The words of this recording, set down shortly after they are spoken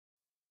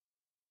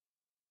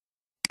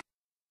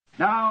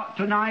Now,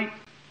 tonight,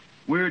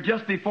 we're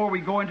just before we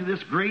go into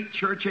this great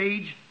church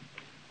age.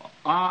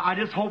 I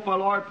just hope the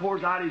Lord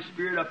pours out His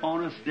Spirit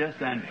upon us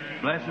just and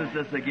blesses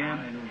us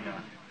again.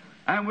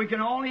 And we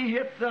can only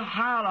hit the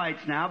highlights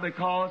now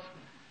because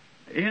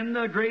in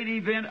the great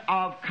event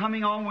of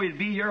coming on, we'd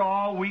be here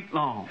all week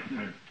long.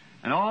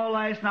 And all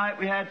last night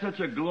we had such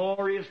a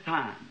glorious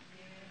time.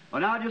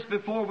 Well, now just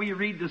before we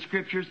read the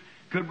Scriptures,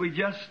 could we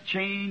just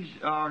change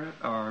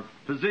our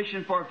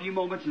position for a few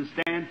moments and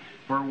stand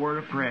for a word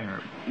of prayer?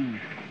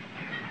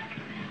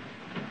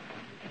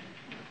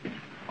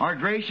 Our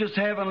gracious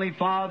Heavenly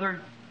Father,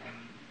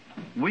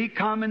 we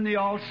come in the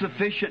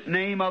all-sufficient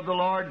name of the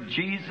Lord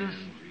Jesus,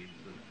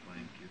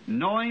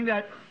 knowing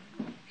that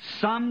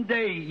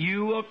someday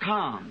You will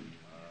come.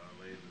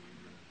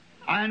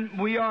 And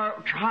we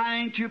are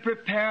trying to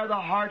prepare the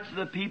hearts of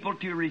the people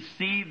to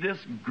receive this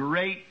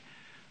great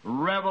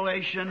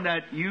revelation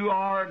that You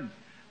are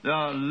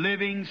the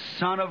living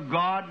Son of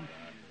God,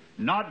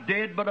 not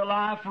dead but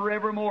alive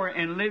forevermore,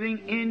 and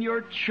living in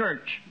Your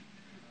church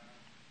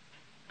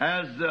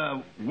as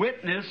the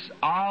witness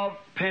of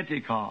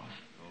Pentecost,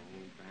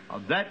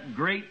 of that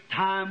great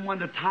time when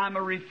the time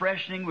of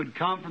refreshing would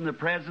come from the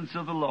presence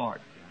of the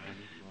Lord.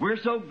 We're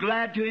so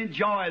glad to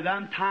enjoy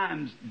them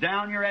times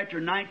down here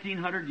after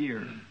 1900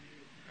 years.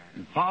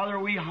 And Father,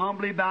 we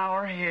humbly bow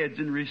our heads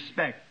in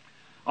respect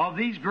of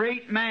these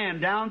great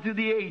men down through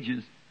the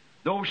ages,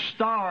 those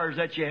stars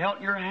that You held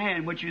in Your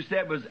hand, which You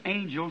said was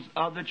angels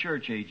of the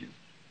church ages,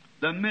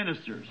 the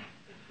ministers.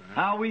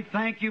 How we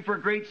thank You for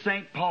great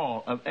St.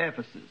 Paul of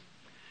Ephesus.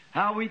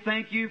 How we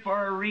thank You for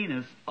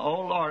Irenaeus,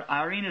 oh Lord,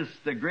 Irenaeus,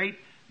 the great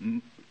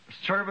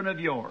servant of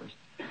Yours.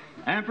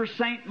 And for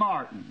St.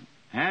 Martin.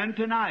 And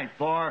tonight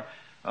for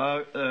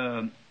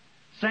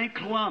St.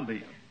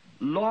 Columbia.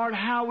 Lord,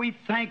 how we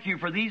thank You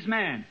for these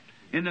men.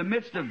 In the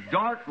midst of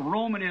dark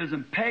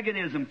Romanism,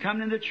 paganism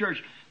coming into the church,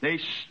 they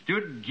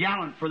stood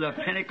gallant for the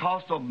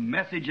Pentecostal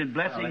message and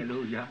blessing,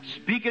 Hallelujah.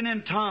 speaking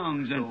in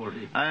tongues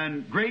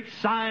and great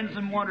signs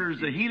and wonders,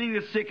 the healing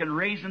of the sick and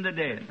raising the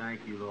dead.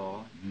 Thank You,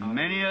 Lord.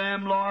 Many of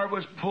them, Lord,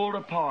 was pulled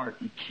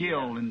apart and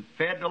killed and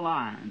fed to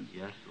lions.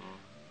 Yes, Lord.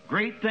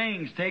 Great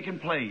things taking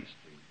place.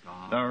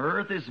 The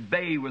earth is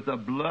bathed with the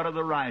blood of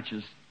the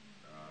righteous.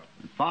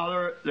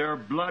 Father, their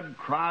blood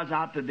cries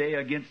out today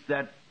against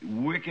that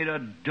wicked,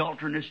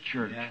 adulterous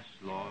church. Yes,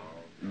 Lord.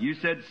 You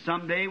said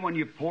someday when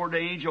You poured the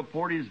angel,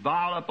 poured his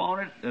vial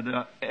upon it,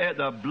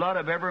 the blood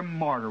of every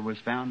martyr was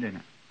found in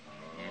it.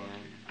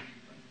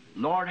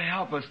 Lord,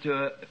 help us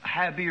to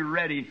be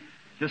ready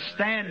to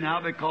stand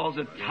now because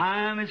the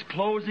time is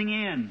closing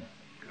in.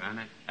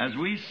 As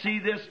we see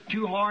this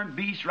two-horned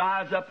beast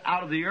rise up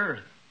out of the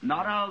earth,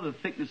 not out of the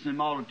thickness and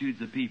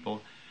multitudes of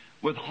people,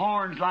 with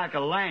horns like a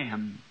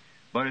lamb,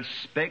 but a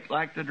spake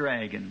like the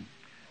dragon.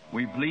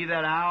 We believe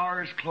that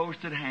hour is close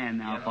at hand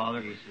now, Yes,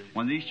 Father, Jesus.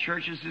 when these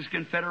churches is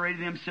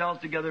confederating themselves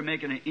together,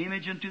 making an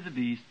image unto the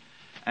beast,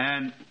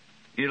 and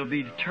it'll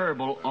be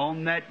terrible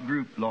on that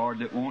group, Lord,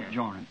 that won't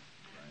join it.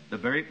 The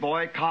very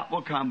boycott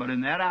will come, but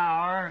in that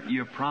hour,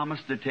 You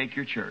promised to take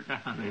Your church.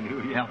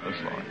 Hallelujah. Help us,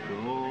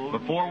 Lord.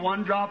 Before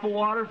one drop of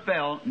water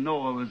fell,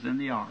 Noah was in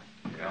the ark.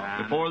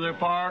 Before the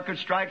fire could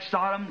strike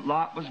Sodom,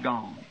 Lot was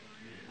gone.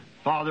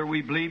 Father,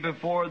 we believe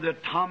before the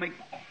atomic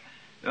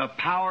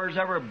powers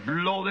ever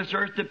blow this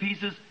earth to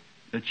pieces,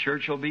 the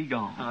church will be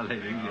gone.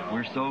 Hallelujah.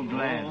 We're so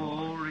glad.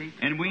 Glory.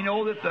 And we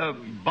know that the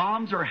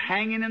bombs are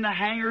hanging in the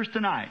hangars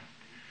tonight.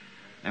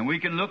 And we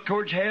can look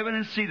towards heaven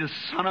and see the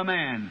Son of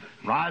Man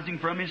rising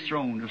from His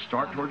throne to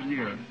start towards the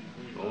earth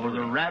for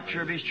the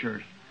rapture of His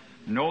church.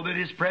 Know that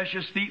His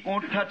precious feet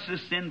won't touch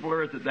this sinful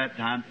earth at that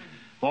time.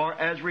 For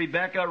as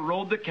Rebekah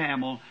rode the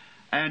camel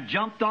and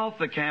jumped off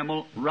the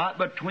camel right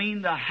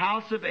between the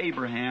house of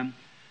Abraham,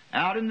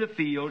 out in the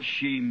field,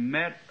 she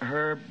met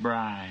her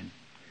bride.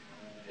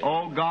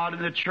 Oh God,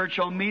 and the church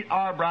shall meet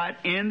our bride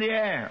in the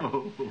air.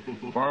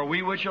 For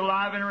we which are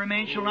alive and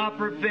remain shall not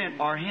prevent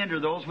or hinder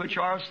those which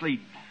are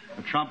asleep.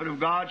 The trumpet of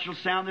God shall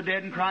sound, the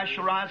dead in Christ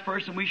shall rise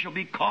first, and we shall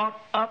be caught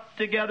up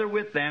together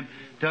with them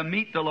to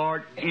meet the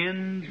Lord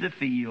in the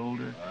field,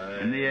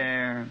 in the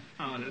air,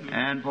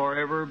 and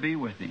forever be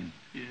with Him.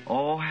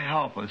 Oh,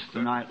 help us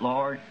tonight,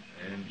 Lord.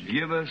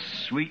 Give us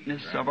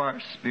sweetness of our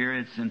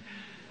spirits and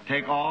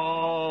take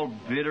all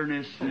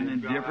bitterness and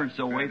indifference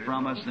away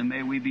from us, and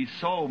may we be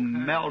so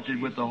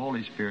melted with the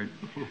Holy Spirit.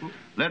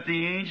 Let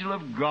the angel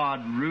of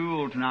God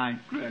rule tonight.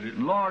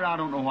 Lord, I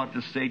don't know what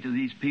to say to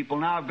these people.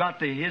 Now I've got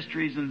the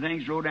histories and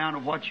things wrote down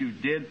of what You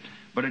did,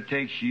 but it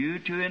takes You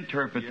to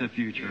interpret the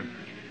future.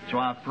 So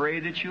I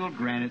pray that You'll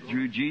grant it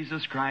through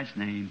Jesus Christ's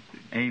name.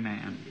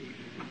 Amen.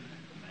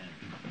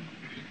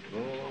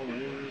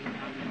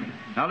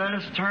 Now let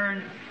us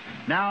turn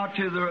now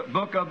to the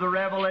book of the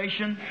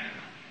Revelation.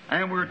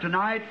 And we're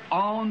tonight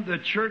on the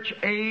church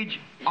age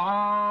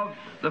of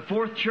the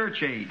fourth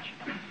church age.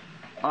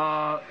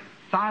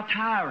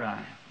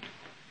 Thyatira.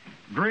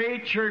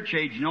 Great church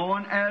age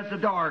known as the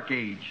Dark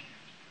Age.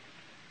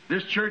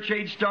 This church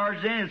age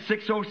started in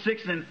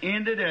 606 and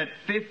ended at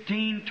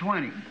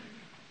 1520.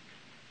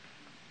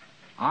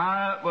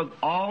 with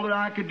all that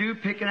I could do,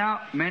 picking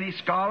out many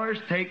scholars,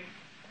 take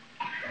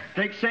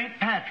St.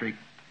 Patrick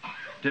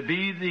to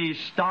be the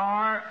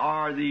star,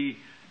 or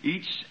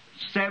each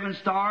 7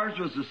 stars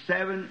was the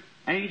 7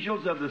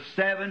 angels of the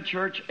 7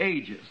 church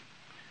ages.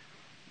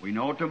 We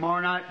know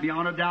tomorrow night,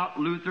 beyond a doubt,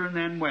 Luther and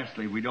then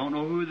Wesley. We don't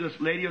know who this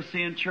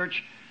Laodicean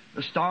church,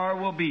 the star,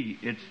 will be.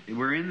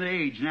 We're in the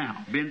age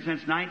now. Been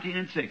since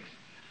 1906.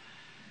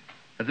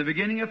 At the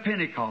beginning of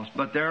Pentecost.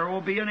 But there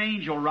will be an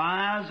angel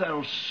rise that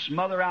will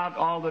smother out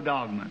all the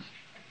dogmas.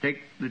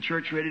 Take the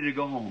church ready to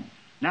go home.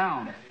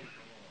 Now,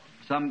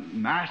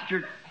 some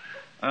master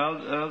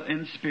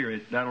in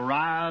spirit that will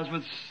rise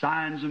with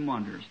signs and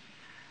wonders.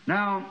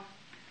 Now,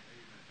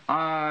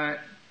 I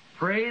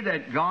pray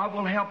that God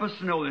will help us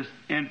to know this.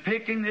 And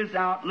picking this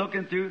out,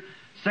 looking through,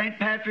 St.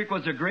 Patrick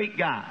was a great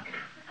guy.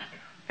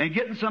 And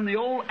getting some of the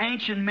old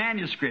ancient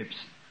manuscripts,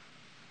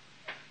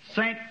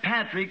 St.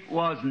 Patrick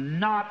was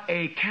not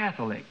a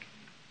Catholic.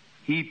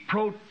 He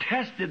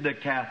protested the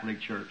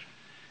Catholic Church.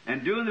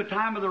 And during the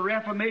time of the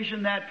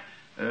Reformation, that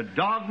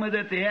dogma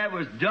that they had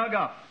was dug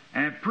up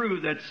and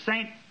proved that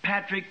St.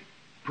 Patrick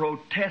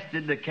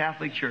protested the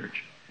Catholic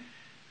Church.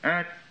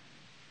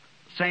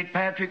 St.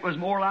 Patrick was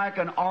more like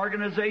an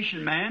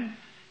organization man.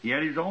 He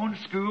had his own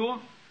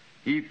school.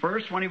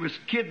 When he was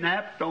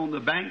kidnapped on the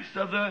banks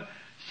of the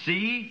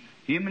sea,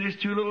 him and his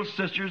 2 little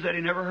sisters that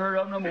he never heard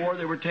of no more,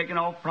 they were taken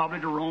off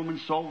probably to Rome and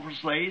sold for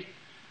slaves.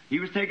 He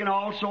was taken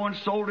also and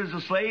sold as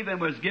a slave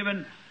and was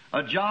given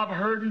a job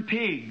herding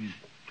pigs.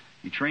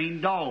 He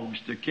trained dogs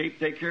to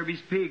take care of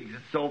his pigs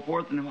and so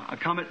forth, and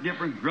come at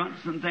different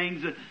grunts and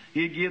things that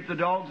he'd give the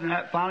dogs, and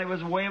that finally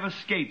was a way of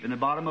escape in the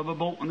bottom of a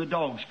boat when the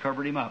dogs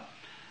covered him up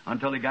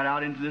until he got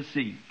out into the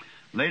sea.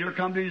 Later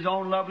come to his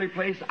own lovely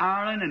place,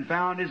 Ireland, and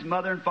found his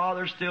mother and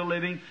father still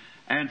living.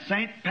 And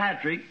St.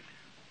 Patrick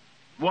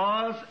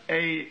was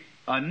a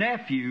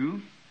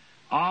nephew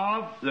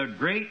of the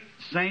great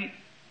St.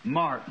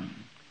 Martin,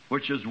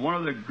 which is one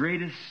of the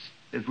greatest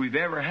that we've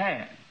ever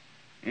had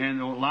in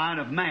the line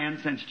of man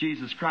since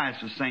Jesus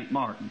Christ, was St.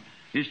 Martin.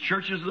 His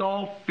churches were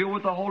all filled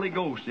with the Holy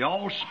Ghost. They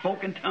all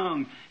spoke in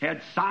tongues,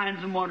 had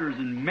signs and wonders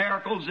and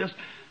miracles, just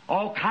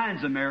all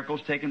kinds of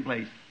miracles taking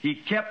place. He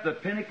kept the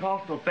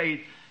Pentecostal faith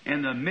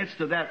in the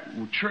midst of that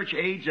church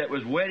age that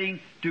was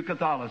wedding to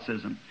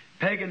Catholicism.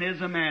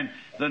 Paganism and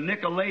the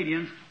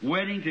Nicolaitans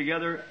wedding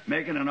together,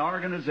 making an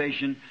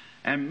organization,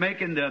 and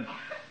making the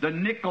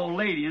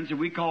Nicolaitans, that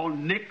we call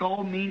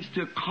Nico, means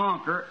to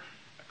conquer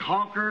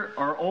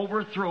or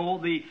overthrow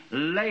the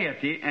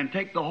laity and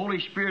take the Holy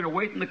Spirit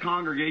away from the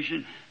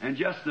congregation, and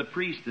just the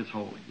priest is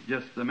holy,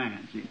 just the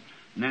man, see.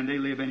 And then they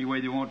live any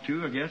way they want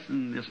to, I guess,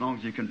 and as long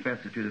as you confess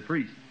it to the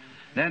priest.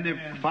 Then they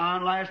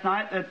found last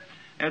night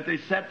that they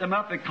set them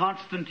up, that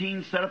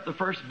Constantine set up the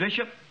first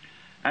bishop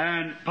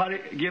and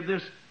give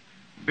this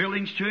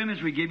buildings to him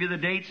as we give you the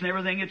dates and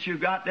everything that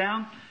you've got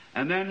down.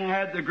 And then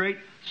had the great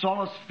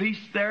Solace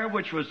Feast there,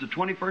 which was the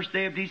 21st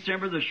day of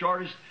December, the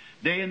shortest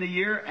day in the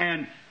year,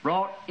 and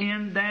brought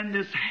in then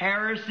this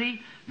heresy,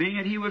 being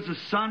that he was a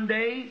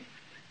Sunday.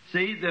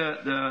 See,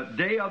 the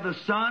day of the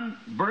sun,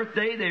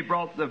 birthday, they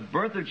brought the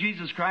birth of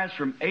Jesus Christ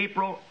from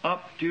April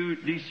up to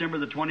December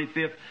the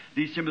 25th.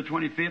 December the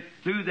 25th,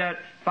 through that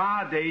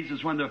 5 days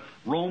is when the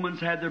Romans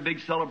had their big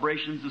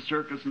celebrations, the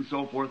circus and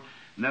so forth.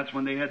 And that's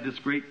when they had this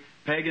great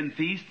pagan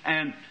feast.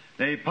 And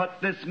they put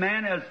this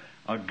man as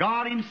a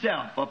God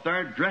himself up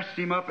there, dressed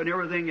him up and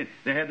everything. And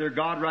they had their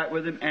God right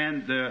with him.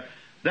 And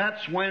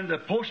that's when the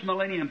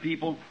post-millennium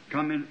people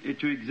come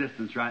into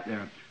existence right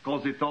there.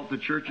 Because they thought the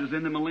church was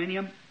in the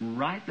millennium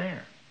right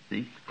there.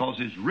 See? Because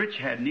his rich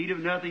had need of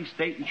nothing,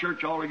 state and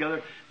church all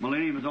together.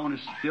 Millennium is on,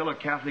 is still a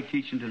Catholic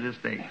teaching to this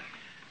day.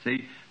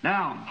 See?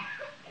 Now,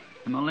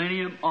 the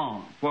millennium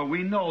on. For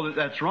we know that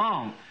that's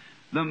wrong.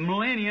 The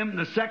millennium,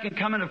 the second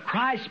coming of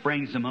Christ,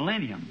 brings the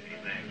millennium.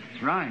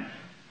 That's right.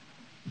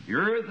 The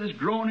earth is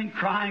groaning,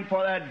 crying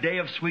for that day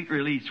of sweet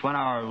release when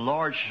our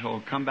Lord shall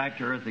come back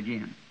to earth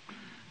again.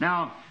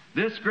 Now,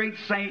 this great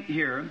saint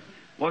here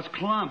was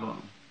Columba.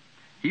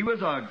 He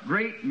was a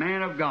great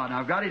man of God. Now,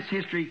 I've got his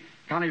history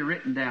kind of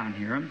written down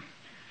here.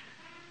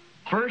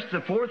 First, the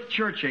 4th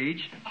church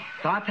age,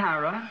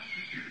 Thyatira.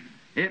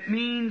 It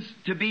means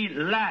to be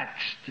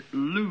laxed,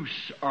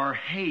 loose, or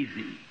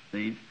hazy.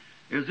 See?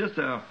 It was just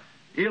a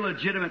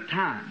illegitimate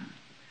time.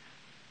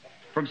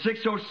 From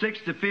 606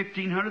 to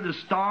 1500, the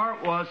star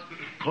was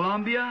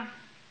Columbia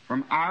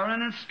from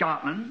Ireland and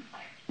Scotland,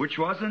 which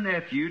was a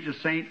nephew to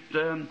St.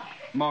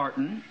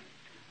 Martin,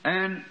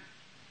 and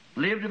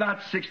lived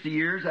about 60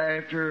 years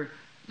after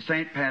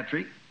St.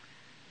 Patrick.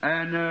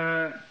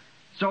 And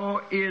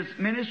so his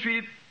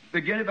ministry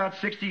began about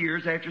 60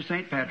 years after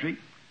St. Patrick.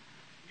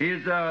 He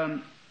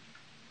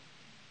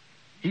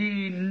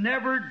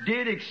never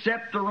did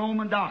accept the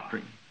Roman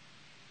doctrine.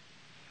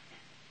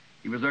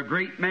 He was a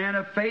great man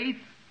of faith.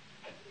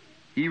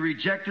 He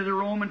rejected the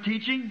Roman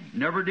teaching,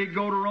 never did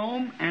go to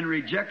Rome, and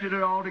rejected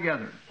it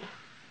altogether.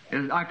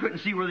 I couldn't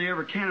see where they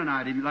ever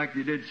canonized him like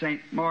they did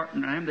St.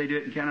 Martin and him. They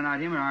didn't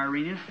canonize him and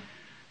Irenaeus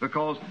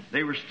because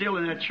they were still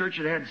in that church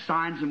that had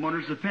signs and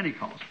wonders of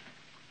Pentecost.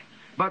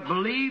 but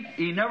believed.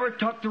 He never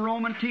took the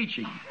Roman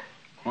teaching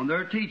on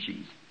their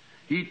teachings.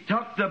 He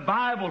took the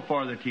Bible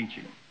for the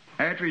teaching.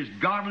 After his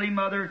godly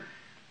mother,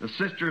 the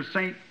sister of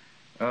St.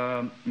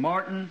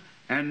 Martin,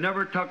 and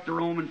never took the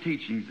Roman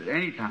teachings at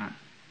any time.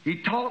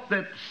 He taught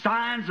that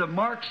signs of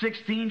Mark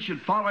 16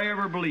 should follow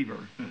every believer.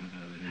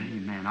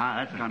 Amen.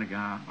 That's the kind of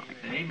guy I like.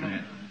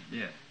 Amen.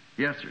 Yes.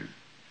 Yes, sir.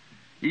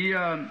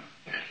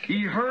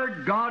 He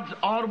heard God's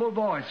audible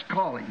voice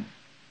calling.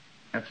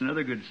 That's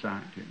another good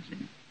sign to him. See?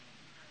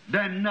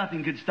 Then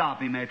nothing could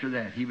stop him after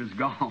that. He was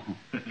gone.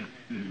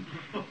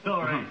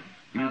 All right.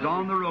 He was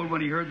on the road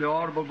when he heard the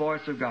audible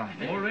voice of God.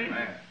 All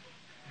right.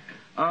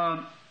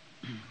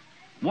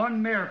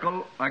 One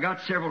miracle, I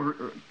got several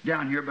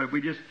down here, but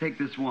we just take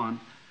this one.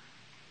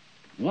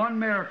 One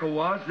miracle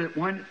was that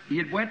when he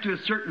had went to a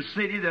certain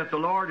city that the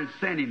Lord had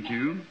sent him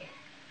to,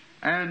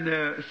 and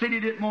the city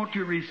didn't want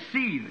to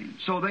receive him,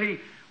 so they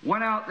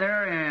went out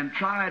there and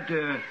tried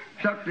to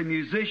tuck the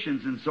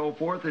musicians and so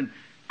forth and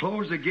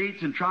close the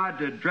gates and tried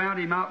to drown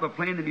him out by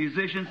playing the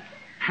musicians,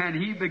 and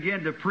he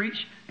began to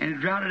preach and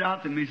he drowned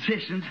out the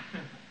musicians.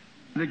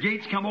 The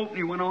gates come open,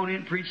 he went on in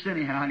and preached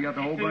anyhow, and got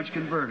the whole bunch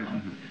converted.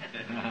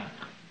 Amen.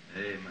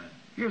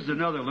 Here's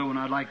another little one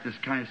I'd like to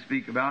kind of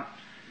speak about.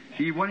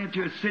 He went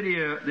into a city,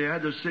 they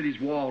had their cities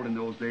walled in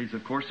those days,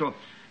 of course, so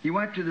he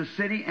went to the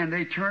city and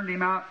they turned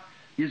him out.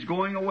 He's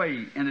going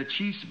away, and the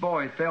chief's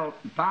boy fell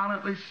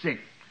violently sick,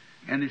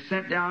 and they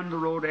sent down the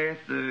road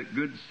after the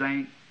good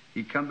saint.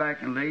 He come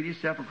back and laid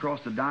himself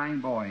across the dying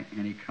boy,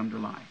 and he come to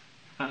life.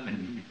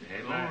 Amen.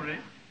 Glory.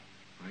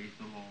 Praise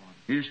the Lord.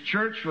 His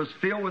church was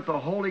filled with the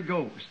Holy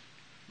Ghost.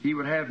 He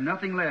would have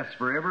nothing less,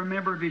 for every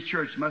member of his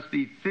church must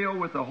be filled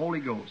with the Holy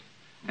Ghost.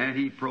 And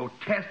he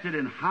protested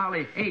and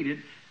highly hated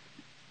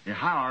the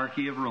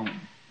hierarchy of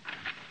Rome.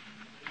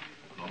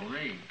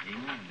 Glory.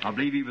 Amen. I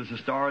believe he was the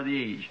star of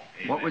the age.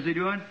 Amen. What was he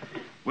doing?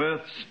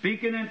 With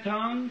speaking in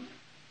tongues,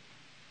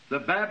 the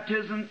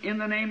baptism in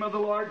the name of the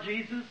Lord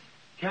Jesus,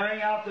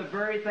 carrying out the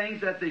very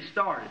things that they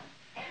started.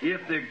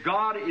 If the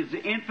God is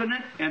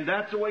infinite, and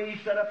that's the way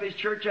He set up His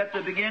church at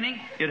the beginning,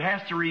 it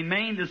has to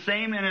remain the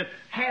same, and it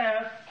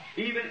has,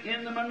 even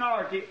in the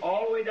minority,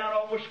 all the way down,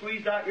 almost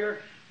squeezed out here,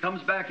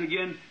 comes back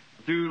again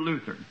through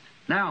Luther.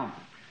 Now,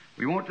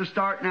 we want to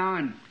start now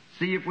and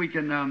see if we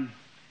can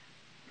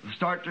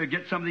start to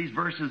get some of these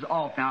verses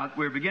off. Now,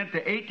 we begin at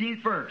the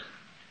 18th verse.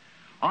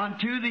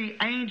 Unto the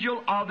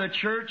angel of the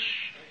church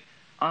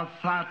of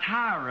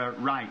Thyatira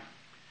write.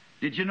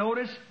 Did you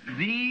notice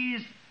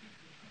these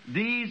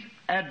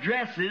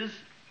addresses,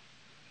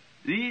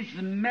 these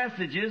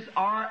messages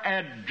are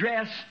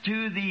addressed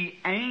to the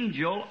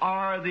angel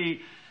or the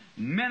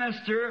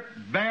minister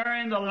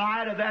bearing the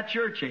light of that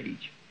church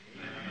age.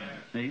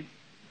 See?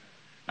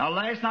 Now,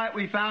 last night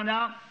we found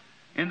out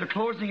in the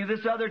closing of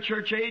this other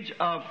church age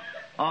of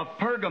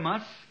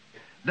Pergamos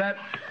that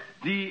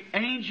the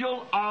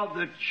angel of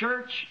the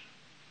church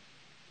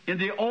in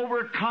the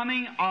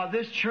overcoming of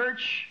this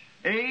church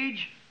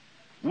age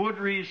would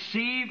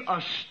receive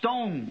a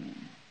stone.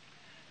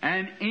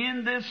 And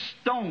in this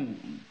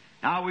stone,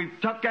 now we've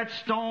took that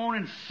stone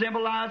and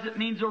symbolized it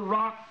means a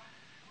rock.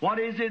 What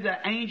is it? The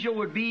angel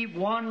would be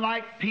one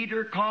like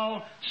Peter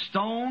called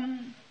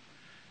stone.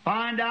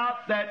 Find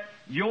out that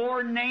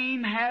your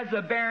name has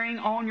a bearing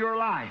on your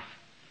life.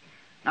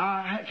 Now,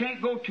 I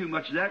can't go too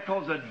much of that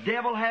because the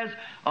devil has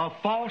a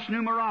false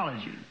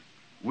numerology.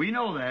 We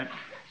know that.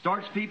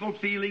 Starts people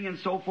feeling and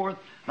so forth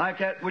like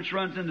that, which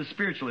runs into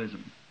spiritualism.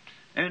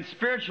 And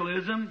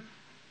spiritualism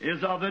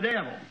is of the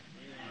devil.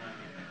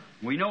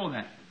 We know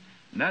that.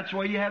 And that's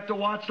why you have to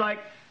watch like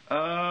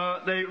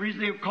they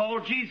recently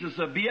called Jesus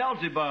a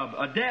Beelzebub,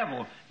 a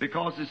devil,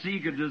 because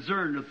he could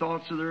discern the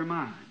thoughts of their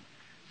mind.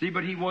 See,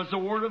 but he was the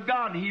Word of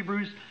God. In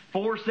Hebrews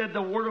 4 said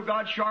the Word of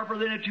God sharper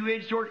than a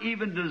two-edged sword,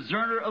 even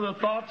discerner of the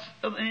thoughts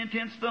of the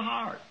intents of the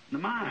heart, the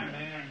mind.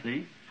 Amen.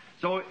 See?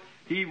 So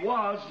he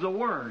was the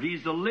Word.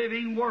 He's the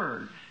living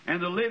Word.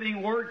 And the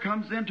living Word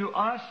comes into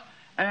us,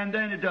 and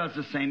then it does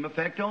the same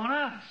effect on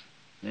us.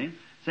 See?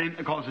 Same,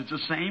 because it's the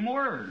same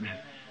Word.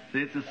 See,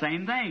 it's the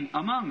same thing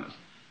among us.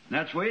 And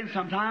that's why, and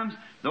sometimes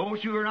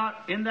those who are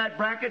not in that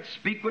bracket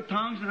speak with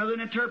tongues and others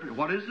interpret.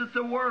 What is it?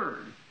 The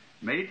Word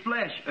made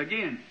flesh,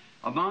 again,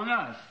 among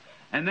us.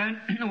 And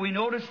then we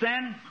notice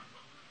then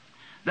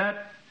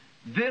that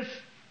this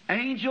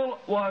angel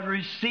was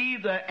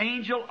received, the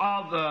angel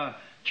of the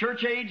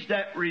church age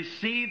that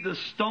received the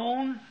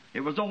stone.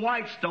 It was a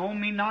white stone,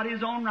 meaning not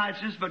his own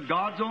righteousness, but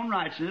God's own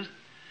righteousness.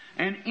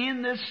 And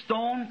in this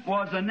stone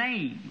was a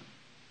name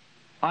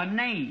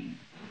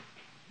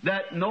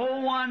that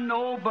no one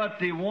knew but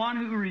the one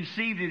who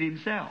received it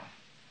himself.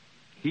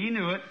 He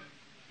knew it,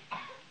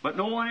 but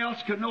no one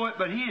else could know it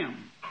but him.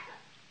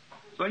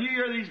 So when you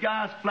hear these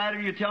guys flatter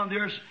you, tell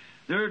them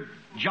they're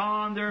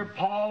John, they're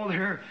Paul,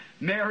 they're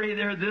Mary,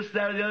 they're this,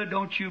 that, or the other,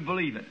 don't you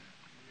believe it.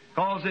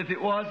 Because if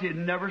it was, he'd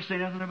never say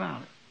nothing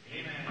about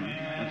it. Amen.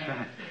 That's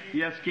right.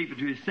 He has to keep it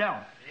to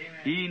himself.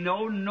 Amen. He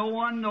know no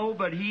one know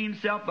but he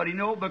himself, but he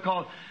know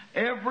because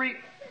every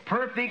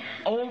perfect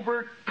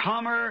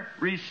overcomer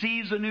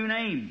receives a new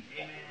name.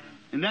 Amen.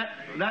 in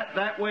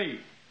that way.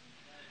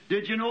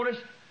 Did you notice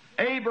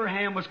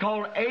Abraham was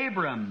called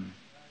Abram?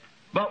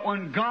 But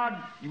when God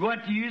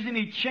went to use him,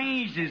 He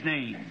changed his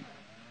name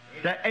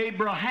to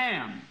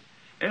Abraham.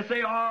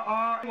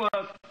 S-A-R-R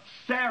was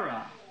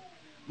Sarah.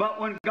 But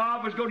when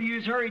God was going to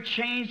use her, He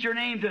changed her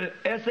name to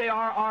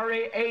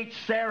S-A-R-R-A-H,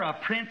 Sarah,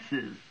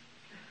 princess.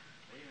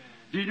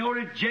 Do you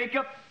notice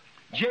Jacob?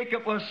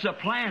 Jacob was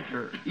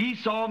supplanter.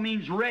 Esau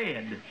means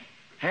red.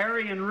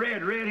 Hairy and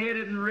red,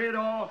 red-headed and red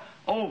all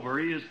over.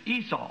 He is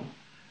Esau.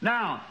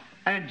 Now,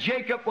 and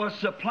Jacob was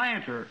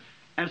supplanter.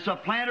 And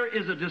supplanter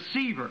is a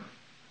deceiver.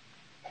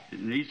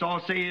 Didn't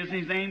Esau say isn't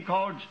his name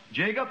called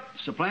Jacob,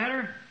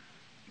 supplanter?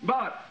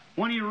 But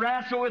when he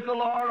wrestled with the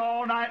Lord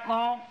all night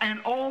long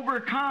and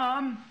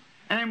overcome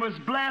and was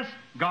blessed,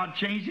 God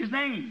changed his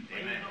name.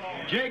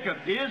 Amen. Jacob,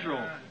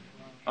 Israel,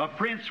 a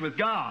prince with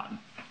God.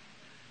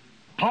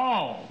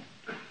 Paul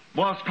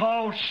was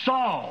called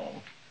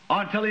Saul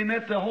until he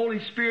met the Holy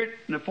Spirit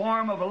in the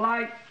form of a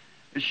light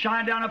that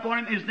shined down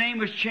upon him. His name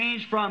was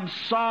changed from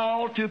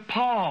Saul to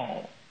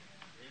Paul.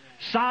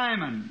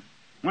 Simon,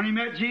 when he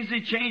met Jesus,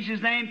 he changed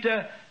his name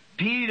to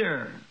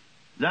Peter.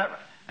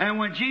 And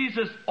when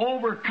Jesus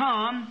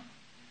overcome,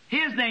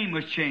 his name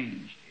was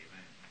changed.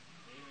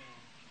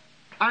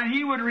 And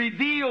he would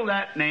reveal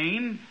that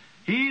name.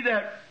 He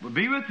that would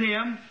be with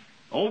him,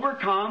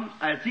 overcome,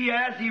 as he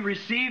has, he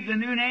received the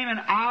new name, and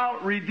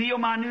I'll reveal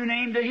my new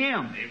name to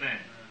him. Amen.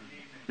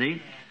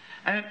 See?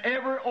 And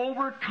every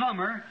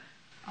overcomer,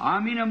 I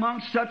mean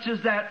amongst such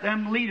as that,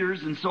 them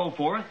leaders and so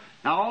forth.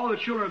 Now all the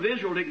children of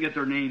Israel didn't get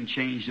their name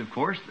changed, of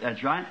course,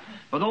 that's right.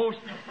 But those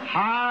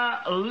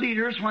high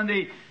leaders, when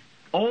they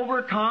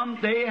overcome,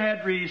 they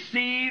had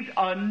received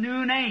a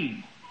new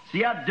name.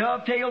 See how it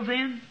dovetails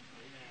in?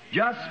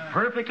 Just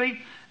perfectly.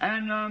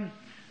 And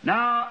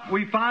now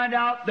we find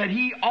out that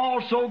he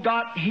also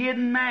got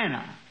hidden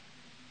manna.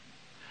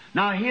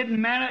 Now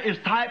hidden manna is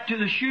typed to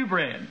the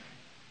shewbread.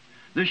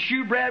 The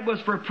shewbread was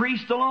for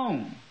priests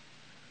alone.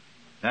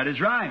 That is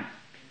right.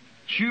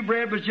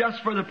 Shewbread was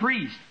just for the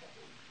priest.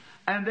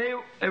 And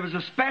it was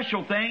a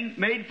special thing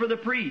made for the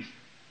priest.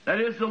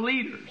 That is the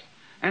leaders.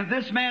 And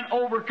this man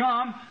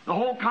overcome, the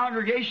whole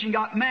congregation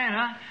got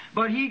manna,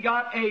 but he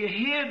got a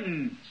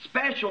hidden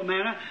special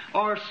manna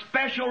or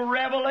special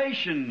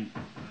revelation.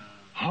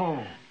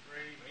 Oh,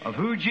 of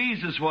who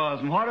Jesus was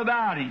and what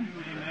about Him.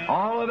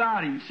 All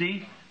about Him,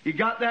 see. He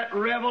got that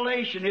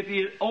revelation if he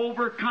had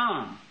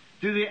overcome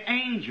through the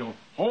angel,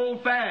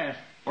 hold fast,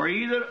 or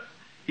either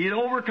he had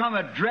overcome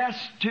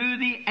addressed to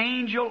the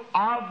angel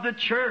of the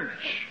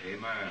church.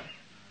 Amen.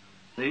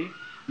 See?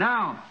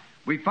 Now,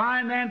 we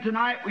find then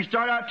tonight, we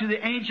start out to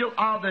the angel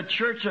of the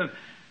church of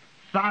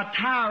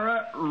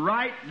Thyatira,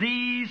 write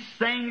these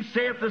things,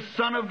 saith the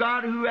Son of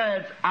God, who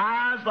has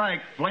eyes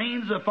like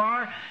flames of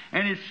fire,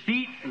 and his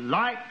feet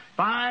like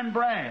fine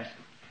brass.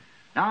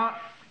 Now,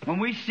 when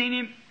we seen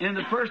him in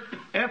the first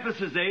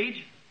Ephesus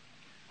age,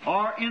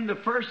 or in the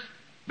first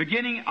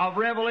beginning of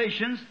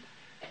Revelations,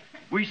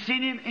 we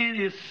seen him in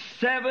his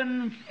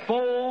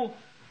sevenfold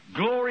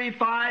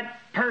glorified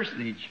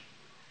personage.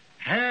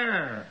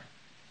 Hair.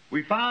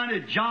 We find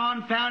that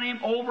John found him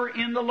over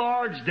in the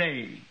Lord's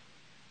day.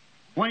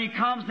 When he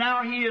comes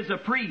now, he is a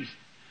priest.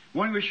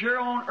 When he was here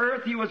on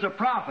earth, he was a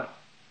prophet.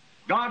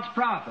 God's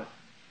prophet.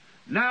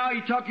 Now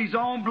he took his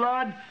own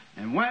blood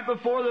and went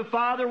before the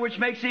Father, which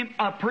makes him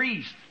a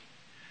priest.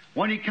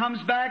 When he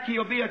comes back,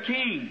 he'll be a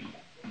king.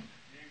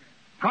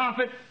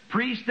 Prophet,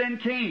 priest, and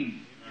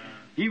king.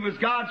 He was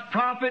God's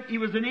prophet, he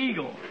was an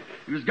eagle.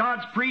 He was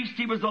God's priest,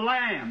 he was a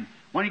lamb.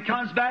 When he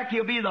comes back,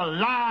 he'll be the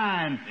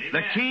lion,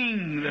 the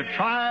king, the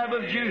tribe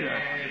of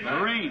Judah, the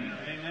reign.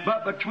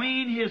 But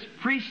between his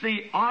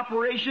priestly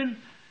operation,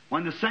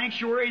 when the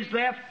sanctuary is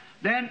left,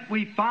 then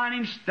we find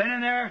him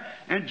standing there,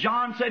 and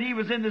John said he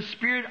was in the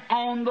Spirit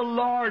on the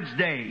Lord's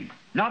day.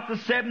 Not the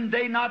seventh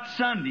day, not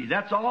Sunday.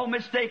 That's all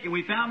mistaken.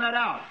 We found that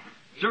out.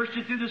 Searched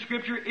it through the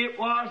Scripture. It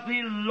was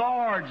the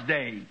Lord's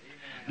day.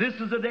 This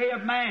is the day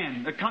of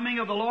man. The coming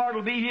of the Lord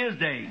will be His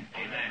day.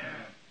 Amen.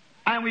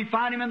 And we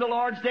find Him in the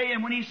Lord's day,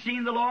 and when He's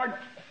seen the Lord,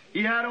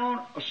 He had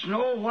on a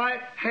snow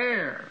white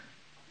hair.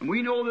 And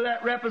we know that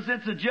that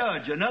represents a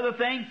judge. Another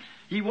thing,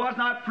 He was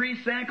not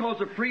priest then, because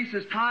the priest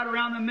is tied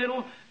around the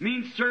middle,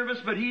 means service,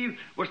 but He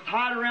was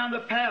tied around the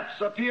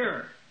paps up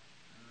here,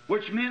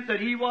 which meant that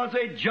He was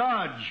a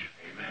judge.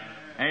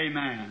 Amen.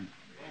 Amen.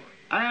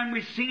 And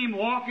we've seen Him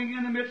walking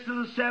in the midst of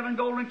the seven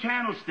golden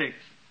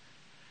candlesticks.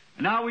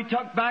 And now we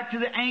tuck back to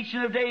the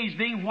Ancient of Days,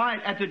 being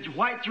white at the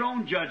white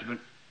throne judgment,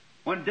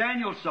 when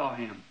Daniel saw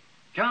Him.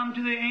 Come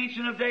to the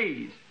Ancient of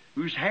Days,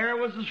 whose hair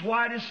was as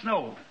white as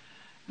snow.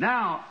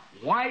 Now,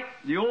 white,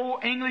 the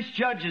old English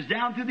judges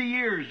down through the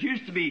years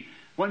used to be,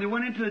 when they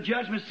went into the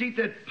judgment seat,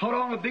 they'd put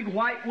on a big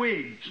white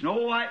wig,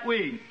 snow white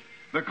wig,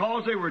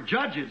 because they were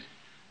judges.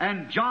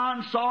 And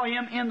John saw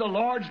Him in the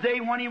Lord's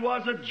day when He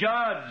was a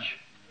judge.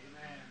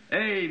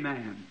 Amen.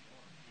 Amen.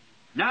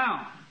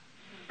 Now,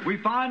 we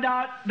find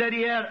out that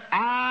He had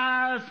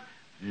eyes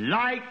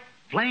like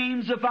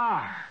flames of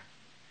fire.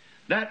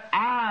 that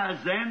eyes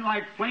then,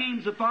 like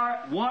flames of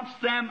fire, once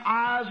them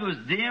eyes was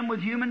dim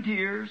with human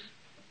tears.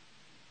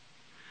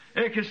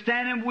 It could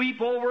stand and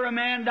weep over a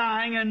man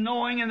dying and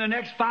knowing in the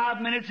next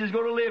 5 minutes he's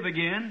going to live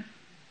again.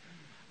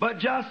 But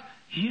just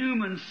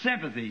human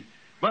sympathy.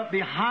 But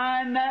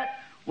behind that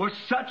was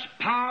such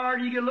power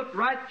you could look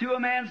right through a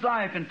man's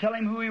life and tell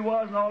him who he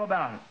was and all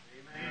about it.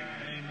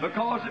 Amen.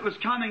 Because it was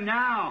coming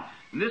now.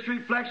 And this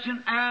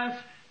reflection as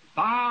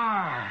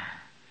fire.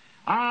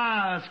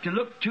 Eyes can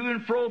look to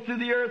and fro through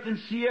the earth and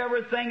see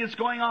everything that's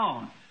going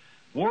on.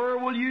 Where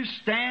will you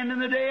stand in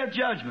the day of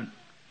judgment?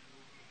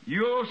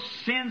 Your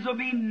sins will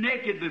be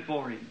naked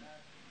before Him.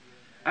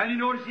 And you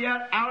notice He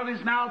had out of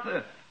His mouth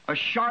a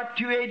sharp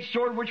two-edged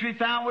sword, which we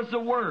found was the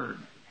Word.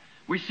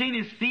 We seen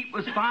His feet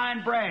was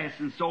fine brass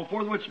and so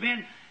forth, which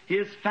meant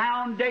His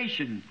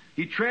foundation.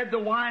 He tread the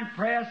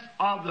winepress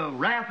of the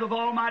wrath of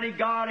Almighty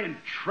God and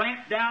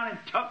tramped down and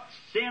took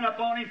sin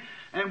upon Him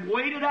and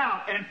waited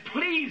out and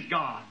pleased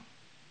God.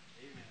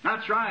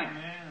 That's right.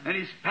 Amen. And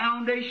His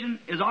foundation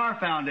is our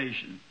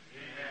foundation.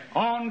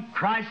 Amen. On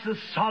Christ the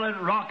solid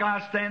rock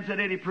I stand,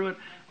 said Eddie Pruitt.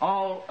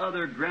 All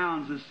other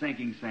grounds is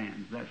sinking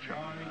sands. That's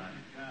right.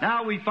 Amen.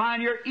 Now we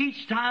find here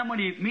each time when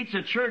He meets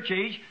a church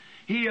age,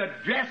 He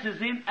addresses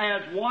him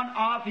as one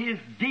of His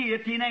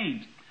deity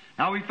names.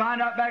 Now we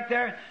find out back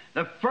there,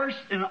 the first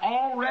in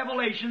all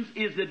revelations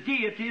is the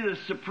deity, the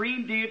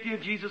supreme deity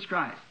of Jesus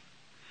Christ.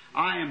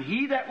 I am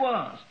He that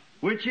was,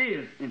 which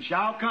is, and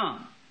shall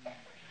come.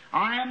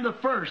 I am the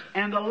first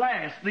and the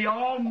last, the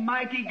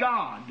Almighty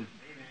God. Amen.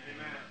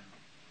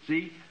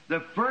 See, the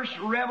first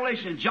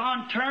revelation.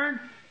 John turned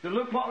to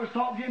look what was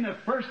taught to him. The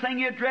first thing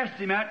he addressed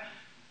him at,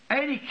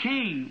 any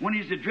king, when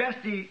he's addressed,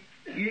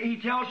 he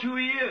tells who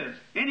he is.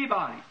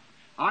 Anybody.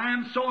 I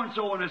am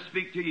so-and-so when I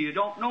speak to you. You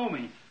don't know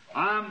me.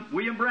 I'm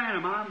William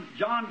Branham. I'm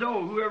John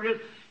Doe, whoever it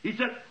is. He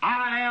said,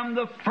 I am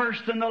the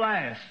first and the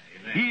last.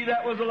 Amen. He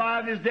that was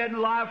alive is dead and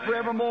alive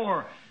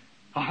forevermore.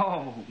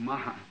 Oh,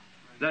 my.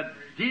 The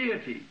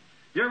deity.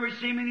 Here we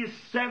see him in His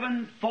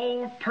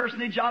sevenfold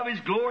personage of His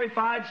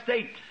glorified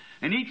state.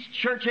 And each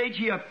church age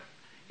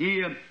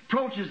He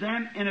approaches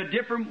them in a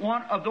different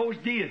one of those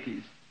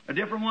deities. A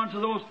different one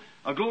of those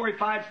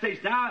glorified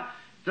states. Now,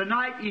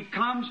 tonight He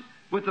comes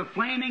with a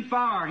flaming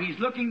fire. He's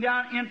looking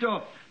down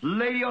into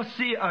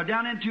Laodicea,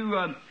 down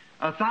into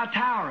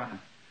Thyatira.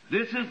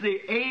 This is the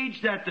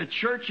age that the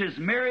church is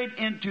married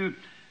into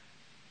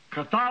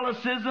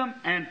Catholicism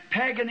and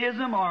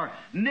paganism, or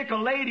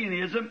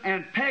Nicolaitanism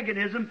and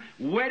paganism,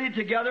 wedded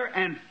together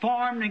and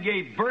formed and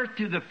gave birth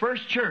to the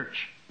first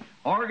church,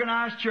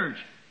 organized church.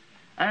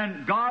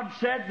 And God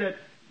said that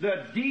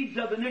the deeds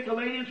of the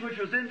Nicolaitans, which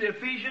was in the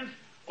Ephesians,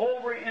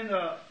 over in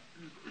the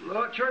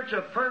church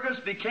of Pergamos,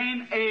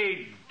 became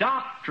a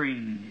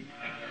doctrine,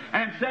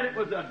 and said it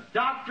was a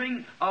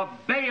doctrine of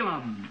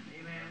Balaam.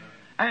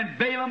 And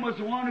Balaam was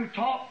the one who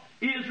taught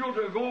Israel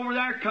to go over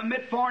there,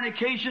 commit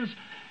fornications.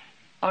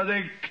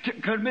 They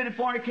committed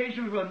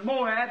fornication with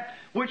Moab,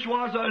 which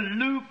was a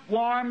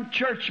lukewarm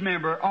church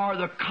member, or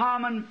the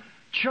common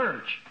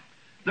church,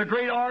 the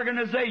great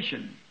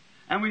organization.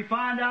 And we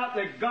find out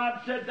that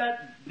God said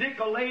that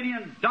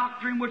Nicolaitan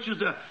doctrine, which is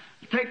to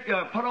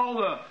put all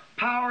the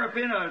power up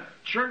in a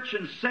church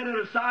and set it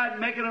aside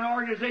and make it an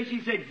organization.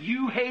 He said,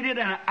 you hate it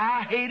and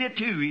I hate it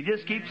too. He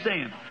just keeps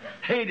saying,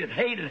 hate it,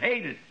 hate it,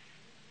 hate it.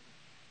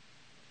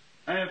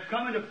 And it's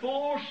coming to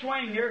full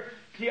swing here.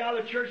 See how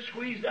the church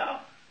squeezed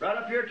out? Right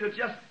up here to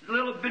just a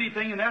little bitty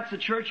thing, and that's the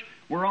church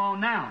we're on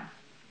now.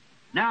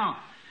 Now,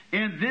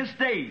 in this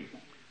day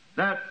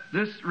that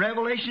this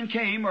revelation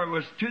came, or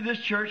was to this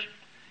church,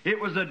 it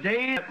was a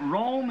day that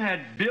Rome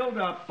had built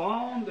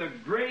upon the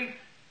great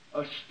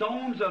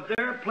stones of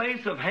their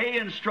place of hay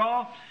and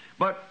straw,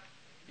 but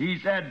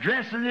He's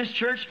addressing this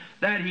church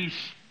that He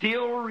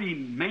still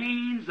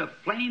remains the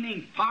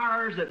flaming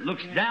fires that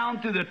looks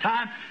down through the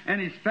time,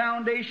 and His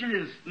foundation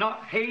is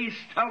not hay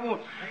stubble,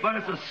 but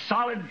it's a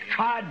solid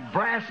tried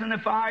brass in the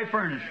fiery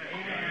furnace.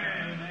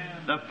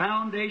 Amen. The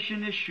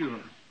foundation is sure.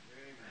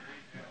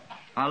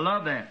 I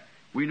love that.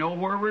 We know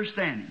where we're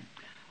standing.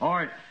 All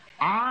right.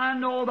 I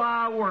know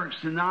thy works,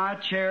 and thy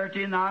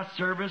charity, and thy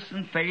service,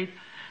 and faith,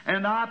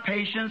 and thy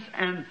patience,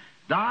 and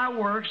thy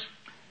works,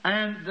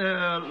 and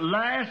the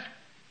last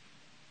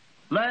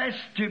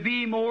to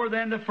be more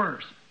than the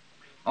first.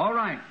 All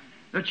right.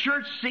 The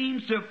church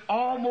seems to have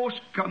almost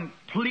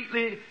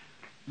completely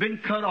been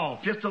cut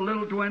off, just a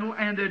little dwindle,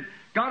 and it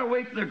got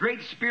away from the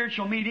great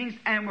spiritual meetings,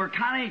 and we're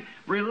kind of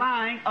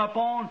relying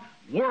upon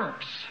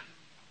works.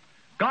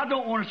 God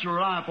don't want us to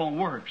rely upon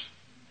works.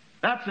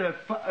 That's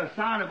a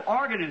sign of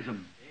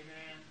organism.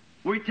 Amen.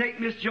 We take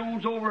Miss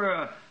Jones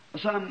over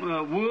some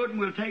wood, and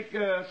we'll take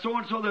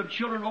so-and-so, the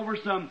children, over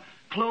some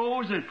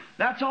clothes, and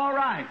that's all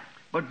right.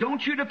 But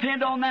don't you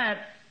depend on that.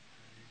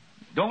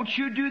 Don't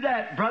you do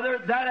that, brother.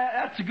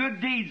 That's a good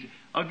deed.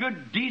 A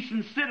good,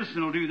 decent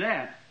citizen will do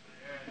that.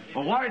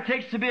 But what it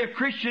takes to be a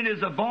Christian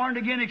is a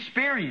born-again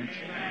experience.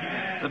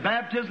 Amen. The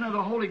baptism of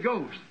the Holy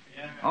Ghost.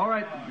 All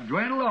right,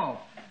 dwindle off.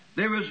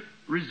 There was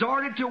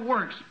resorted to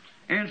works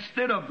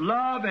instead of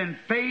love and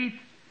faith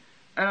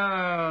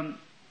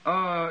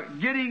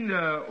getting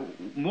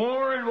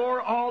more and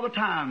more all the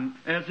time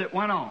as it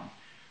went on.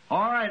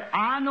 All right,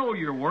 I know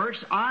your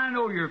works, I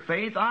know your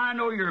faith, I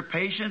know your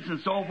patience and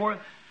so forth.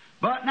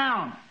 But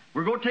now,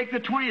 we're going to take the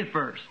 20th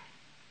verse.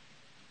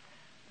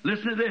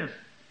 Listen to this.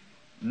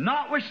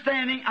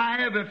 Notwithstanding, I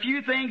have a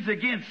few things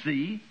against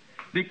thee,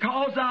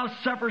 because thou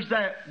sufferest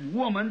that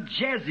woman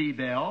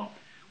Jezebel,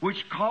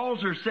 which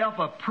calls herself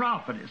a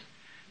prophetess,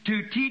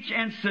 to teach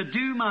and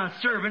subdue my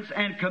servants,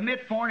 and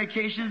commit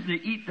fornications, to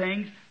eat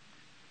things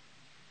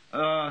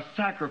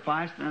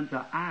sacrificed unto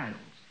idols.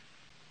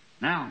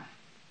 Now,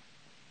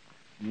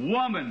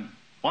 woman.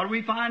 What did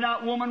we find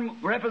out woman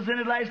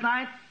represented last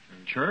night?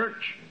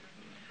 Church.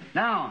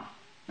 Now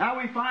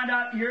we find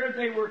out here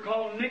they were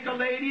called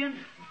Nicolaitans,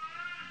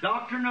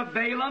 doctrine of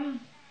Balaam,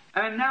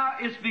 and now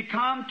it's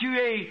become to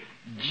a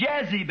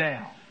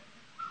Jezebel.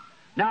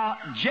 Now,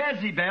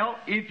 Jezebel,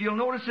 if you'll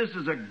notice, this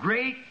is a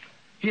great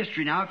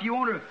history. Now, if you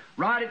want to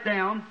write it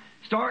down,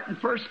 start in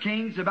 1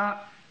 Kings about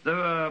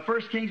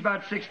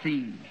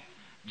 16.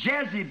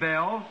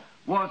 Jezebel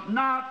was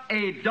not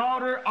a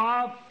daughter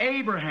of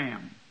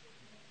Abraham.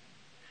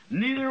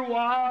 Neither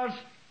was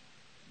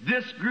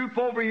this group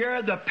over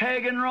here, the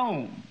pagan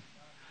Rome.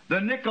 The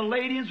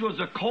Nicolaitans was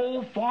a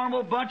cold,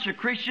 formal bunch of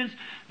Christians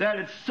that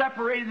had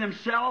separated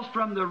themselves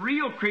from the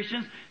real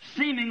Christians,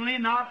 seemingly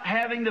not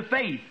having the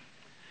faith.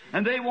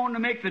 And they wanted to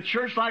make the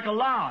church like a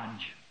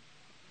lodge,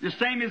 the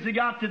same as they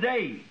got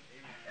today.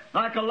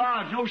 Like a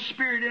lodge, no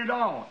spirit in it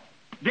all.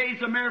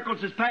 Days of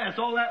miracles is past.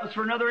 All that was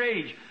for another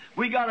age.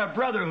 We got a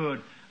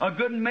brotherhood. A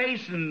good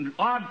Mason,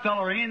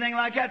 Oddfellow, or anything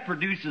like that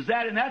produces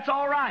that, and that's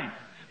all right.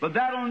 But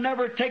that'll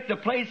never take the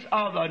place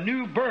of a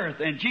new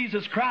birth in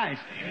Jesus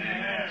Christ.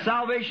 Amen.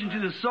 Salvation to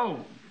the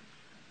soul.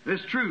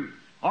 This truth.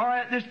 All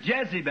right, this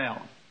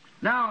Jezebel.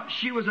 Now,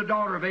 she was a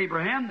daughter of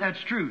Abraham. That's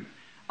true.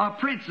 A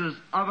princess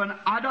of an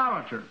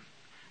idolater.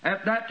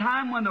 At that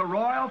time when her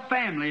royal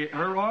family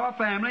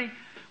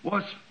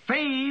was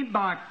famed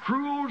by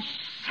cruel,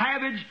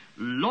 savage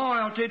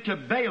loyalty to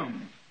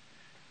Balaam.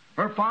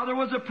 Her father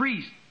was a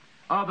priest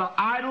of the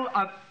idol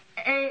of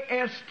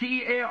Astarte.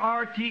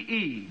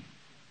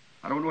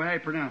 I don't know how you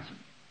pronounce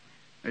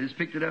it. I just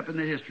picked it up in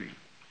the history.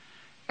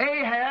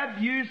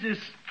 Ahab used this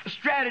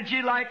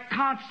strategy like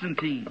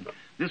Constantine,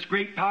 this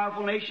great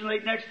powerful nation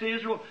laid next to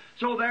Israel.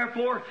 So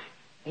therefore,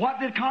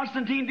 what did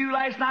Constantine do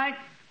last night?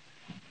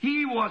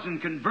 He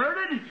wasn't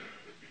converted.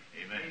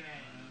 Amen.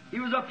 He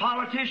was a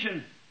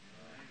politician.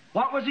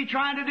 What was he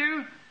trying to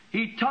do?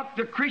 He took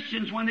the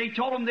Christians when they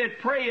told them they'd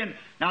pray. And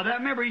now that,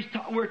 remember,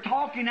 we're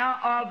talking now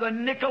of the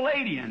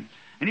Nicolaitans.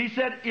 And he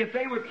said if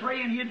they would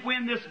pray and he'd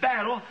win this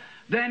battle,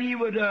 then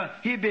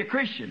he'd be a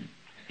Christian.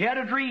 He had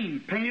a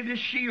dream, painted his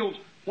shields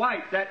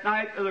white that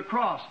night of the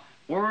cross,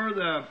 where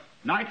the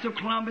Knights of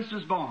Columbus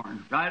was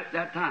born, right at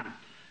that time.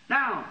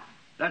 Now,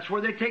 that's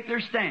where they take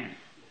their stand.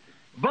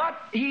 But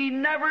he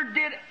never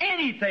did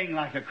anything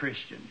like a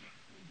Christian.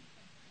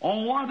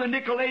 On one of the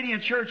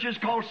Nicolaitan churches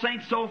called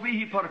St. Sophie,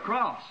 he put a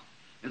cross.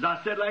 As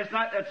I said last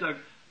night, that's the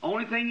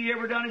only thing he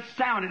ever done is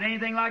sounded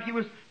anything like he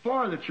was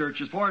for the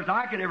church, as far as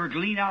I could ever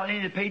glean out any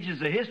of the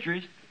pages of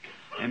histories.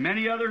 And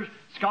many other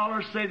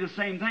scholars say the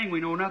same thing.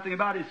 We know nothing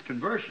about his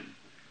conversion.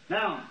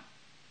 Now,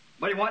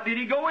 but what did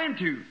he go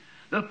into?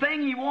 The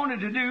thing he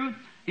wanted to do,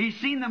 he's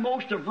seen the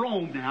most of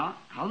Rome now.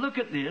 Now look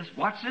at this.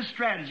 Watch this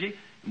strategy.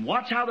 And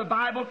watch how the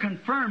Bible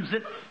confirms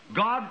it.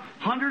 God,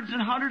 hundreds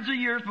and hundreds of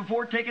years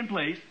before taking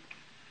place.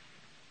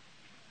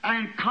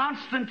 And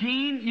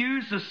Constantine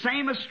used the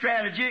same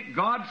strategy,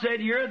 God said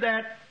here,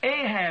 that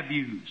Ahab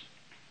used.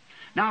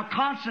 Now,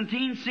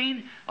 Constantine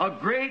seen a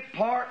great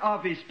part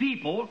of his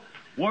people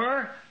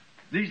were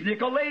these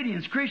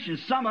Nicolaitans,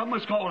 Christians. Some of them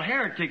was called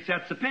heretics.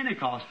 That's the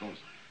Pentecostals.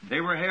 They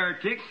were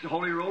heretics,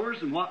 holy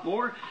rollers, and what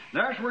more.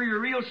 There's where your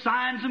real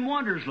signs and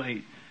wonders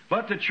laid.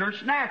 But the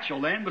church natural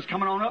then was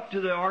coming on up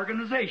to the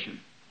organization.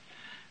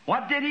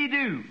 What did he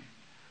do?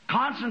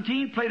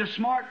 Constantine played a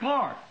smart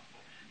part.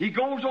 He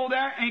goes over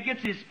there and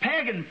gets his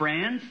pagan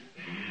friends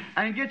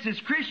and gets his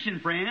Christian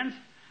friends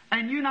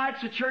and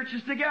unites the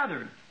churches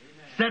together.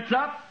 Sets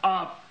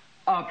up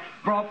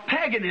brought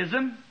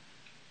paganism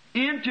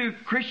into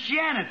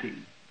Christianity.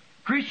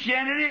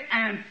 Christianity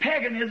and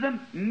paganism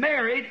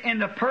married in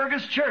the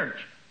Pergas church.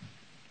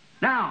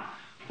 Now,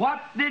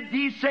 what did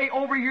he say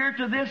over here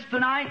to this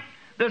tonight?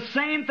 The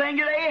same thing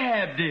that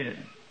Ahab did.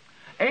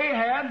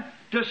 Ahab,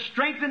 to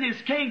strengthen his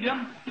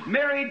kingdom,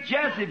 married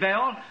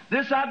Jezebel,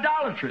 this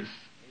idolatress.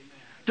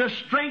 To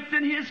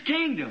strengthen his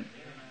kingdom.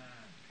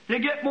 To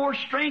get more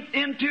strength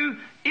into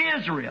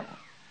Israel.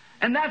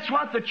 And that's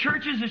what the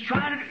churches is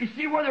trying to do. You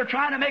see where they're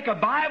trying to make a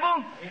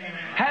Bible?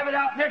 Have it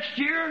out next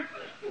year,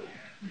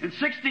 in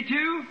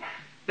 62,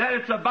 that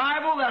it's a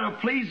Bible that'll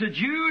please the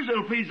Jews,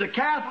 it'll please the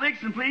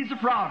Catholics, and please the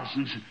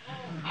Protestants.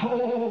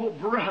 Oh,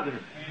 brother.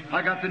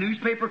 I got the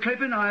newspaper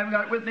clipping. I haven't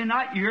got it with me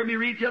tonight. You heard me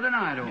read the other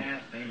night. Oh.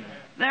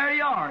 There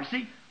you are.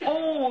 See?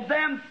 Oh,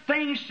 them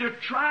things to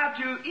try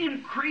to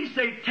increase.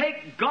 They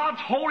take God's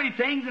holy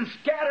things and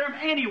scatter them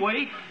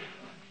anyway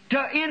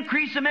to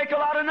increase and make a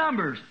lot of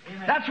numbers.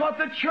 Amen. That's what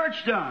the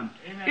church done.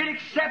 Amen. It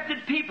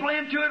accepted people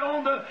into it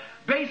on the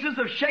basis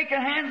of shaking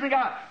hands and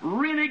got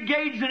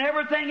renegades and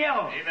everything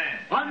else. Amen.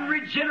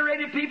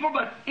 Unregenerated people,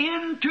 but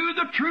into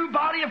the true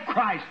body of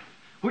Christ,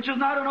 which is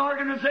not an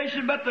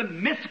organization, but the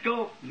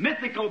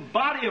mythical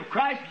body of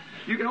Christ.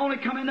 You can only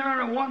come in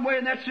there in one way,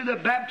 and that's through the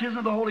baptism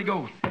of the Holy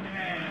Ghost.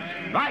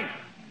 Amen. Right.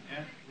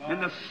 Yes,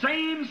 And the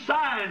same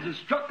signs that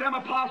struck them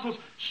apostles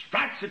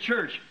strikes the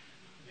church.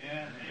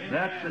 Yes.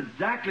 That's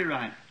exactly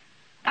right.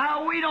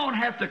 Now, we don't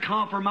have to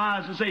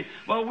compromise and say,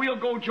 well, we'll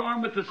go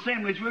join with the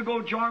Assemblies, we'll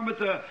go join with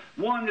the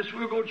Oneness,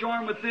 we'll go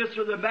join with this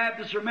or the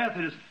Baptist or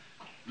Methodist.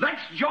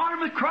 Let's join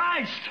with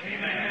Christ.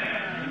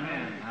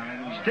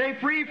 Amen. Stay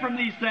free from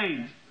these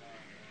things.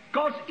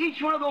 Because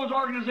each one of those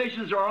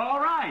organizations are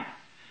all right.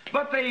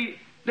 But they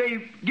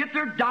get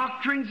their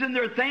doctrines and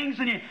their things,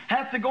 and you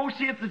have to go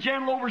see if the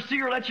general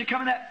overseer lets you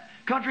come in that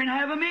country and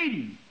have a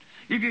meeting.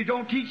 If you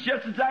don't teach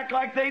just exactly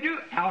like they do,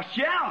 oust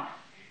you out.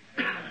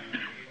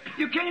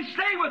 You can't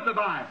stay with the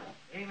Bible.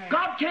 Amen.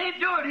 God can't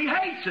do it. He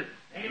hates it.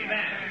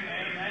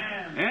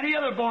 Amen. Any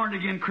other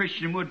born-again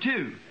Christian would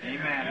too.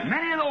 Amen.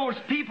 Many of those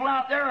people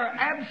out there are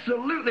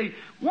absolutely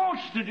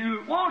wants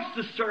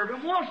to serve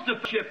Him, wants to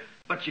worship,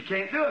 but you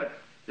can't do it.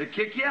 They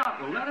kick you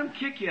out. Well, let them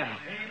kick you out.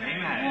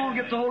 Amen. You won't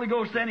get the Holy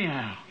Ghost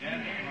anyhow.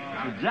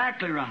 That's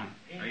exactly right.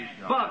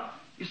 But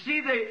you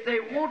see, they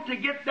want to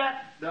get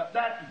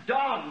that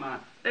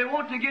dogma. They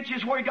want to get you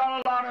where you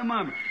got a lot of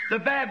money. The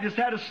Baptists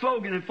had a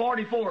slogan in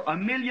 44,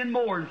 1 million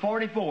more in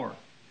 44.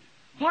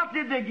 What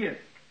did they get?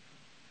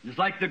 Just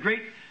like the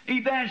great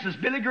evangelist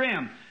Billy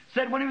Graham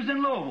said when he was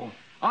in Louisville,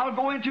 I'll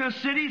go into a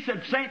city,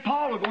 said St.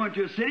 Paul will go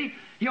into a city,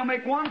 he'll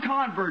make one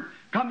convert,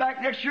 come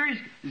back next year,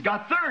 he's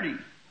got 30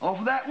 off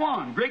of that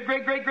one.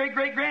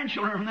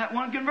 Great-grandchildren from that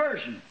one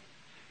conversion.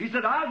 He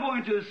said, I'll go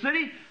into a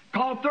city,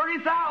 call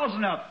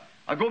 30,000 up.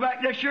 I'll go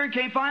back next year and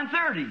can't find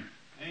 30.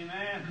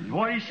 Amen.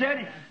 What he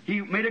said, he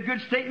made a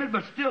good statement,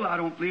 but still I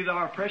don't believe that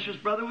our precious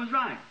brother was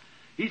right.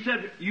 He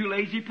said, you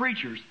lazy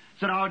preachers,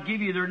 said I'll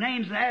give you their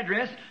names and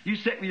address. You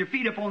sit with your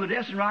feet up on the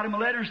desk and write them a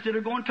letter instead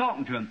of going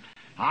talking to them.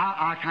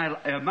 I kind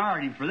of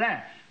admired him for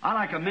that. I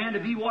like a man to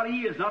be what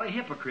he is, not a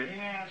hypocrite.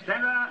 Amen.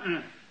 Stand right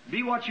and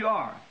be what you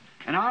are.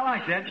 And I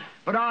like that.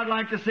 But I'd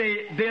like to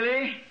say,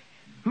 Billy,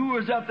 who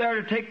was up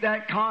there to take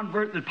that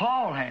convert that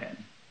Paul had?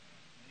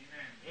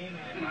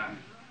 Amen.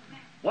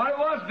 What it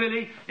was,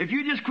 Billy, if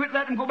you just quit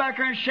letting him go back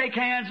there and shake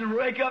hands and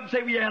wake up and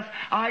say, well, yes,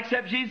 I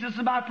accept Jesus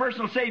as my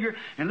personal Savior,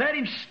 and let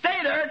him stay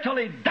there till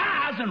he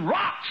dies and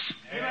rots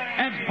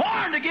and is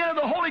born again of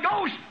the Holy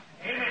Ghost,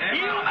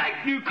 he'll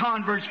make new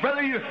converts,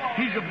 brother.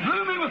 He's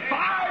blooming with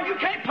fire. You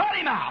can't put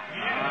him out.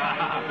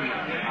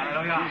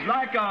 He's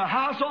like a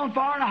house on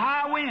fire in a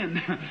high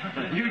wind.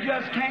 You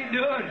just can't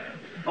do it.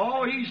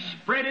 Oh, he's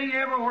spreading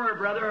everywhere,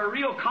 brother. A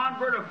real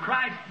convert of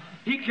Christ.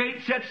 He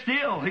can't sit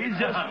still.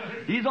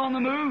 He's on the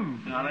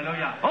move.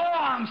 Hallelujah. Oh,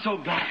 I'm so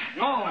glad.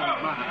 Oh,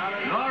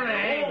 my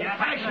glory.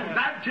 Old-fashioned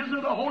baptism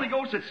of the Holy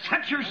Ghost that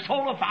sets your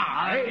soul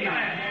afire.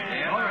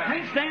 Amen.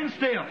 Can't stand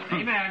still.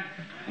 Amen.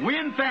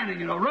 Wind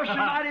fanning, Russian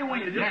mighty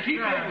wind. Just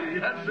keep going.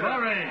 Yes, sir.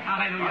 Glory.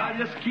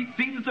 Hallelujah. Just keep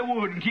feeding at the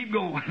wood and keep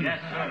going. Yes,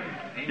 sir.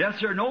 Yes,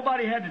 sir.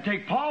 Nobody had to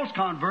take Paul's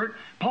convert.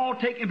 Paul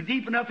take him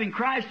deep enough in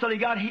Christ till he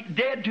got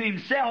dead to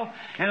himself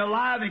and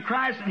alive in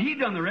Christ, and he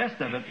done the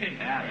rest of it.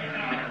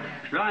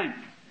 Right.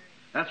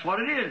 That's what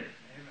it is.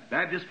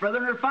 Baptist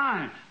brethren are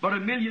fine. But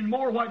 1 million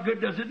more, what good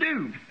does it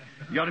do?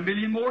 You got 1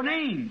 million more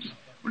names.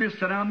 We'll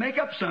just sit down and make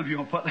up some of you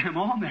and put them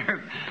on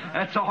there.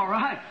 That's all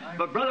right.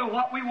 But, brother,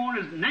 what we want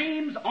is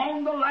names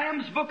on the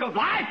Lamb's Book of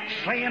Life,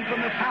 slain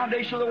from the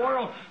foundation of the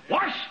world,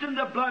 washed in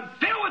the blood,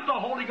 filled with the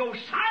Holy Ghost,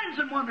 signs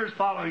and wonders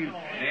following Him.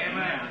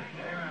 Amen.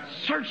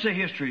 Search the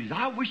histories.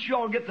 I wish you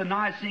all get the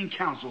Nicene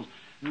Councils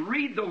and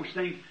read those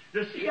things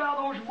to see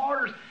how those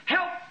martyrs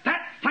helped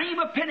that flame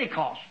of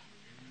Pentecost.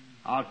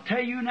 I'll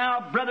tell you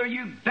now, brother,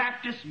 you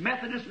Baptists,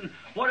 Methodists, and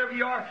whatever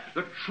you are,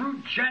 the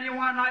true,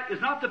 genuine light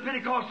is not the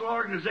Pentecostal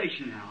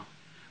organization now.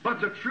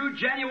 But the true,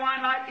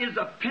 genuine light is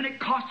a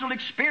Pentecostal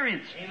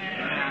experience.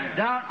 Amen.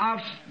 Down,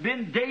 I've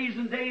been days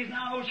and days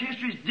now, those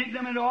histories, dig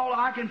them into all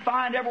I can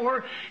find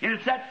everywhere, and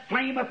it's that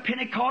flame of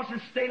Pentecost that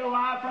stayed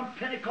alive from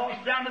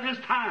Pentecost down to this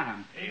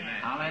time.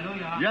 Amen.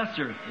 Hallelujah. Yes,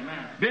 sir.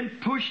 Amen. Been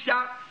pushed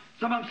out.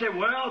 Some of them say,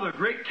 well, the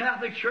great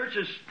Catholic Church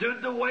has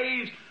stood the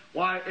waves.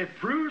 Why, it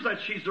proves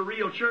that she's the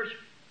real church.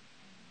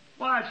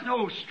 Why, it's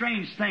no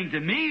strange thing to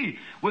me.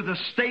 With the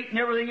state and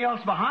everything else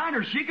behind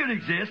her, she could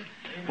exist.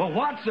 Well,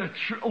 what's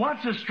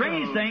the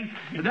strange thing?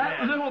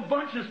 That little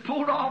bunch is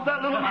pulled off,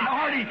 that little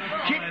minority,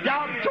 kicked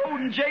out,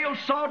 thrown in jail,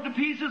 sawed to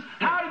pieces.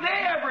 How did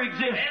they ever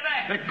exist?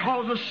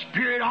 Because the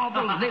Spirit of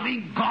the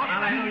living God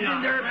lives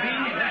in their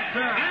being.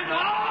 And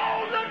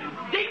all the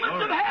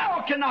demons of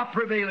hell cannot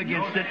prevail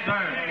against it.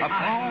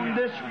 Upon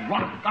this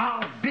rock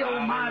I'll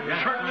build my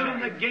church,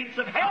 and the gates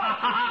of hell.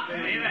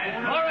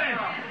 Amen. All right.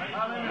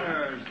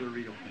 There's the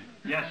real thing.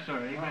 Yes, sir.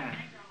 Amen.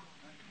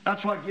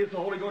 That's what gives the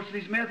Holy Ghost to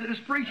these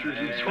Methodist preachers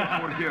and so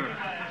forth here.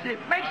 See, it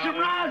makes them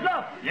rise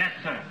up. Yes,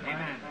 sir.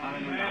 Amen.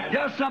 Hallelujah.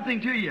 Does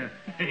something to you.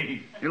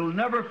 It'll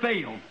never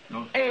fail.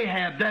 No.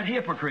 Ahab, that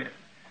hypocrite.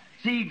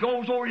 See, he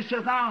goes over and he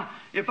says, now,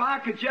 if I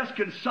could just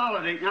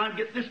consolidate now and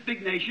get this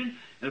big nation,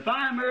 and if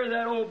I marry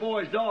that old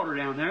boy's daughter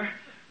down there,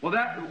 well,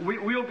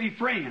 we'll be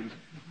friends.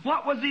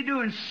 What was he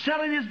doing?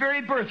 Selling his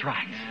very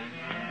birthrights.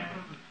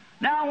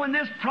 Now, when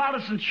this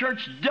Protestant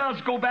church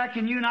does go back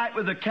and unite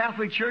with the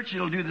Catholic Church,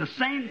 it'll do the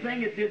same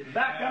thing it did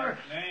back there.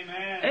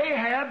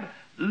 Ahab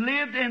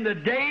lived in the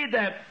day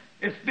that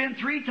it's been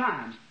 3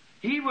 times.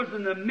 He was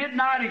in the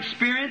midnight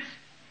experience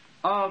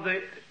of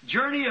the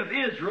journey of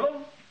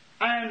Israel,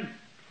 and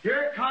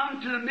here it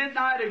comes to the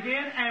midnight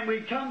again, and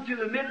we come to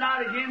the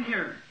midnight again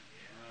here.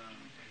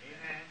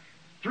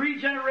 3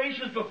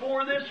 generations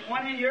before this,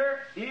 one in here,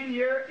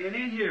 and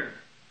in here.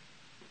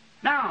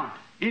 Now,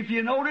 if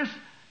you notice,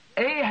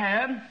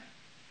 Ahab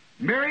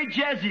married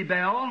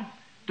Jezebel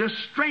to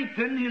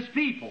strengthen his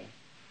people.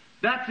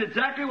 That's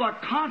exactly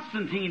what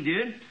Constantine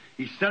did.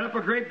 He set up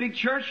a great big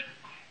church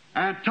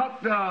and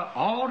took the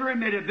altar and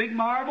made a big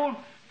marble,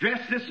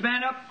 dressed this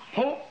man up,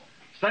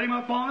 set him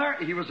up on there.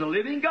 He was a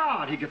living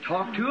God. He could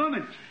talk to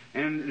them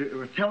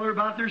and tell her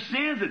about their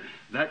sins. And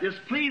that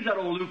just pleased that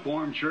old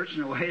lukewarm church,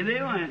 and away they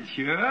went.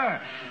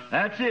 Sure,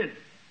 that's it.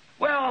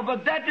 Well,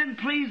 but that didn't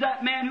please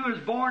that man who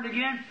was born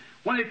again.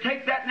 When they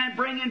take that and then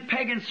bring in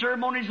pagan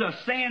ceremonies of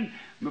saying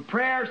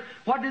prayers,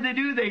 what did they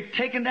do? They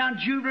taken down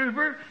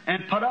Jupiter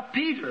and put up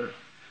Peter.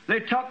 They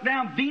took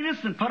down Venus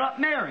and put up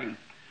Mary.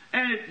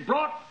 And it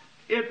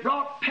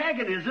brought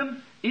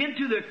paganism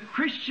into the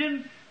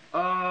Christian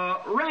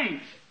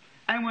ranks.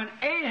 And when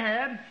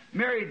Ahab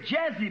married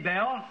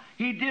Jezebel,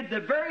 he did the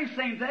very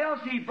same thing else.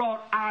 He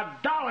brought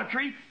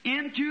idolatry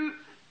into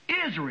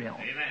Israel.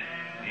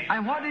 Amen.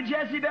 And what did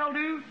Jezebel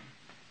do?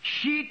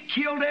 She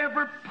killed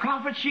every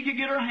prophet she could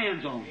get her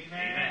hands on.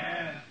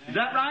 Amen. Is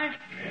that right?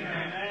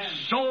 Amen.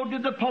 So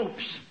did the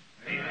popes.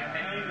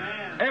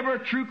 Amen. Every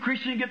true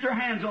Christian get their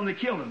hands on, they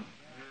killed him.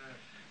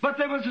 But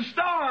there was a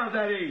star of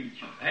that age.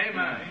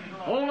 Amen.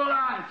 Old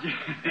Elijah.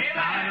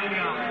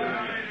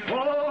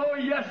 Oh,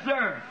 yes,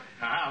 sir.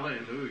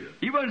 Hallelujah.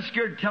 He wasn't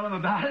scared to tell him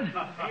about it.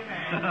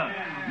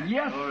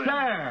 Yes, sir.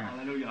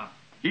 Hallelujah.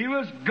 He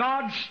was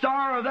God's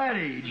star of that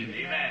age.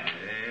 Amen.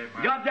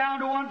 He got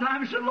down to one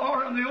time and said,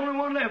 Lord, I'm the only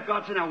one left.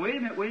 God said, now, wait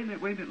a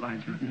minute,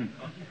 Linesman.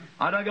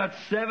 I done got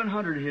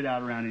 700 hid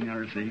out around in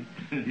there, see.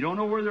 You don't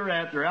know where they're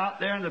at. They're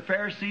out there in the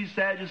Pharisees,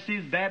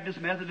 Sadducees,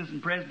 Baptists, Methodists,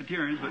 and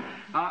Presbyterians, but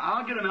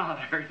I'll get them out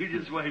there. You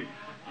just wait.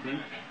 See?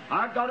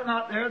 I've got them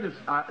out there.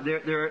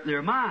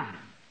 They're mine.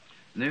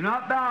 They're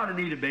not bowed to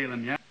need of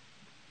Balaam yet.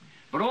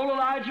 But old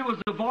Elijah was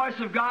the voice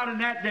of God in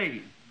that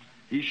day.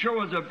 He sure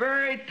was a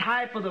very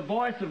type of the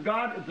voice of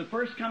God. At the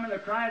first coming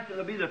of Christ,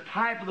 it'll be the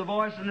type of the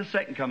voice in the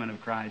second coming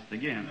of Christ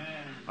again,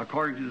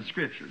 according to the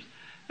Scriptures.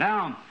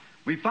 Now,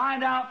 we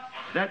find out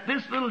that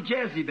this little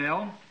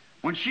Jezebel,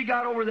 when she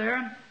got over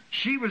there,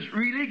 she was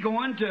really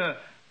going to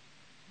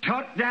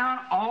cut down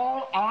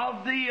all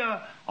of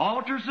the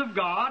altars of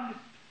God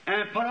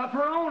and put up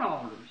her own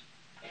altars.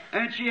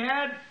 And she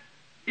had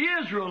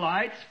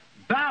Israelites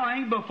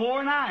bowing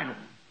before an idol.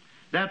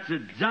 That's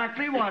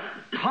exactly what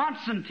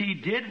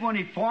Constantine did when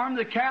he formed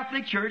the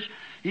Catholic Church.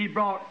 He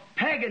brought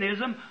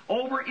paganism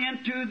over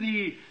into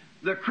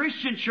the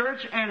Christian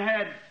church and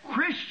had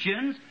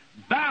Christians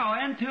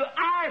bowing to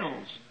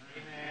idols.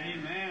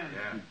 Amen.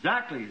 Yeah.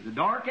 Exactly. The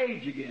Dark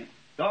Age again.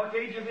 Dark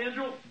Age of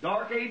Israel,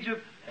 Dark Age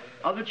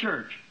of the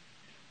church.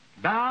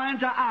 Bowing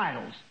to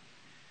idols.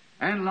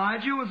 And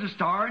Elijah was a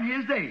star in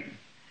his day.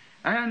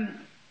 And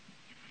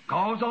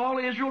caused all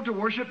Israel to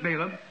worship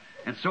Balaam.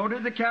 And so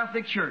did the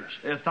Catholic Church,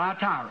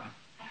 Thyatira.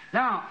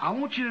 Now, I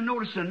want you to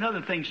notice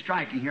another thing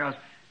striking here. I was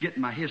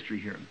getting my history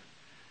here.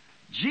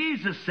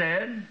 Jesus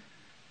said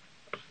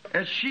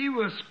that she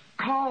was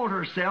called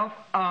herself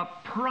a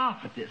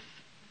prophetess.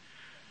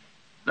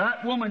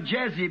 That woman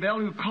Jezebel,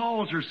 who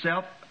calls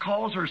herself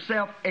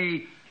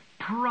a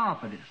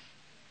prophetess.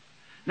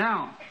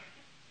 Now,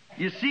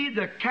 you see,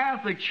 the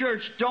Catholic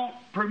Church don't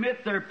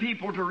permit their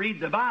people to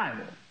read the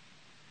Bible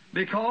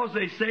because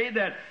they say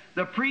that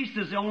the priest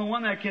is the only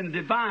one that can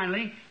divine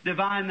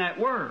that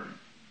word.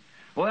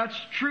 Well, that's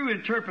true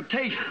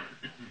interpretation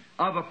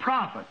of a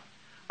prophet.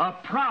 A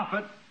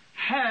prophet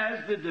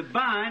has the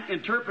divine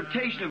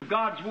interpretation of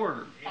God's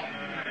word.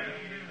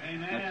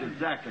 Amen. That's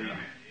exactly right.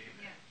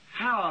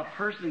 How a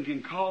person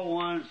can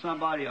call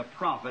somebody a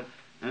prophet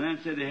and then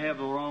say they have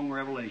the wrong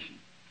revelation.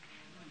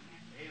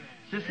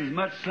 It's just as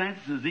much sense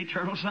as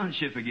eternal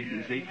sonship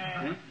again, you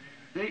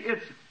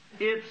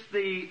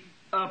see.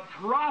 A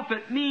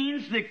prophet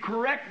means the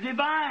correct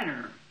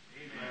diviner.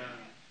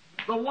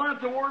 The one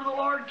that the word of the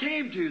Lord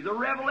came to. The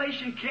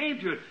revelation came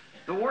to it.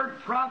 The word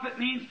prophet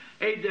means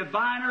a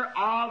diviner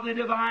of the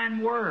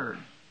divine word.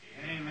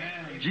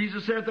 Amen.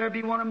 Jesus said, if there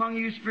be one among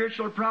you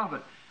spiritual or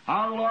prophet,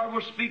 how the Lord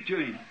will speak to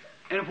him.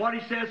 And if what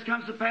he says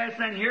comes to pass,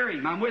 then hear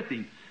him. I'm with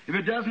him. If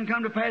it doesn't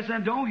come to pass,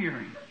 then don't hear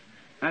him.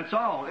 That's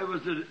all. It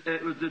was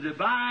the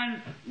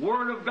divine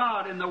Word of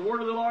God, and the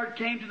Word of the Lord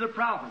came to the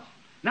prophets.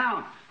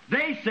 Now,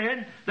 they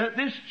said that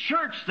this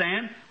church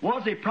then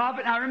was a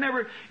prophet. Now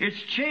remember, it's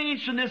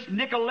changed from this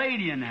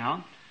Nicolaitan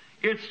now.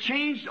 It's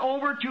changed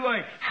over to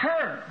a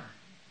her.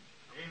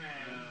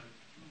 Amen.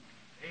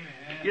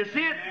 You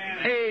see it?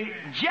 A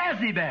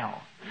Jezebel.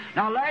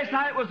 Now last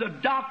night was a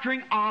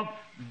doctrine of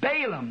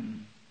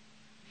Balaam.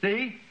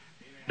 See?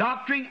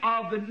 Doctrine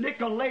of the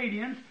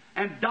Nicolaitans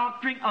and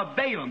doctrine of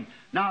Balaam.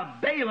 Now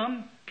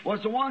Balaam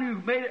was the one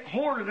who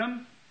hoarded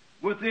them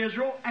with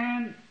Israel,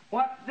 and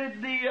what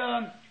did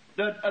the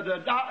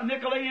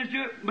Nicolaitans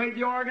do? Made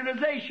the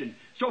organization.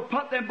 So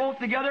put them both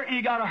together and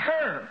you got a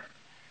her.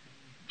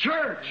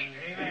 Church.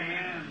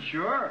 Amen.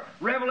 Sure.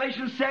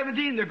 Revelation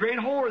 17, the great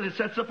whore that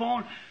sits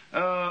upon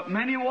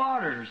many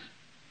waters.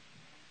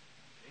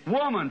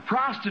 Woman,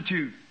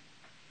 prostitute.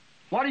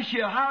 What is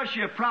she? How is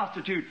she a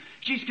prostitute?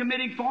 She's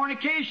committing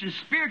fornication,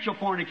 spiritual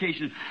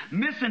fornication,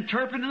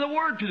 misinterpreting the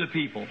word to the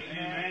people.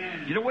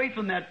 Amen. Get away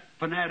from that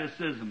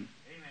fanaticism.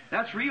 Amen.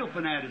 That's real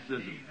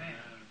fanaticism. Amen.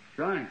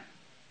 Right.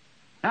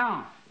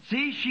 Now,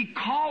 see, she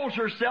calls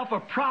herself a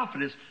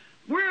prophetess.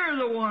 We're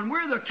the one.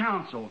 We're the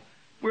council.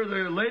 We're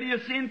the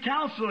Laodicean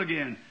council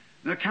again,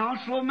 the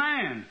council of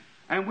man.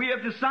 And we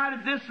have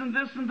decided this and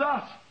this and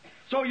thus.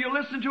 So you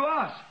listen to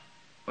us.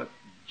 But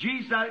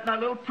Jesus, that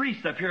little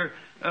priest up here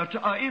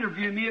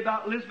interviewed me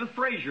about Elizabeth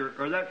Fraser,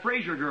 or that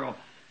Fraser girl.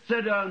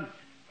 Said,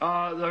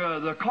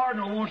 the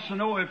cardinal wants to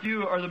know if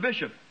you, or the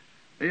bishop,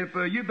 if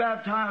you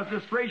baptize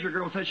this Fraser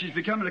girl, said she's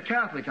becoming a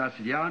Catholic. I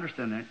said, yeah, I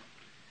understand that.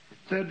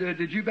 Said,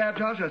 did you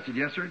baptize her? I said,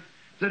 yes, sir.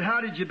 Said, how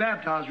did you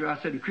baptize her?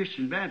 I said, in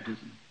Christian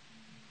baptism.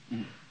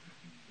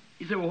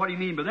 He said, well, what do you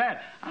mean by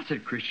that? I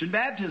said, Christian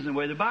baptism, the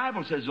way the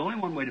Bible says. There's only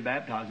one way to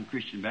baptize in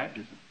Christian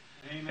baptism.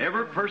 Amen.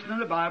 Every person in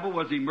the Bible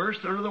was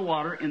immersed under the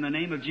water in the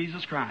name of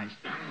Jesus Christ.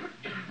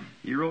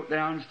 He wrote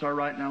down, started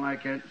writing down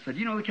like that. Said,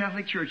 you know, the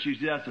Catholic Church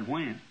used to do that. I said,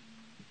 when?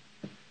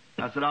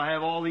 I said, I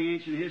have all the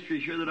ancient history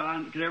sure that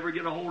I could ever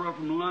get a hold of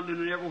from London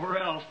and everywhere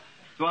else,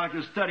 so I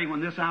can study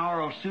when this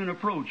hour will soon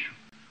approach,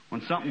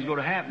 when something's going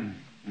to happen.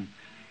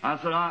 I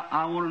said,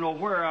 I want to know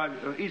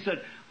where. He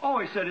said,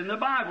 in the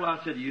Bible. I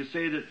said, you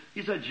say that?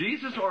 He said,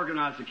 Jesus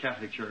organized the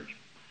Catholic Church.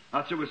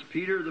 I said, was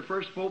Peter the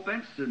first pope?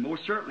 He said,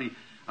 most certainly.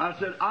 I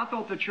said, I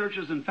thought the church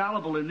was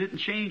infallible and didn't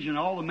change, and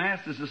all the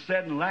masses is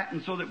said in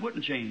Latin so that it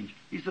wouldn't change.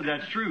 He said,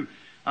 that's true.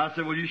 I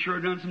said, well, you sure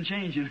done some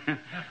changing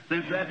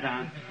since that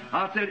time.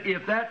 I said,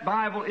 if that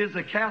Bible is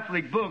a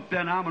Catholic book,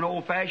 then I'm an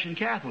old-fashioned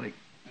Catholic.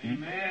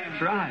 Amen.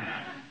 That's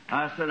right.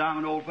 I said, I'm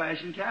an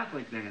old-fashioned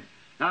Catholic then.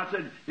 I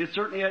said, it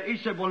certainly, he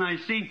said, well, now you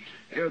see,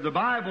 the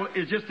Bible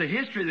is just a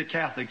history of the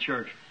Catholic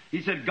Church.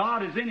 He said,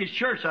 God is in His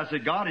church. I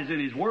said, God is in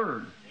His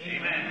Word.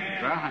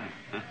 Amen. Right.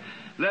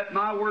 Let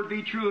my word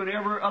be true and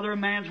every other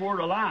man's word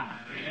a lie.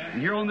 And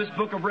here on this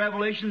book of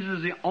Revelations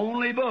is the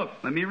only book,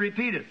 let me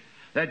repeat it,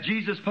 that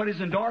Jesus put His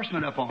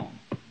endorsement upon.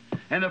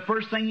 And the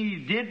first thing He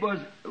did was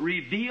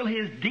reveal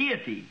His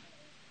deity.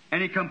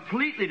 And He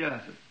completely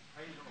does it.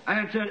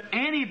 And said,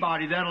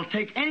 anybody that'll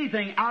take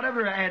anything out of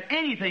it or add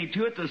anything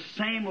to it, the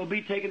same will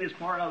be taken as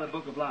part of the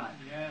book of life.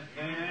 Yes.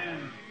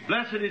 Amen.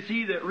 Blessed is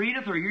he that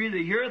readeth or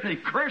heareth,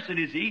 and cursed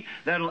is he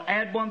that'll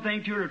add one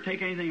thing to it or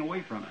take anything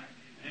away from it.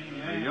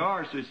 Amen. There you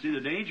are. So you see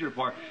the danger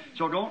part.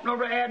 So don't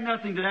ever add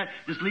nothing to that.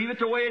 Just leave it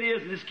the way it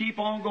is and just keep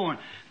on going.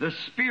 The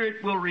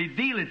Spirit will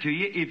reveal it to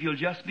you if you'll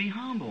just be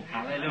humble.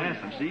 Hallelujah.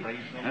 Yes, see?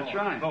 That's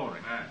right.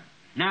 Glory.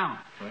 Now,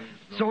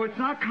 so it's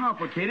not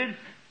complicated.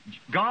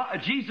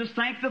 Jesus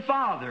thanked the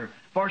Father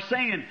for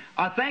saying,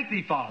 I thank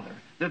Thee, Father,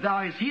 that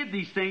Thou hast hid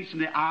these things from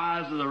the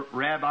eyes of the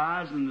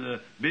rabbis and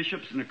the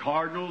bishops and the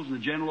cardinals and the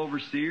general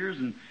overseers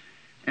and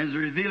to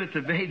reveal it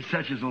to babes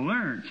such as will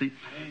learn. See,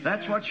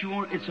 that's what you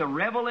want. It's a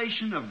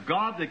revelation of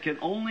God that can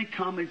only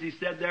come, as He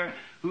said there,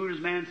 who does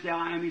man say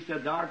I am? He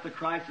said, Thou art the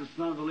Christ, the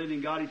Son of the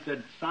living God. He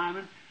said,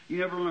 Simon, you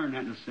never learned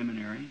that in the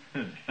seminary.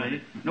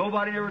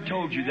 Nobody ever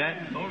told you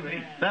that.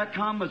 That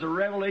come as a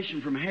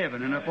revelation from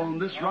heaven. And upon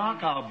this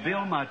rock I'll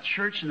build my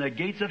church, and the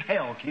gates of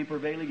hell can't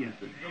prevail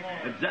against it.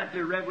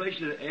 Exactly the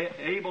revelation that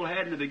Abel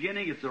had in the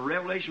beginning. It's the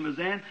revelation of his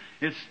end.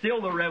 It's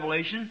still the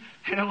revelation,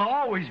 and it'll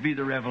always be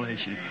the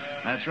revelation.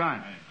 That's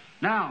right.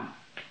 Now,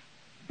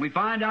 we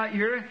find out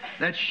here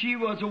that she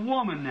was a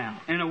woman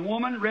now. And a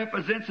woman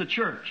represents a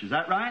church. Is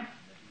that right?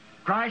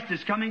 Christ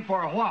is coming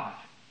for a what?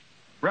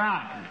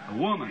 Bride, a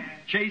woman,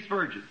 chaste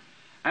virgin.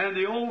 And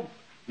the old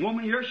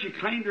woman here, she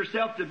claimed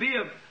herself to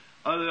be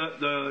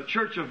the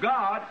church of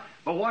God,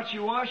 but what she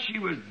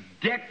was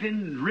decked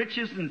in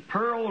riches and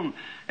pearl and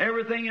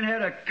everything, and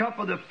had a cup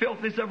of the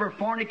filthiness of her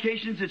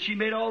fornications, that she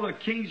made all the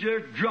kings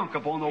there drunk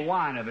upon the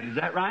wine of it. Is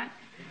that right?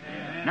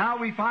 Amen. Now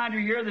we find her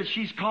here that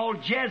she's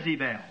called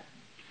Jezebel.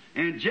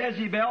 And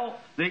Jezebel,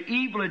 the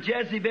evil of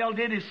Jezebel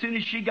did, as soon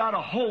as she got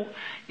a hold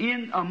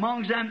in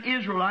amongst them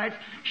Israelites,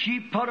 she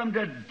put them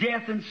to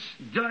death and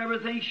done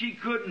everything she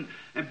could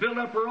and built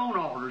up her own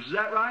altars. Is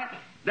that right?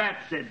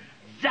 That's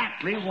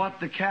exactly what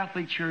the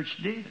Catholic Church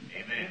did.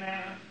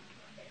 Amen.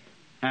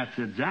 That's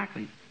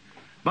exactly.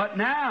 But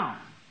now,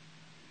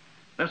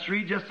 Let's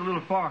read just a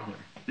little farther.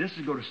 This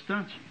is going to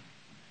stunt you.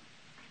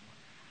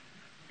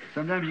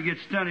 Sometimes you get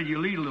stunted, you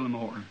lead a little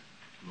more.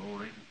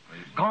 Glory.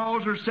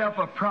 Calls herself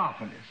a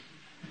prophetess.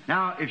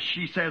 Now, if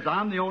she says,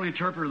 I'm the only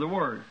interpreter of the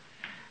word,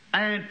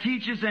 and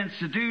teaches and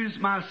seduces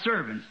my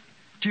servants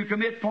to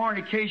commit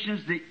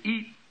fornications, to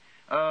eat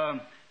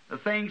the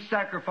things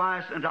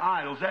sacrificed unto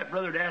idols. That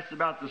brother asked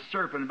about the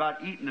serpent,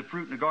 about eating the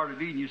fruit in the Garden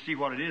of Eden. You see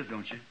what it is,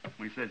 don't you?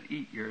 When he says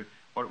eat,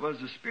 what it was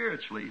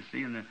spiritually, you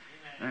see.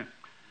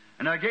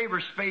 And I gave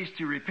her space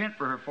to repent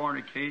for her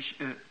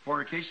fornication,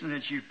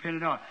 and she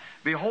repented not.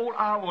 Behold,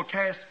 I will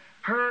cast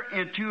her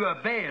into a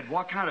bed.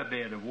 What kind of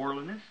bed? Of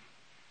worldliness?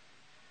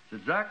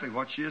 That's exactly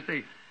what she is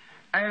saying.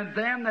 And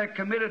them that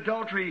commit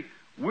adultery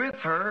with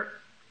her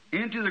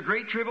into the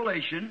great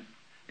tribulation,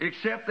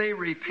 except they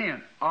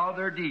repent of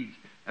their deeds.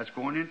 That's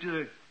going into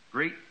the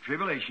great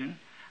tribulation.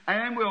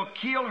 And will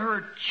kill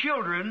her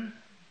children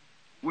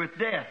with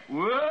death.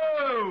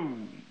 Whoa!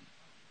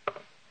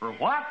 For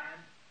what?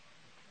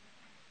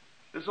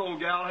 This old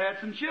gal had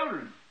some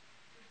children.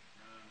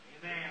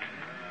 Amen.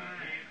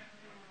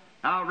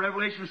 Now,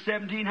 Revelation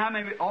 17, how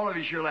many? All of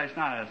you here last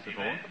night, I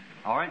suppose.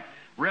 All right.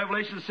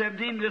 Revelation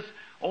 17, this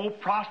old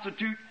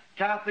prostitute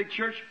Catholic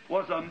church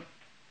was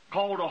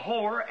called a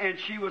whore, and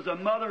she was a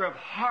mother of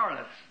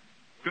harlots.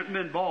 Couldn't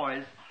have been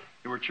boys.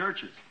 They were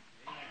churches.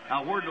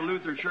 Now, where did the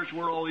Lutheran Church,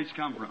 where did all these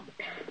come from?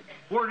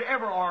 Where did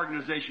every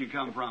organization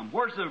come from?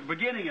 Where's the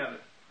beginning of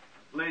it?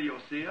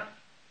 Laodicea.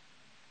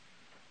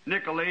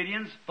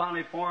 Nicolaitans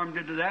finally formed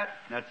into that.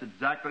 That's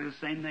exactly the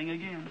same thing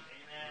again. Amen.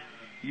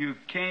 You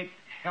can't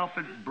help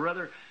it,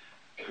 brother.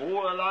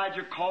 Oh,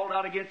 Elijah called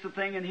out against the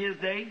thing in his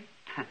day.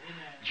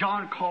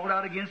 John called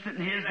out against it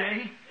in his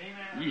day.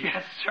 Amen.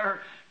 Yes, sir.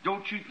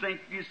 Don't you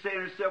think you say to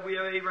yourself, we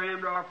have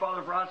Abraham to our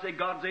father, for I say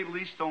God's able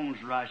these stones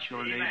to rise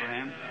children to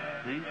Abraham.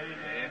 Amen.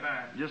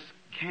 Just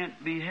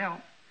can't be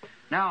helped.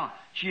 Now,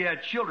 she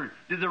had children.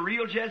 Did the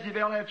real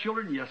Jezebel have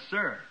children? Yes,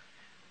 sir.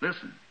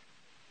 Listen.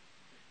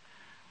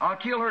 I'll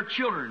kill her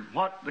children.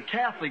 What the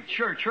Catholic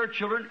Church, her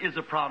children is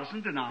a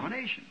Protestant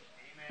denomination.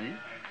 See?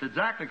 It's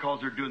exactly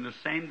because they're doing the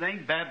same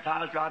thing,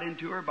 baptized right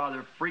into her by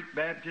their freak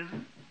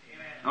baptism,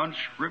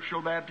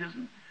 unscriptural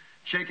baptism,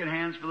 shaking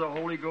hands for the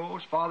Holy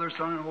Ghost, Father,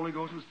 Son, and Holy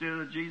Ghost instead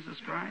of Jesus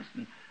Christ,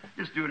 and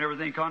just doing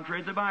everything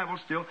contrary to the Bible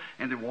still,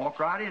 and they walk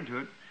right into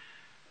it.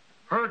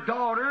 Her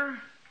daughter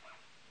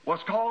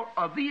was called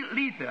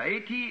Athaliah,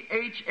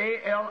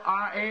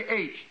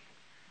 Athaliah.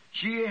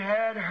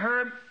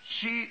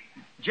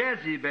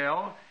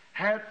 Jezebel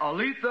had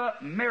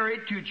Aletha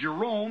married to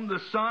Jerome, the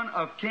son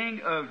of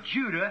King of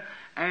Judah,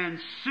 and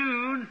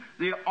soon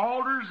the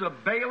altars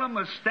of Balaam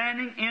was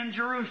standing in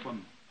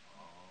Jerusalem.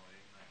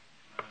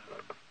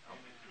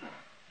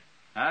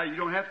 You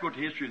don't have to go to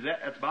history of that.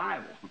 That's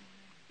Bible.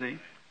 See?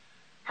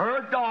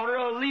 Her daughter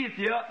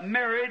Aletha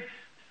married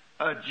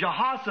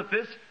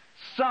Jehoshaphat's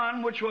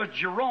son, which was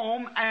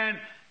Jerome, and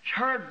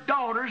her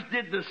daughters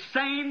did the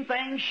same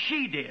thing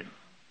she did.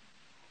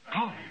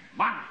 Oh,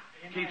 my.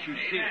 Can't you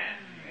see it?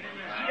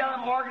 See how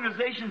them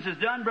organizations has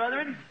done,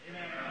 brethren?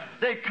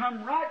 They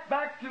come right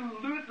back to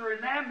Luther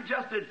and them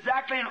just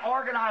exactly and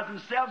organize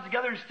themselves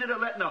together instead of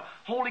letting the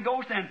Holy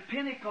Ghost, and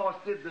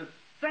Pentecost did the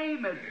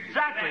same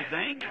exactly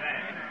thing.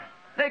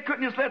 They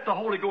couldn't just let the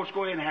Holy Ghost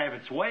go ahead and have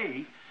its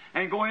way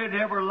and go ahead and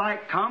have her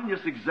light come,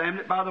 just examine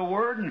it by the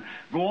Word and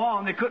go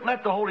on. They couldn't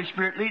let the Holy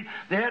Spirit lead.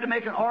 They had to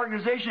make an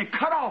organization and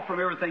cut off from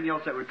everything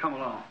else that would come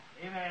along.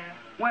 Amen.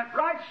 Went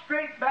right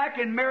straight back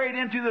and married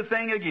into the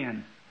thing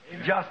again.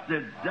 Amen. Just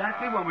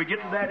exactly when we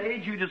get to that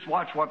age, you just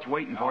watch what's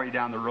waiting for you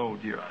down the road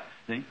here.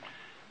 See?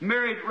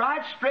 Married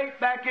right straight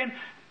back in.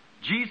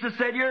 Jesus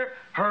said here,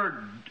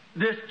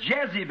 this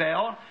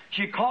Jezebel,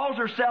 she calls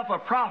herself a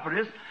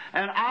prophetess,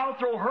 and I'll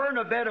throw her in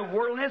a bed of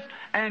worldliness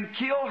and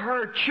kill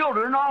her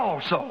children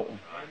also.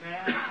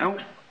 Amen.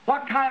 And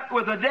what kind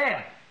with a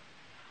death?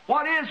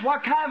 What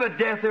kind of a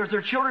death is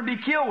their children be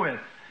killed with?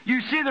 You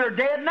see they're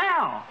dead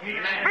now.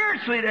 Amen.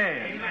 Spiritually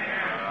dead.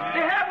 Amen. They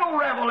have no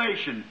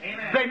revelation.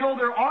 Amen. They know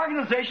their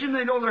organization,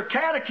 they know their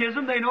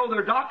catechism, they know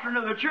their doctrine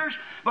of the church,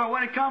 but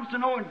when it comes to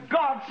knowing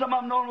God, some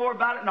of them know more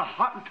about it than a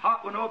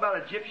Hottentot will know about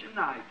Egyptian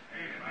night.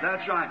 Amen.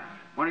 That's right.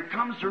 When it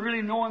comes to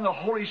really knowing the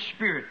Holy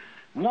Spirit,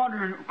 want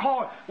to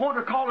call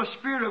the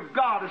Spirit of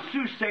God a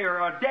soothsayer,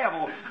 a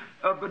devil,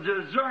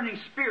 discerning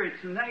spirits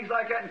and things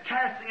like that, and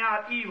casting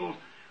out evils,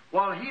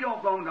 while he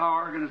don't belong to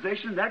our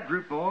organization, that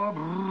group,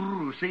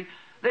 see,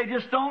 they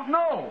just don't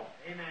know.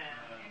 Amen.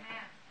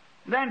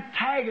 Then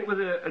tag it with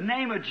a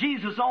name of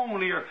Jesus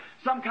only, or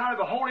some kind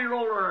of a holy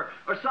roller,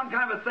 or some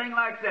kind of a thing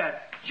like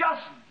that.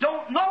 Just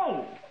don't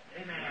know.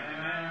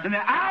 Amen. And the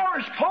hour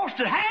is close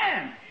at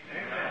hand.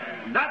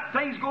 Amen. That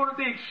thing's going to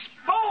be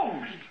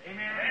exposed.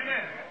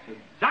 Amen.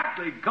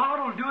 Exactly. God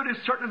will do it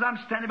as certain as I'm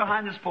standing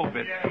behind this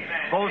pulpit.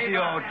 Both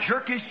he'll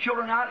jerk his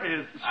children out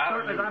as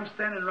certain as I'm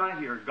standing right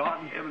here. God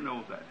in heaven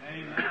knows that.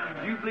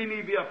 If you believe me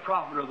to be a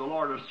prophet of the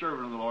Lord or a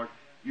servant of the Lord,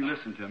 you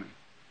listen to me.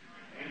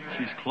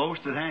 She's close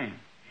at hand.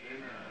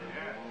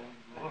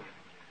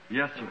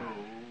 Yes, sir.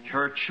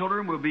 Her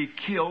children will be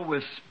killed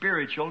with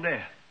spiritual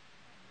death.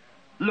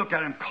 Look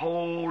at them,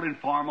 cold and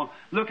formal.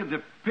 Look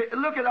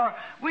at our.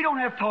 We don't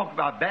have to talk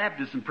about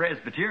Baptists and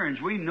Presbyterians.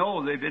 We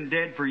know they've been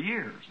dead for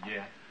years.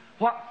 Yeah.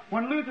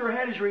 When Luther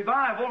had his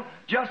revival,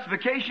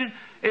 justification,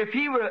 if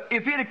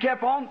he'd have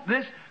kept on,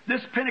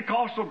 this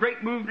Pentecostal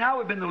great move now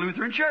would have been the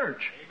Lutheran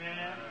Church.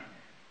 Amen.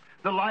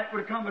 The light would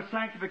have come with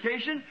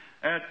sanctification.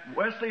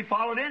 Wesley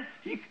followed in.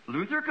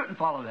 Luther couldn't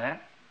follow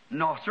that.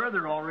 No, sir,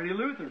 they're already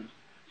Lutherans.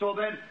 So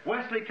then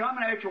Wesley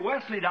coming after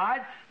Wesley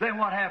died, then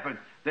what happened?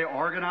 They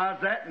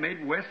organized that and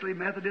made Wesley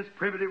Methodist,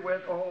 Primitive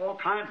West, all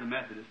kinds of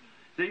Methodists.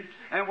 See?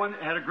 And when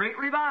had a great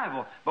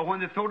revival. But when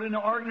they threw it in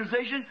the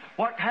organization,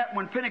 what happened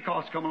when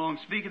Pentecost come along,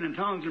 speaking in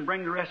tongues and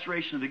bring the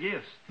restoration of the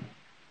gifts?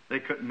 They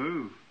couldn't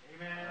move.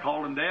 Amen.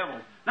 Called them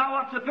devils. Now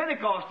what's the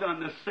Pentecost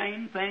done? The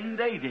same thing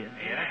they did.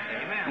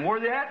 Amen. And where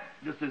they at?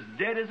 Just as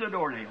dead as a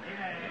doornail.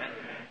 Amen.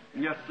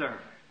 Yes, sir.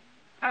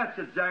 That's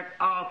exact.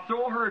 I'll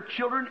throw her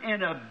children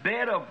in a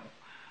bed of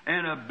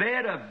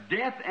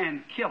death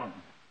and kill them.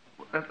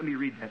 Let me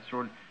read that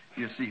so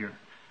you'll see here.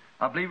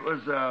 I believe it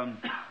was the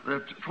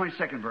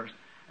 22nd verse.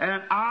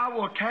 And I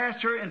will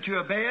cast her into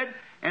a bed,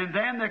 and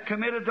them that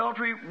commit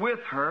adultery with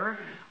her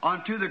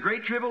unto the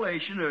great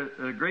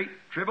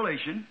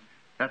tribulation.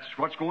 That's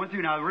what's going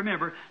through. Now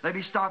remember, let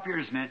me stop here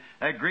just a minute.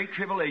 That great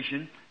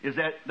tribulation is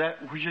that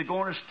which is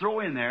going to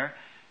throw in there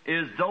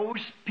is those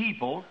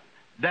people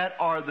that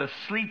are the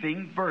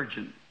sleeping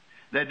virgins.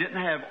 That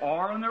didn't have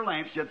oil in their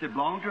lamps, yet they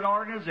belonged to an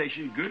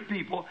organization, good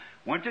people,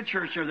 went to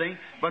church and everything,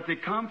 but they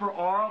come for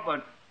oil,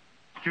 but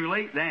too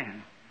late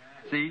then.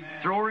 See,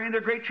 throw her into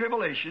great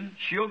tribulation.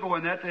 She'll go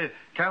in that. The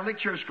Catholic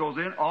Church goes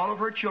in. All of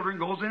her children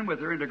goes in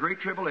with her into great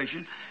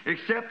tribulation,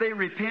 except they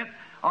repent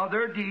of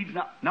their deeds.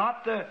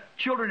 Not the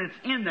children that's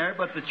in there,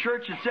 but the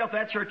church itself.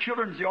 That's her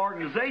children's the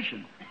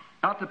organization,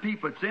 not the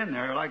people that's in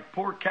there, like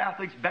poor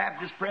Catholics,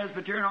 Baptists,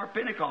 Presbyterian, or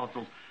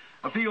Pentecostals.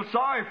 I feel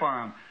sorry for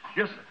them.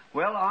 Just,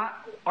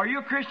 are you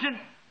a Christian?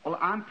 Well,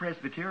 I'm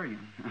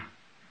Presbyterian.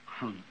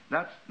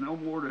 That's no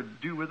more to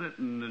do with it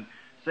than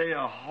say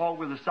a hog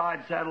with a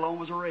side saddle on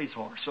was a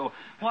racehorse. So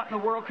what in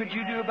the world could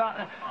you do about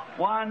that?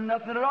 Why,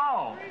 nothing at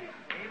all.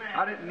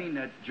 I didn't mean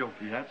that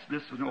jokey.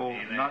 This is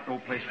not no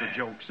place for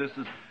jokes.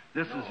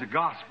 This is the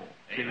gospel.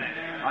 See,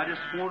 I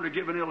just wanted to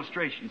give an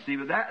illustration. See,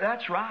 but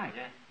that's right.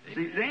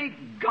 See, they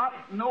ain't got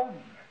no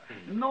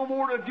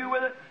more to do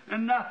with it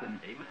than nothing.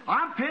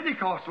 I'm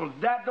Pentecostal.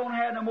 That don't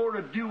have no more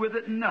to do with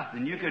it than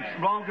nothing. You could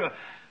belong to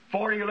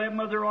 40, 11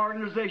 other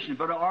organizations,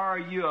 but are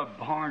you a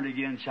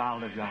born-again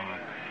child of God?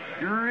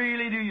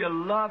 Really, do you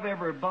love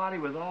everybody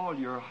with all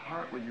your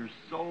heart, with your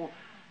soul,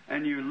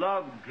 and you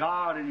love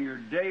God in your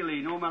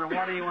daily, no matter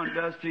what anyone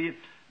does to you,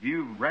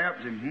 you wrap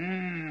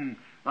him,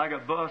 like a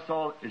bus,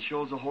 it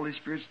shows the Holy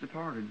Spirit's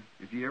departed,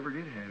 if you ever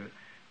did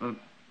have it.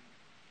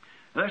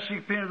 Lest she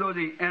repent of those,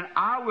 and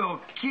I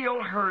will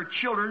kill her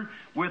children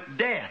with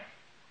death.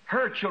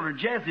 Her children,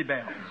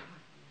 Jezebel's.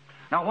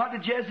 Now, what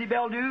did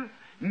Jezebel do?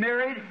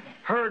 Married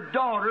her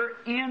daughter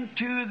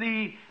into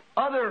the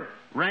other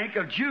rank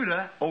of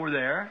Judah over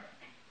there,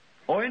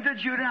 or into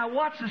Judah. Now,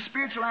 what's the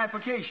spiritual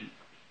application?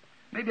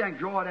 Maybe I can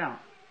draw it out.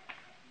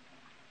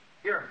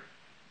 Here,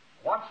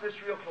 watch this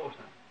real close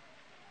now.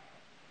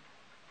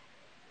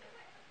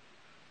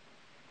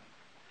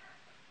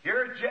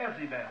 Here's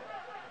Jezebel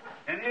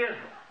in Israel.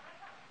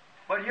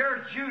 But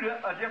here's Judah,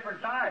 a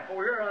different type.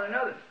 Over here on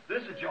another.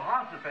 This is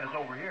Jehoshaphat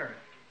over here.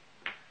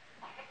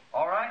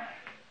 All right?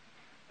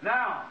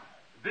 Now,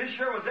 this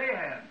here was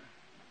Ahab.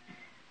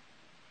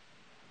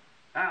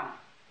 Now,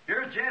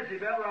 here's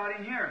Jezebel right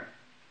in here.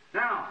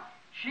 Now,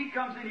 she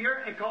comes in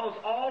here and calls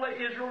all of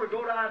Israel to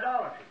go to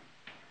idolatry.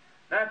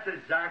 That's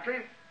exactly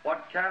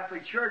what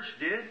Catholic Church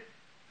did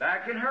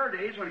back in her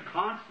days when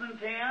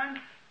Constantine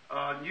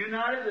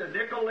united the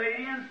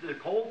Nicolaitans, the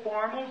cold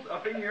formals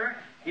up in here,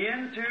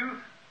 into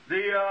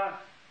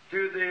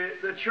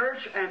the church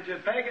and to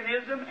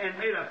paganism, and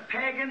made a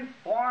pagan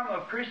form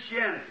of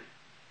Christianity.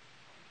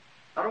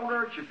 I don't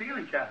hurt your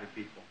feeling, Catholic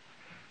people,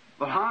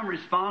 but I'm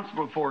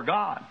responsible for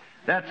God.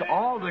 That's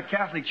all the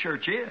Catholic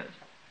Church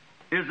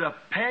is a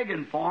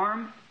pagan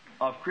form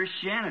of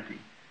Christianity.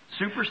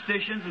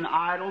 Superstitions and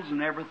idols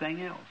and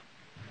everything else.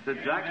 That's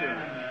exactly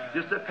right.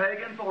 Just a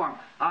pagan form.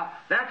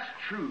 That's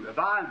true. If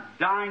I'm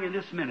dying in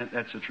this minute,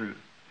 that's the truth.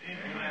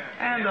 Amen.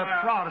 And the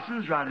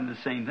Protestants right in the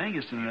same thing,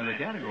 just in another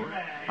category.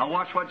 Now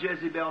watch what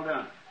Jezebel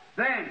done.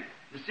 Then,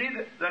 you see,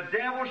 the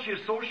devil, she is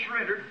so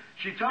surrendered,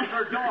 she took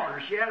her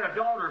daughter. She had a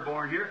daughter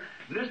born here.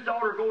 And this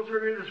daughter goes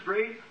over to this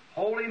great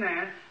holy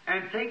man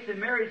and takes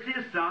and marries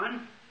his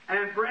son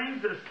and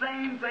brings the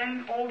same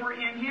thing over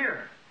in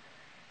here.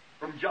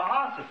 From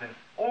Jehoshaphat,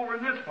 over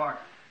in this part.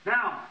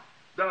 Now,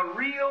 the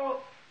real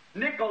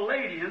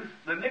Nicolaitans,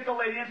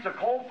 the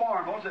cold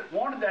formals that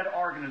wanted that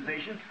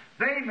organization,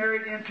 they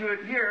married into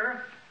it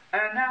here.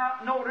 And now,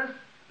 notice,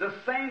 the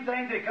same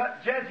thing, they cut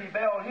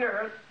Jezebel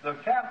here, the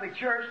Catholic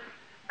Church,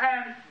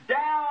 and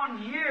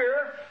down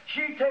here,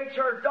 she takes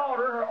her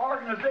daughter, her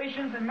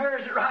organizations, and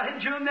marries it right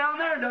into them down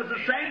there and does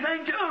the same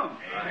thing to them.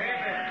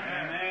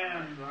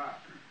 Amen.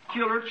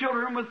 Kill her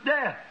children with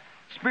death,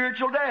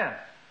 spiritual death.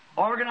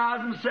 organize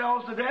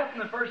themselves to death,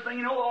 and the first thing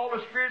you know, all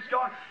the Spirit's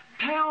gone.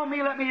 Tell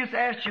me, let me just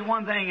ask you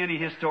one thing, any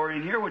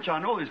historian here, which I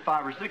know there's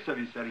 5 or 6 of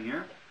you sitting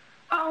here.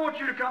 I want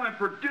you to come and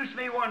produce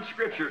me one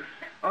scripture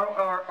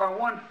or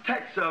one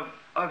text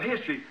of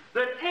history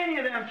that any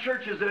of them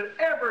churches that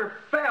ever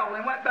fell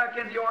and went back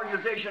into the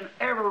organization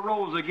ever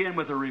rose again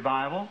with a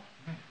revival.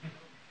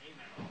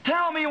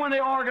 Tell me, when they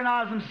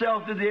organized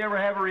themselves, did they ever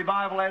have a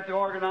revival after they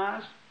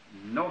organized?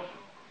 No, sir.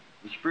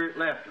 The Spirit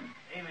left them.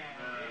 Amen.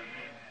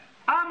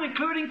 I'm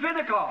including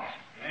Pentecost.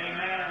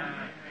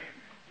 Amen.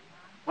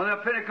 When the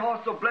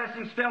Pentecostal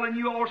blessings fell and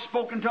you all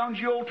spoke in tongues,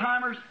 you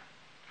old-timers,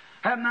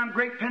 having them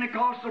great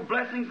Pentecostal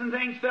blessings and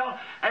things fell,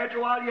 after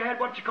a while you had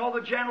what you call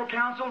the General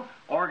Council.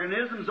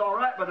 Organism's all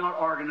right, but not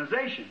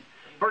organization.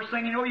 First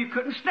thing you know, you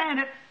couldn't stand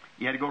it.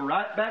 You had to go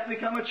right back and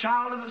become a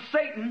child of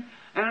Satan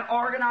and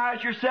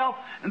organize yourself.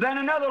 And then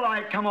another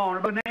light come on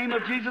in the name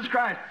of Jesus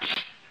Christ.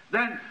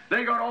 Then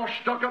they got all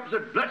stuck up and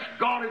said, bless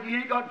God, if you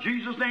ain't got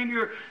Jesus' name,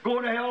 you're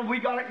going to hell, and we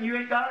got it and you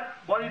ain't got it.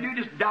 What did they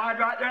do? Just died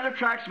right there in the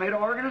tracks, made an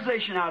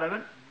organization out of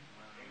it.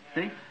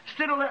 See?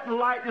 Instead of letting the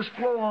light just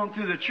flow on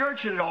through the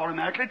church, it'd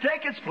automatically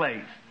take its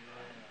place.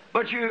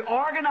 But you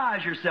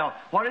organize yourself.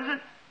 What is it?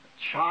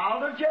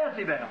 Child of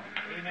Jezebel.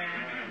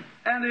 Amen.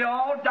 And they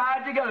all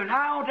died together.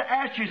 Now I want to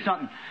ask you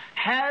something.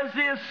 Has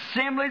the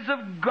Assemblies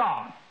of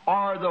God,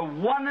 or the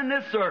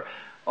oneness,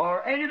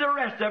 or any of the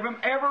rest of them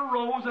ever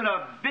rose in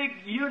a big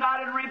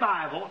united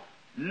revival?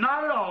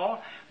 Not at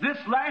all. This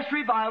last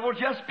revival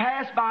just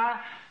passed by,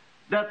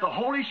 that the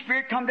Holy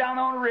Spirit come down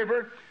on a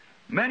river.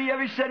 Many of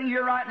you sitting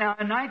here right now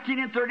in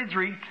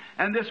 1933,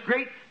 and this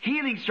great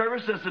healing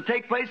service is to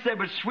take place that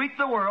would sweep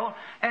the world,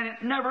 and it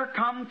never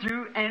come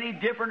through any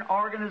different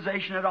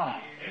organization at all.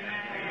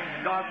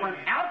 Amen. God went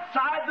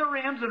outside the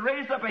rims and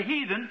raised up a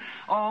heathen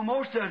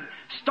almost to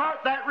start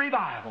that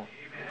revival.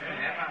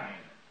 Amen.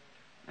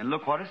 And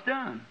look what it's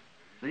done.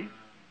 See?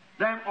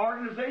 Them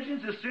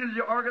organizations, as soon as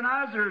they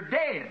organize, they're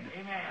dead.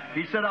 Amen.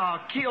 He said,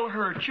 I'll kill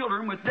her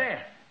children with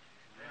death.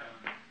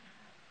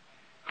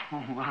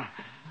 Oh,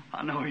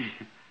 I know you.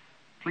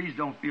 Please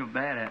don't feel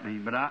bad at me,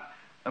 but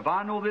if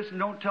I know this and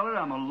don't tell it,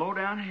 I'm a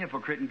low-down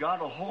hypocrite, and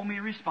God will hold me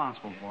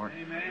responsible for it.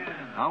 Amen.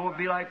 I won't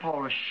be like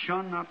Paul, to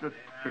shun not to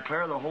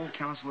declare the whole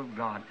counsel of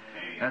God.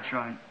 That's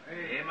right.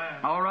 Amen.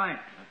 All right.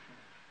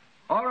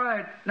 All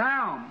right.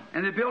 Now,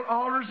 and they built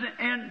altars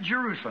in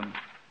Jerusalem.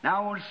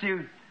 Now I want to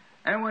see.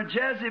 And when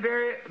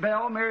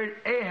Jezebel married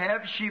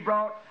Ahab, she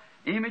brought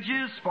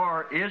images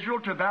for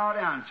Israel to bow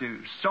down to.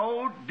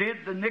 So did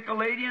the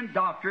Nicolaitan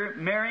doctor,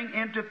 marrying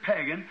into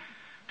pagan,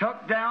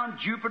 took down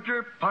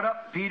Jupiter, put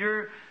up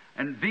Peter,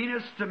 and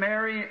Venus to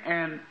marry,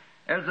 and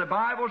as the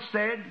Bible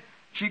said,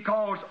 she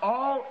caused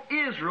all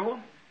Israel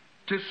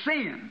to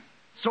sin.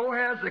 So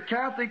has the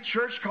Catholic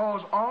Church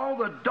caused all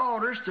the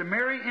daughters to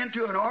marry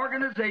into an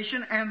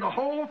organization, and the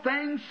whole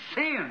thing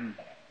sin.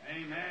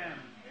 Amen.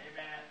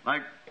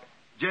 Like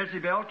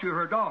Jezebel to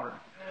her daughter.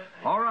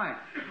 All right.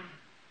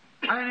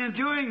 And in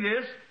doing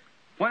this,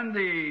 when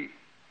the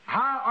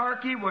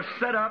hierarchy was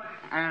set up,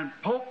 and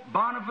Pope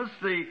Boniface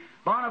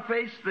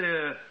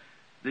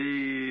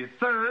the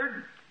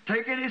third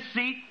taking his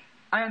seat,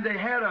 and they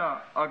had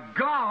a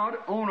God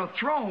on a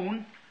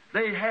throne,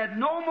 they had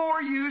no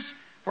more use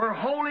for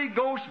Holy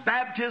Ghost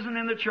baptism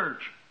in the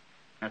church.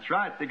 That's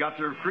right. They got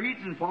their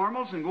creeds and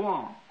formals and go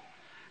on.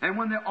 And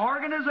when the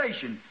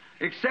organization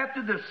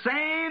accepted the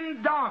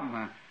same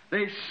dogma,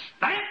 they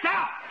stamped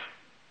out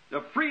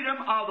the freedom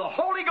of the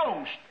Holy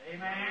Ghost.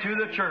 Amen.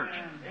 To the church.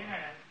 Amen.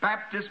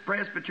 Baptist,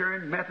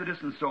 Presbyterian,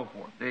 Methodist, and so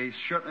forth. They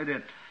certainly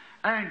did.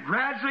 And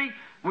gradually,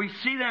 we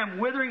see them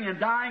withering and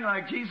dying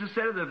like Jesus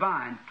said of the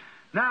vine.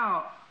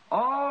 Now,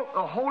 all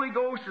the Holy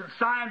Ghost and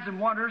signs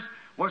and wonders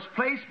was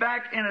placed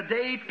back in a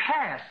day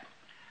past.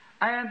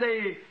 And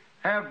they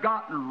have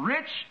gotten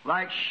rich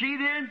like she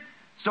did.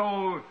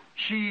 So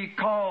she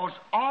caused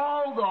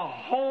all the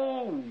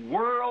whole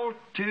world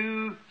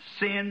to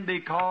sin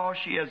because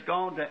she has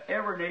gone to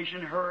every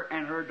nation, her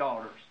and her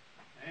daughters.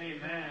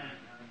 Amen.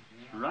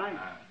 Right.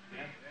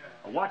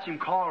 Watch him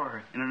call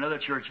her in another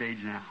church age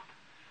now.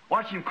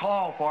 Watch him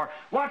call for her.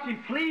 Watch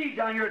him plead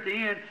down here at the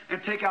end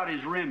and take out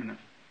his remnant.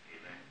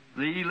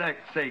 The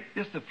elect's sake.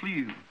 Just a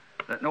few,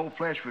 that no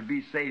flesh would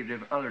be saved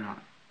if other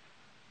not.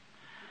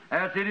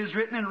 As it is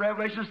written in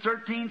Revelation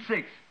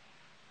 13:6.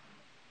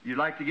 You'd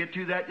like to get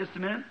to that just a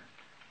minute?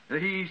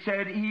 He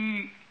said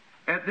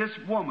this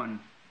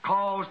woman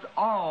caused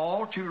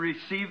all to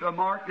receive a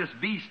mark, this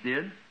beast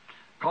did,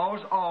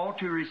 caused all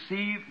to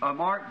receive a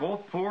mark,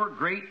 both poor,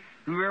 great,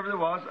 whoever there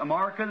was, a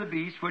mark of the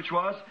beast, which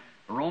was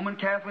the Roman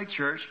Catholic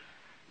Church.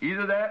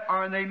 Either that,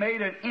 or they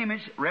made an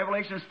image,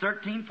 Revelation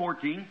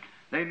 13:14,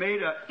 they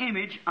made an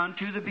image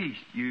unto the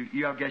beast.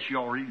 I guess you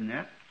all reading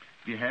that.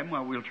 If you haven't,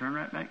 well, we'll turn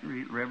right back and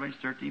read Revelation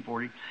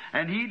 13:40.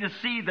 And he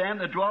deceived them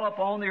that dwell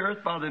upon the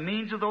earth by the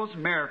means of those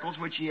miracles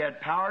which he had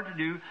power to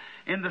do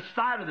in the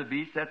sight of the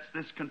beast, that's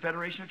this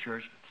Confederation of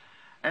Church,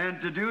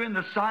 and to do in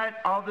the sight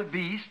of the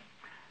beast,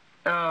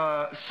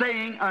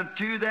 saying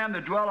unto them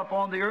that dwell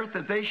upon the earth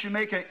that they should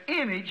make an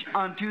image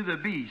unto the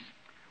beast,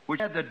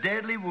 which had the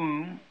deadly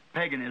wound,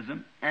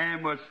 paganism,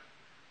 and was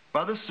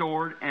by the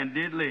sword and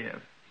did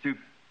live through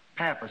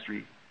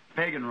papistry,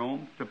 pagan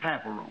Rome to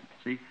papal Rome.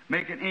 See,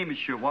 make an image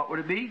to it. What would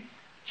it be?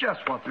 Just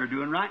what they're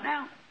doing right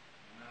now.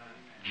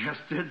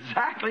 Just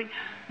exactly.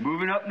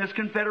 Moving up in this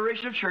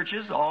confederation of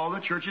churches. All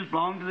the churches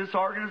belong to this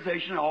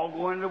organization, all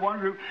going into one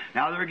group.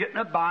 Now they're getting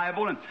a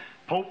Bible, and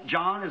Pope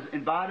John has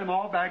invited them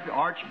all back, the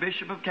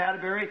Archbishop of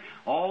Canterbury,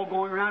 all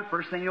going around.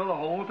 First thing you know, the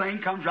whole thing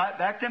comes right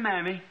back to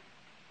Mammy.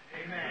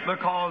 Amen.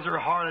 Because they're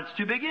harlots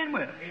to begin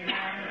with.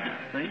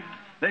 See?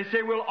 They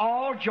say we'll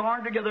all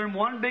join together in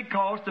one big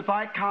cause to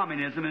fight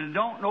communism, and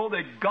don't know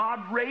that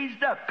God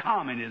raised up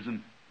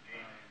communism.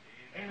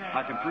 Amen.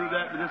 I can prove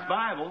that with this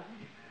Bible.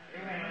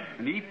 Amen.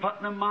 And He put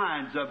in the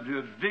minds of to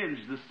avenge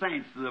the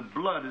saints of the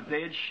blood that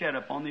they had shed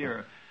upon the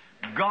earth.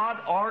 God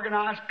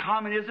organized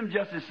communism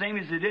just the same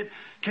as He did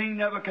King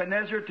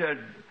Nebuchadnezzar to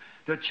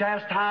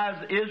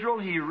chastise Israel.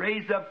 He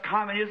raised up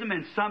communism,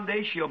 and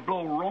someday she'll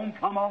blow Rome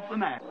plumb off the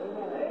map.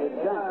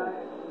 Exactly.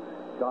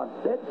 God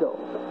said so.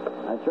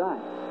 That's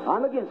right.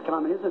 I'm against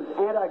communism. It's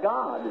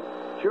anti-God.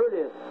 Sure it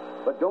is.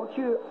 But don't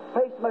you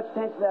pay so much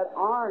attention to that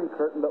iron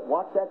curtain, but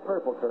watch that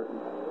purple curtain.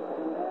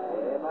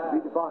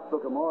 Read the Fox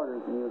Book of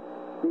Martyrs, and you'll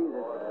see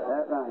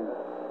that right.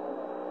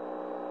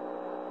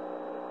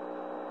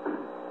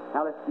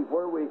 Now let's see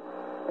where we,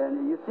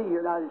 and you see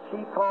here now that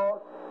she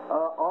calls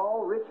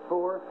all rich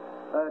poor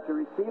to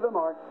receive a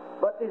mark,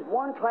 but there's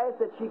one class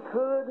that she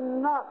could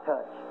not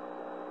touch.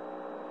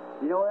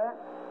 You know that?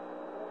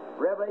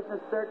 Revelation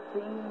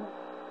 13:8.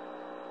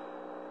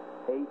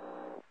 Listen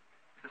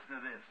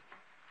to this.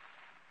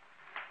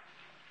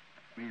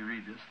 Let me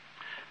read this.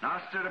 Now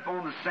I stood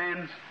upon the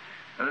sands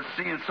of the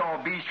sea and saw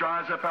a beast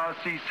rise up out of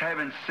the sea,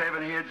 having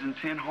 7 heads and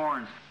 10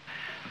 horns.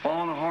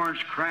 Upon the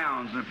horns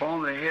crowns, and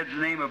upon the heads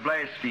the name of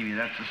blasphemy.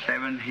 That's the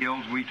 7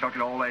 hills. We talked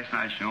it all last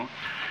night, you know.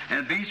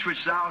 And the beast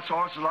which thou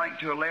sawest is like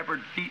to a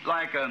leopard, feet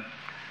like the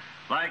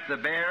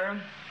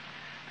bear,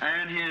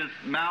 and his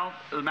mouth,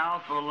 the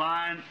mouth of a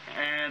lion,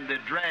 and the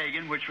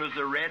dragon, which was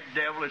the red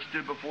devil that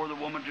stood before the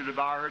woman to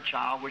devour her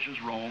child, which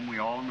is Rome, we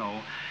all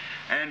know,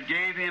 and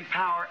gave him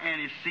power and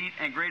his seat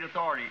and great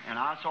authority. And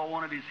I saw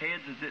one of his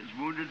heads as it was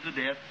wounded to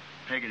death,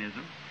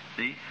 paganism,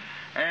 see?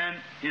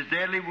 And his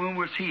deadly wound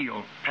was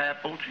healed.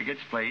 Papal took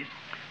its place,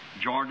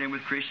 joined in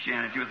with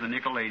Christianity, with the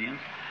Nicolaitans.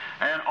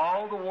 And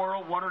all the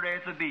world wondered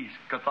at the beast.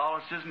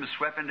 Catholicism is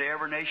swept into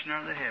every nation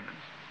under the heavens.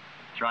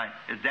 That's right.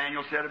 As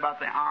Daniel said about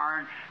the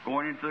iron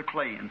going into the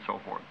clay and so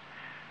forth.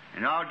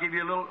 And I'll give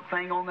you a little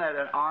thing on that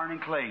iron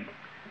and clay.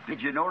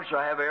 Did you notice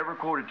I have ever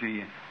quoted to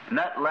you? In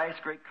that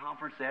last great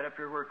conference they had up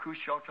here where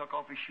Khrushchev took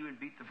off his shoe and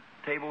beat the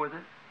table with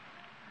it,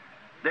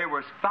 there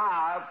was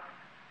 5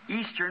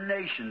 Eastern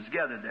nations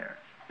gathered there.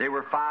 There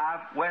were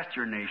 5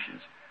 Western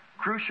nations.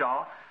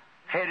 Khrushchev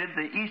headed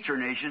the Eastern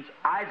nations.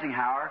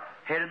 Eisenhower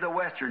headed the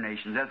Western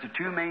nations. That's the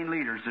 2 main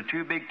leaders, the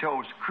 2 big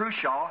toes.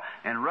 Khrushchev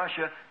in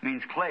Russia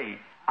means clay.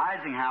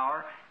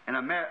 Eisenhower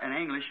in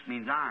English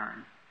means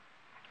iron.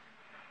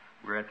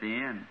 We're at the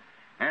end.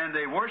 And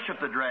they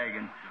worshiped the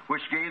dragon,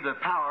 which gave the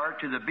power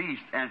to the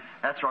beast. And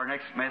that's our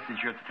next message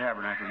here at the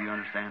tabernacle, you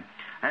understand.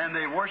 And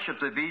they worshiped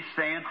the beast,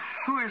 saying,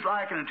 who is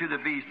likened unto the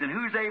beast, and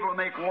who's able to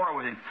make war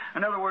with him?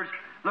 In other words,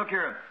 look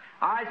here,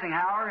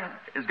 Eisenhower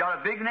has got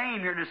a big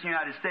name here in this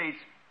United States,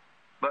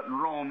 but in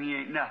Rome he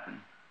ain't nothing.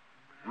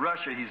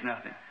 Russia, he's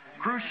nothing.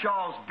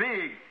 Khrushchev's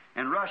big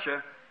in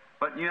Russia,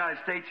 but in the United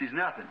States he's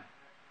nothing.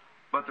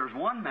 But there's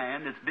one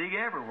man that's big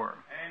everywhere.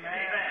 Amen.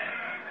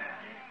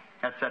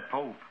 That's that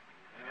Pope.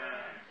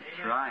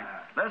 That's right.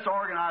 Let's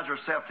organize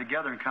ourselves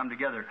together and come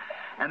together.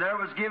 And there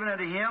was given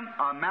unto him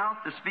a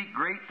mouth to speak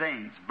great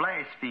things,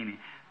 blasphemy.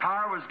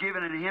 Power was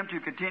given unto him to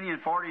continue in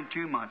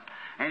 42 months.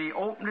 And he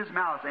opened his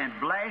mouth and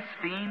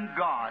blasphemed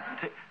God,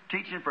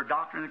 teaching for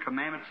doctrine and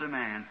commandments of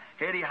man.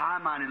 Heady,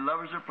 high-minded,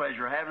 lovers of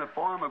pleasure, having a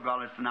form of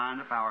godliness, denying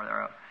the power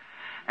thereof.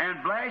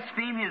 And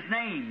blaspheme his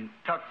name,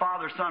 took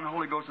Father, Son, and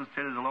Holy Ghost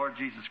instead of the Lord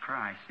Jesus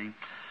Christ, see?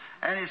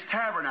 And his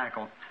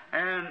tabernacle,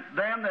 and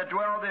them that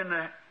dwelled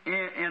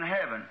in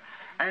heaven.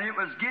 And it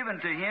was given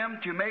to him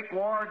to make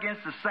war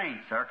against the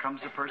saints. There comes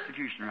the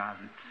persecution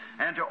rising.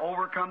 And to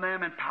overcome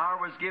them, and power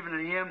was given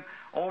to him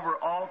over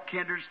all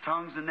kindreds,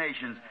 tongues, and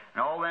nations.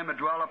 And all them that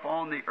dwell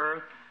upon the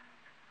earth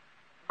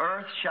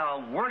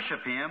shall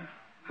worship him,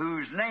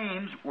 whose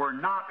names were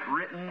not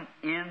written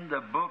in the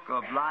book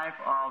of life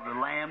of the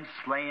Lamb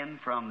slain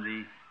from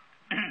the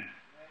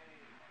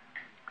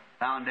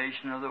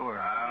foundation of the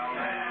world.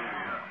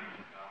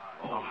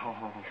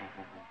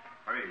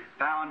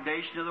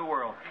 Foundation of the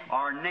world.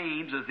 Our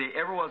names, as they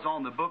ever was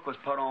on the book, was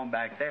put on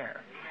back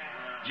there.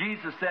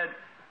 Jesus said,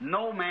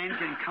 no man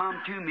can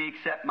come to me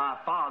except my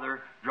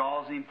Father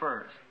draws him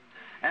first.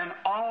 And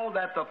all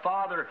that the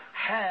Father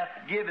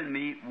hath given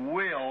me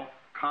will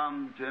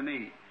come to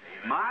me.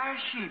 My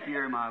sheep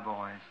hear my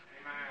voice.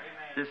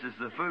 This is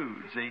the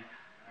food, see?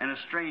 And a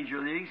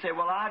stranger, you can say,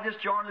 well, I just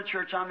joined the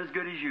church, I'm as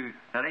good as you.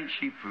 That ain't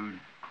sheep food.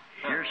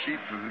 You're sheep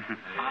food.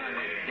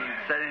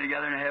 Sitting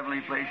together in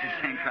heavenly places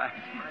in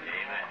Christ.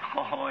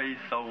 Oh, he's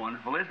so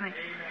wonderful, isn't he?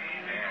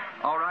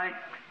 All right.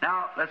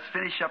 Now, let's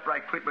finish up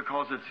right quick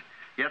because it's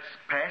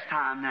past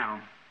time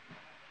now.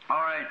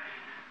 All right.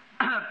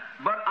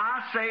 But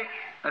I say,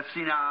 let's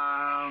see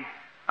now,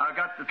 I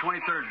got the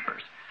 23rd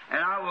verse.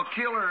 And I will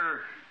kill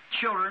her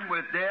children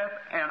with death,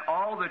 and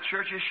all the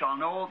churches shall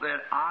know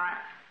that I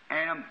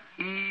am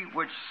He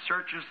which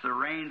searcheth the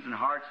reins and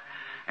hearts,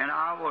 and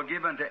I will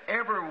give unto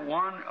every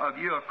one of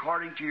you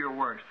according to your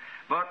works.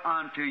 But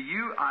unto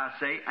you I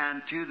say,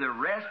 and to the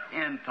rest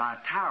in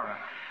Thyatira,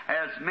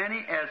 as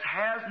many as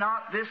has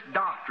not this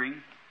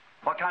doctrine.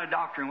 What kind of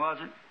doctrine was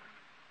it?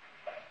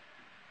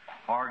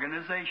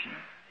 Organization.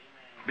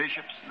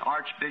 Bishops and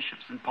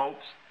archbishops and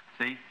popes,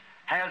 see,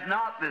 has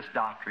not this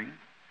doctrine.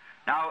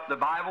 Now, the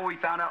Bible, we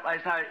found out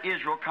last night,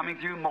 Israel coming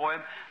through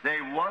Moab,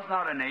 they was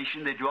not a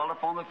nation. They dwelt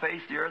upon the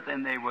face of the earth,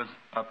 and they was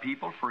a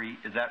people free.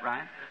 Is that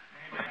right?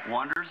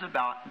 Wanders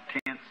about in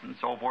tents and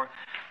so forth.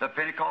 The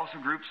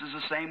Pentecostal groups is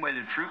the same way.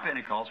 The true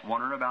Pentecost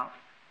wandering about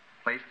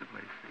place to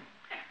place. See?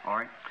 All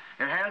right.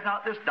 It has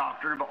not this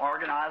doctrine of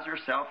organizing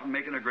herself and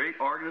making a great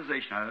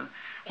organization out of it,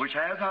 which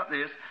has not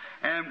this,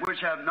 and which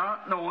have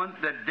not known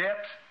the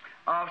depths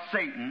of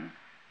Satan.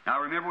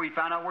 Now remember, we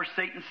found out where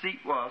Satan's seat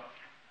was.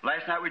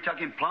 Last night we took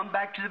him plumb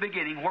back to the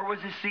beginning. Where was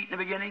his seat in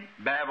the beginning?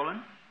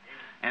 Babylon.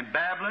 And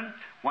Babylon,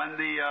 when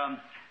the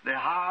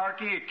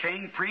hierarchy of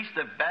king priest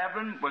of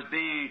Babylon was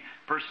being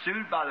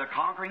pursued by the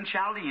conquering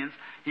Chaldeans,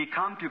 he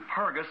come to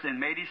Pergus and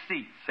made his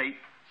seat. Satan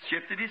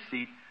shifted his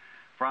seat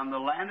from the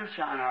land of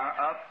Shinar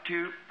up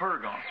to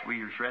Pergos.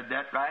 We just read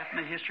that right in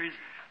the histories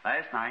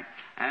last night.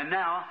 And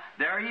now,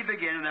 there he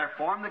began, and there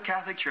formed the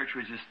Catholic Church,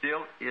 which is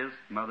still is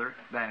Mother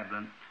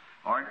Babylon.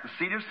 All right, the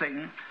seat of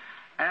Satan.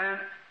 And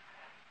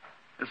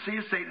the seat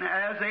of Satan,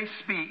 as they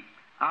speak,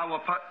 I will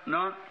put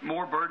none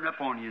more burden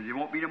upon you. There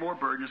won't be no more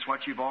burden. It's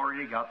what you've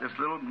already got. This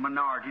little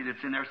minority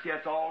that's in there. See,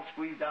 that's all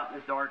squeezed out in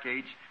this dark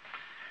age.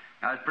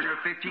 Now, it's pretty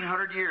much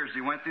 1,500 years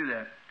he went through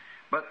that.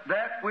 But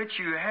that which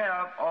you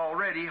have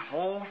already,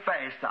 hold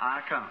fast till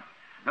I come.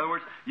 In other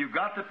words, you've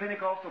got the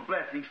Pentecostal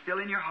blessing still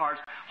in your hearts.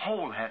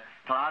 Hold that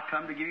till I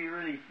come to give you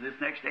relief to this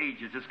next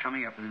age that's just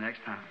coming up in the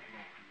next time.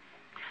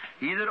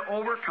 He that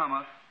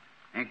overcometh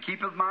and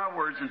keepeth my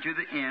words unto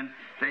the end,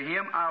 to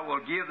him I will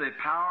give the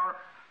power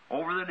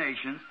over the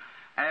nations,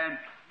 and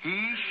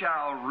he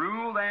shall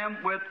rule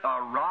them with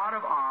a rod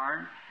of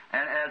iron,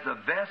 and as a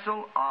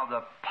vessel of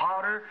the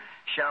potter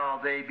shall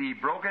they be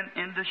broken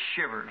into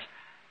shivers,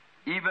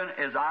 even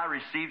as I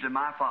received of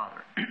my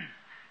Father.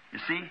 You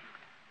see,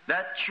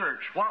 that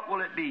church, what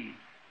will it be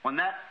when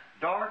that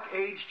dark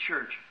age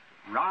church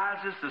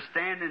rises to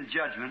stand in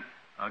judgment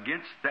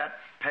against that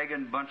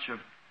pagan bunch of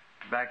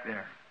back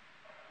there?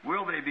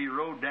 Will they be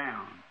rode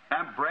down?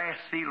 That brass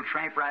feet will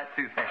tramp right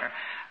through there.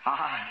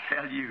 I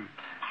tell you,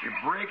 you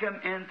break them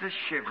into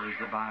shivers,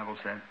 the Bible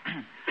said.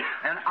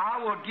 And I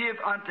will give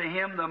unto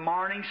him the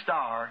morning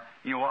star.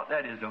 You know what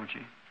that is, don't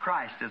you?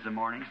 Christ is the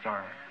morning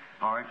star.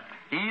 All right.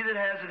 He that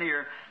has an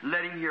ear,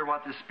 let him hear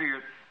what the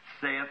Spirit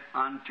saith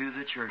unto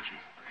the churches.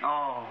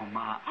 Oh,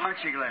 my.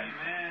 Aren't you glad?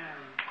 Amen.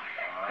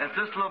 It's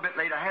just a little bit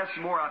late. I have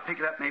some more. I'll pick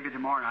it up maybe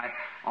tomorrow night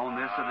on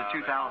this of the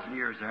 2,000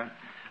 years there.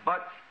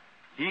 But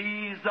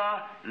he's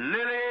the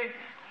lily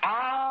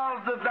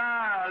of the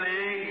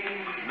valley,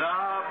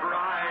 the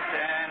bright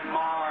and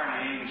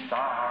morning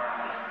star.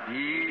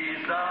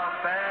 He's the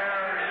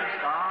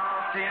fairest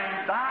of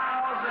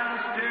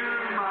 10,000s to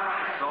my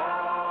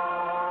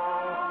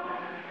soul.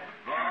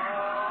 The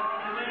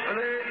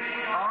lily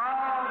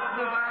of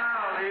the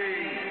valley,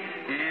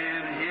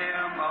 in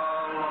him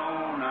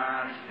alone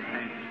I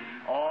sing.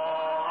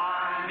 All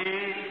I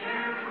need to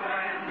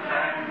cleanse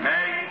and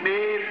make me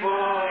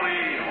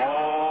fully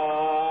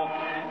whole.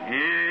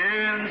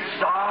 In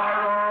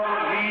sorrow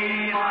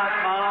he's my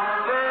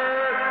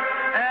comfort,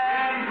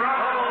 and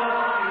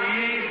trouble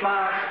he's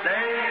my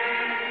stay.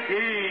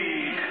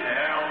 He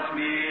tells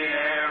me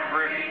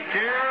every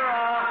tear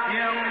of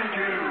him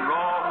to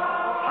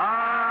roll.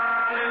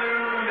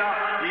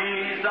 Hallelujah,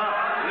 he's the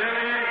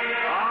lily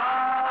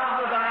of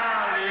the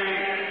valley,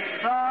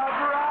 the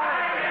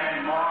bright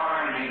and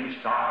morning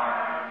star.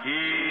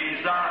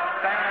 He's the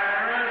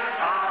fairest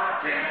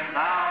of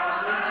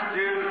 10,000s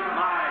to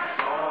my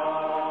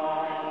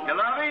soul. You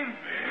love him?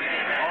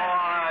 Oh,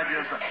 I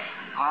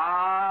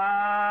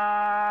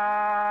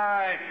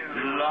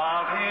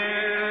love him.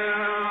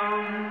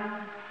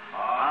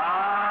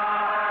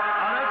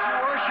 Now let's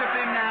worship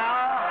him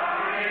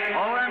now.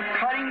 All them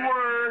cutting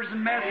words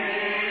and messages.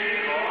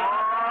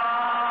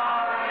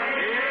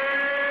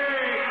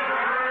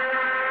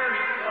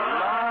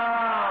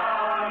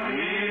 Love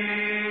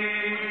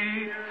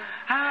me.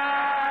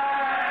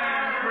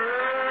 And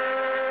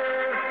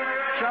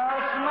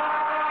precious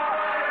my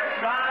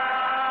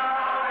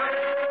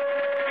salvation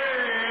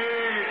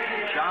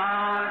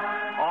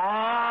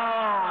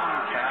on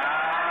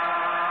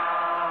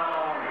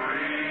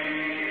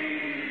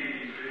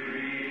Calvary's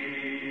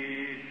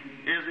tree.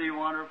 Isn't he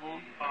wonderful?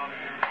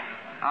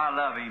 I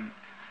love him.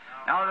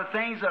 Now, the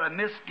things that I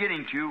missed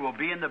getting to will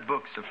be in the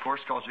books, of course,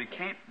 because we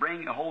can't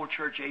bring a whole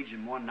church age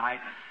in one night.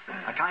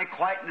 I kind of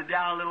quietened it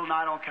down a little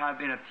night on kind of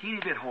being a teeny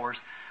bit hoarse.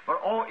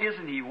 But, oh,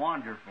 isn't He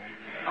wonderful?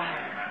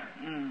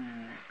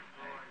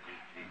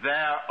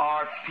 There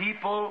are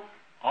people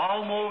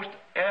almost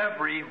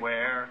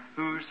everywhere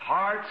whose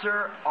hearts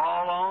are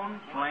all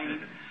on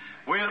flame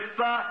with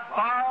the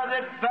fire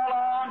that fell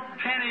on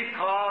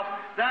Pentecost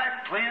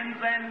that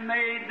cleansed and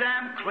made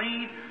them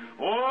clean.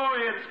 Oh,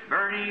 it's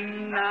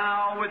burning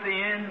now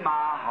within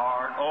my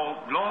heart.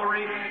 Oh,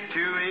 glory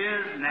to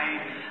His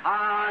name.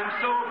 I'm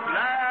so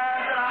glad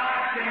that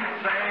I can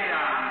say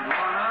I'm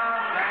one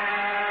of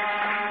them.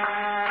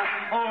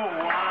 Oh,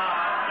 one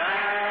of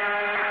them.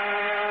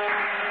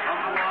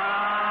 I'm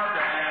one of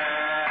them.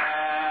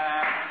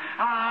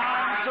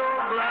 I'm so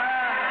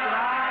glad that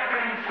I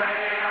can say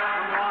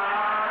I'm one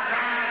of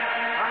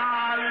them.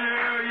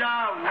 Hallelujah,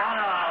 one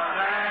of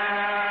them.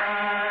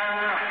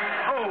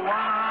 Oh,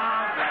 one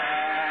of them.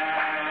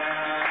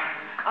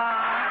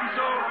 I'm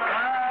so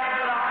glad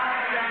that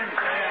I can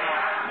say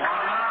I'm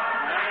one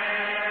of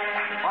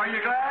them. Are you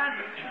glad?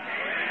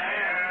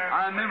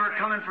 I remember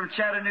coming from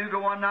Chattanooga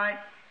one night,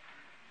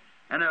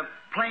 and a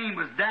plane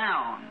was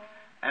down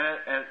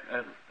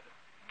at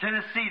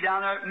Tennessee,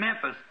 down there at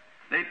Memphis.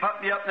 They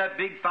put me up in that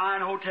big,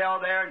 fine hotel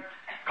there and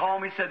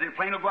called me, said the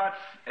plane will go out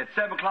at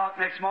 7 o'clock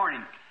next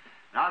morning.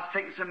 And I was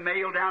taking some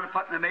mail down and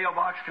putting in the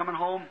mailbox, coming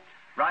home,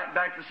 writing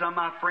back to some of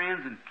my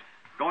friends, and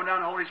going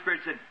down, the Holy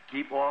Spirit said,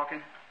 keep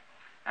walking.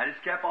 I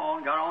just kept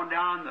on, got on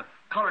down the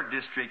colored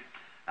district.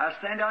 I was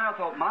standing down there, I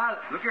thought,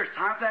 look here, it's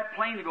time for that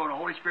plane to go. And the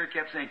Holy Spirit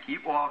kept saying,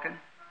 keep walking.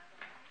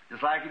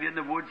 Just like He did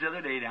in the woods the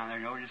other day down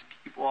there, just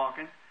keep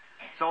walking.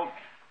 So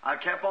I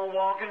kept on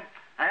walking.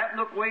 I happened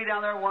to look way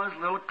down there, one of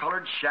those little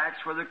colored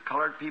shacks where the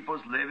colored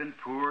people's living,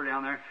 poor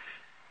down there.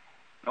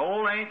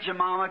 Old Aunt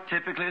Jemima,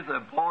 typically with a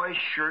boy's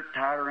shirt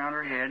tied around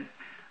her head,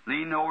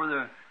 leaning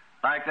over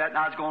like that, and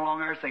I was going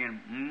along there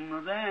singing, one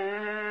of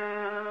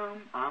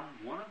them, I'm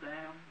one of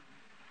them.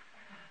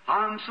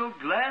 I'm so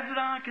glad that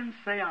I can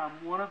say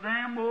I'm one of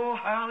them, oh,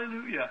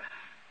 hallelujah.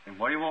 And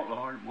what do you want,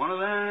 Lord? One of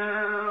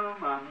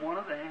them, I'm one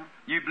of them.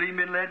 You believe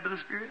me led by the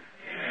Spirit?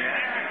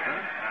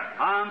 Yeah.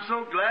 I'm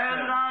so glad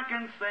that I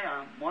can say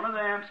I'm one of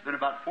them. It's been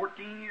about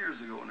 14 years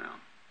ago now.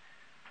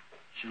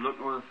 She looked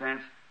over the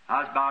fence.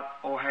 I was about,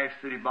 half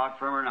city block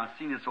from her, and I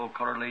seen this old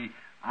colored lady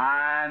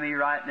eye me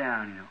right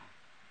down,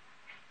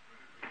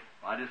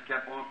 I just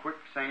kept on quick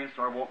singing,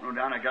 started walking on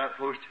down. I got up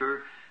close to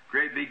her,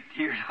 great big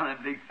tears on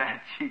her big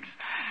fat cheeks.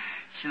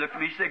 She looked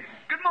at me, she said,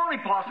 good morning,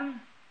 Parson.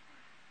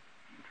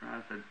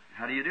 I said,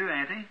 how do you do,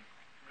 Auntie?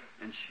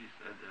 And she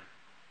said,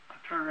 I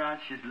turned around,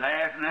 she's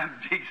laughing, that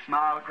big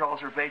smile across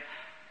her face.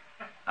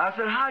 I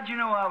said, how'd you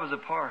know I was a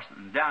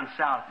parson? Down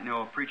south,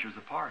 a preacher's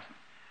a parson.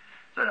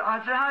 I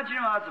said, how'd you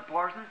know I was a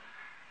parson?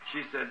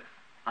 She said,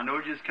 I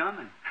knowed you was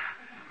coming.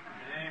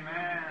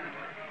 Amen.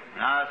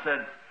 And I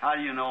said, how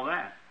do you know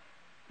that?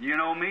 You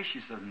know me?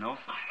 She said, no,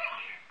 sir.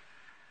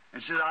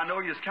 And she said, I know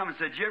you was coming.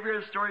 Said, did you ever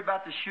hear the story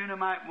about the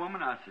Shunammite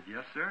woman? I said,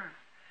 yes, sir.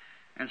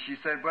 And she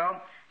said,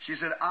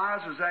 I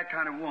was that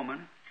kind of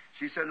woman.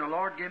 She said, the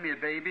Lord gave me a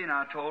baby, and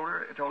I told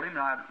him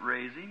that I'd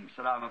raise him.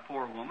 Said, I'm a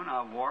poor woman.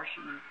 I wash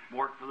and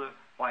work for the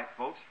white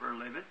folks for a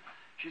living.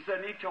 She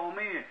said, and he told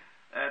me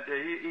that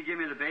he gave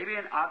me the baby,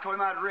 and I told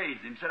him I'd raise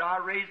him. Said, I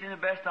raised him the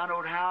best I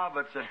knowed how,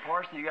 but said,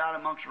 Parson, he got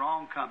amongst the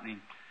wrong company.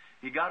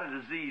 He got a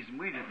disease, and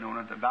we didn't know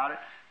nothing about it.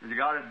 He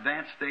got an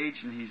advanced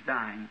stage, and he's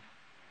dying.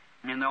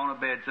 And on a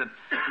bed, said,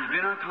 he's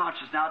been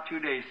unconscious now 2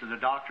 days. So the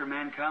doctor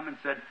man come and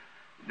said,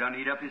 done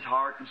eat up his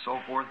heart and so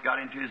forth, got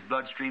into his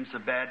bloodstream so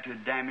bad to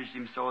damage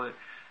him so that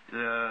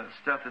the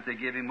stuff that they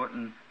give him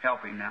wouldn't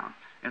help him now.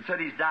 And said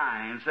he's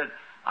dying. And said,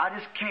 I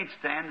just can't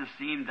stand to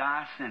see him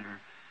die a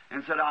sinner.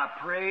 And said, I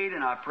prayed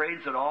and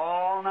said,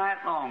 all night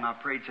long I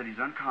prayed. Said, he's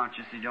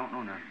unconscious, he don't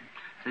know nothing.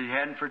 Said, he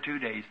hadn't for 2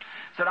 days.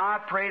 Said, I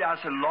prayed, I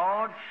said,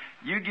 Lord,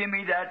 you give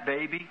me that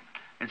baby.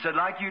 And said,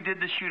 like you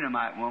did the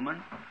Shunammite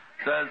woman.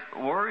 Says,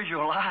 where is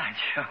your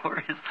Elijah?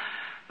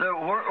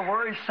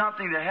 Where is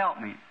something to help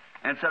me?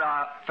 And said,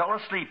 I fell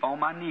asleep on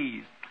my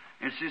knees.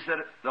 And she said,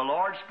 the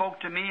Lord spoke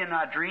to me in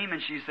my dream,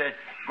 and she said,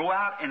 go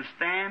out and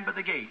stand by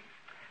the gate.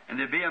 And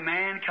there'd be a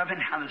man coming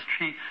down the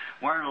street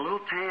wearing a little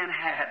tan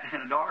hat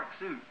and a dark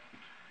suit.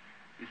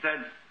 He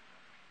said,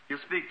 he'll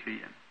speak to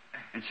you.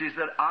 And she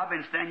said, I've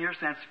been standing here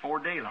since before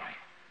daylight.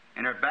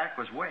 And her back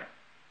was wet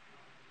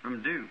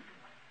from dew.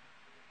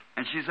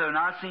 And she said, and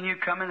I seen you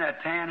come in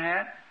that tan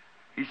hat.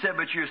 He said,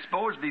 but you're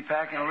supposed to be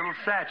packing a little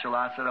satchel.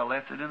 I said, I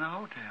left it in the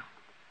hotel.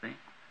 See?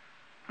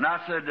 And I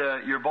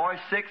said, your boy's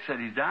sick? Said,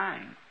 he's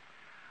dying.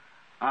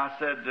 I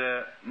said,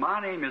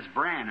 my name is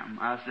Branham.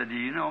 I said, do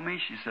you know me?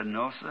 She said,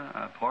 no,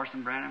 sir.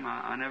 Parson Branham,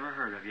 I never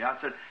heard of you. I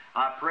said,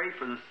 I pray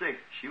for the sick.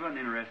 She wasn't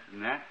interested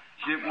in that.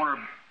 She didn't want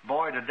her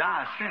boy to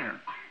die a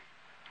sinner.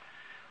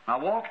 I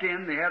walked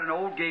in. They had an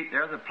old gate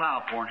there, the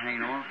plow horn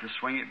hanging on to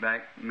swing it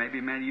back.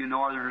 Maybe many of you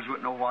northerners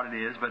wouldn't know what it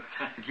is, but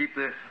to keep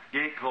the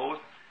gate closed.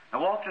 I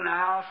walked in the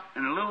house,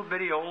 and a little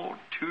bitty old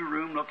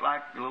 2-room, looked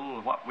like a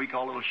little, what we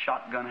call a little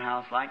shotgun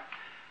house like.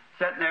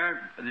 sitting there,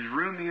 there's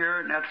room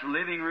here, and that's the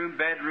living room,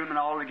 bedroom, and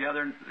all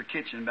together, and the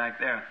kitchen back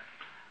there.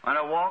 When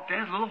I walked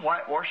in, it's a little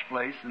whitewash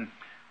place, and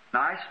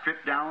nice,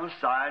 stripped down on the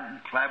side,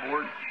 and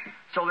clapboard.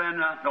 So then,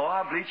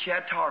 I believe she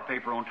had tar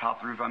paper on top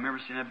of the roof. I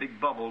remember seeing that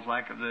big bubbles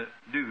like of the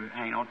dew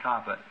hanging on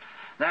top of it.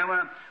 Then when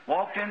I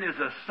walked in, there's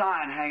a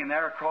sign hanging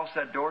there across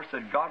that door that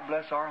said, God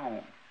bless our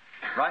home.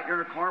 Right there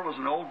in the corner was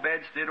an old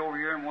bedstead over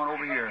here and one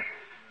over here.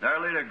 There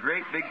laid a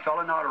great big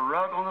fellow, not a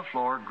rug on the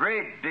floor,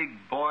 great big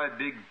boy,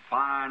 big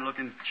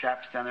fine-looking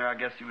chap standing there. I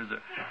guess he was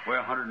weigh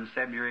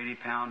 170 or 80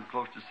 pounds,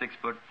 close to 6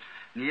 foot.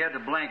 And he had the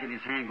blanket in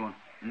his hand going,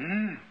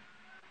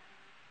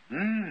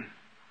 And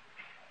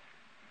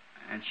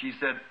she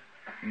said,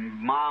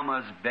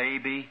 Mama's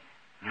baby.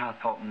 And I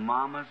thought,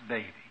 Mama's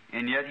baby.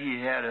 And yet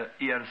he had a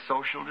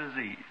social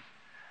disease,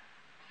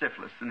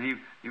 syphilis, and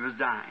he was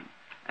dying.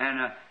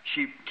 And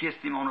she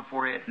kissed him on the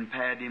forehead and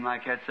patted him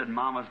like that, said,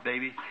 Mama's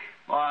baby.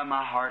 Oh,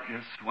 my heart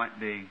just went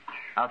big.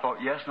 I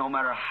thought, yes, no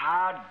matter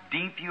how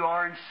deep you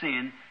are in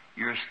sin,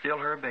 you're still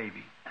her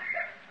baby.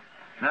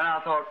 Then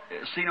I thought,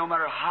 see, no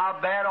matter how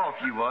bad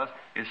off you was,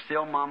 it's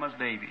still Mama's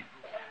baby.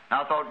 And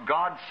I thought,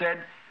 God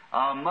said,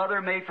 a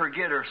mother may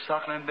forget her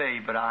suckling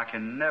babe, but I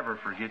can never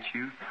forget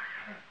you,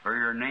 for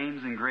your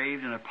name's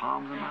engraved in the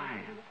palms of my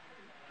hand.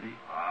 See?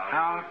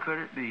 How could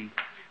it be?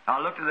 I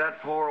looked at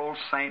that poor old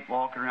saint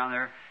walking around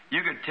there.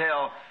 You could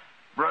tell,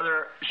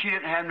 brother, she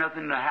didn't have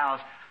nothing in the house,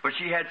 but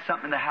she had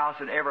something in the house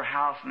that every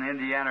house in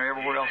Indiana or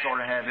everywhere else ought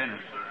to have in it.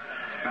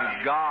 It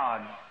was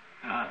God.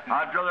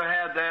 I'd rather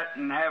have that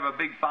than have a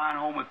big fine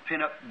home with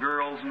pin-up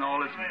girls and all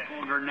this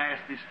vulgar,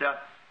 nasty stuff.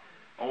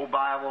 Old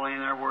Bible in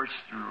there where it's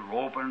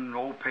open,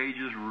 old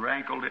pages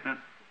rankled in it.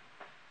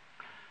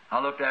 I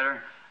looked at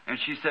her, and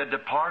she said, the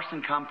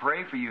parson come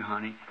pray for you,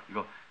 honey. You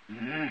go,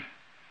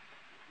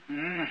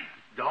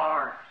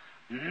 dark.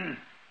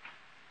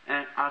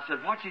 And I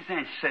said, what's he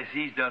saying? She says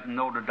he doesn't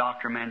know. The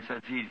doctor man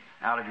says he's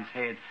out of his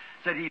head.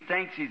 Said he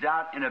thinks he's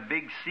out in a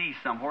big sea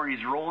somewhere.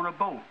 He's rowing a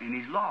boat, and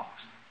he's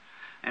lost.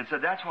 And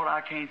said, that's what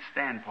I can't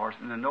stand,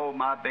 parson, to know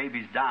my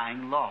baby's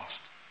dying lost.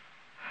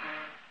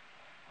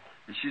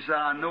 And she said,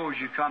 I know as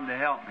you come to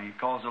help me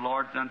because the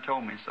Lord's done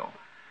told me so.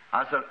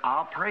 I said,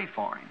 I'll pray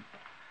for him.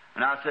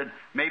 And I said,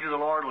 maybe the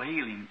Lord will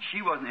heal him.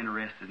 She wasn't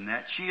interested in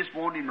that. She just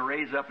wanted him to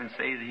raise up and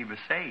say that he was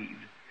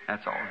saved.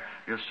 That's all.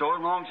 So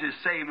as long as he's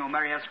saved, no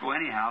matter he has to go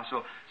anyhow.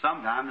 So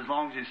sometimes, as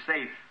long as he's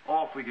saved,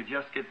 if we could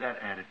just get that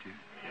attitude.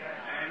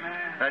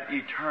 Amen. That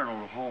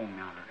eternal home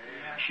now.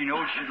 She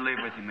knows she'd live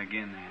with him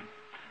again then.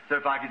 So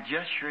if I could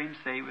just hear him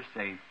say he was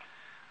saved.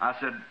 I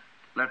said,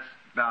 let's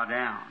bow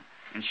down.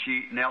 And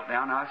she knelt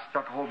down, and I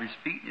stuck a hold of his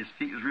feet, and his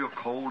feet was real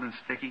cold and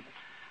sticky.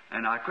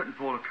 And I couldn't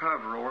pull the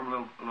cover over him,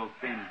 a little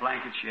thin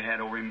blanket she had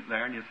over him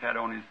there, and he just had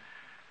on his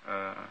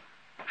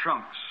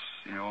trunks,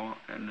 you know.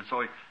 And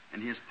so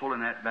he was pulling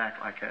that back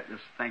like that,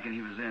 just thinking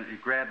he was in it. He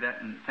grabbed that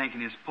and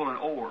thinking he was pulling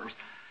oars.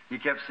 He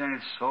kept saying,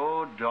 it's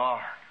so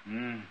dark.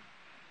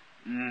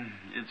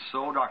 It's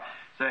so dark.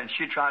 So, and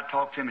she tried to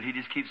talk to him, and he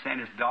just keeps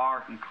saying it's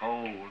dark and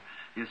cold.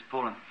 He's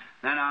pulling.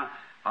 Then I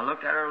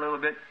looked at her a little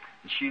bit,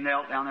 and she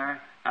knelt down there.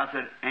 I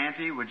said,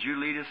 Auntie, would you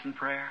lead us in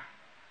prayer?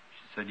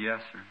 She said,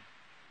 yes, sir.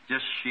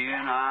 Just she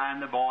and I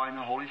and the boy and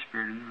the Holy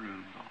Spirit in the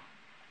room.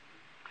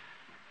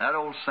 That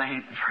old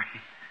saint,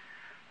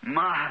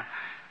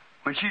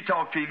 when she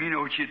talked to him, you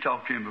know she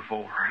talked to him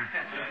before.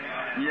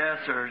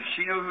 Yes, sir.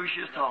 She knew who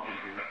she was talking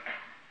to.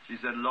 She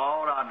said,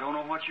 Lord, I don't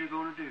know what you're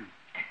going to do.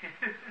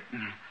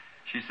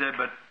 She said,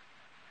 but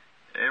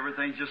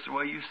everything's just the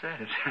way you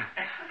said it.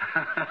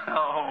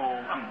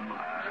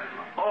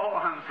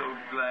 I'm so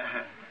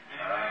glad.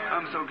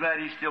 I'm so glad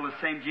he's still the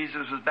same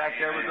Jesus was back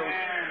there with those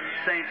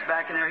saints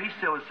back in there. He's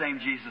still the same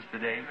Jesus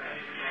today.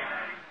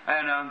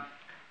 And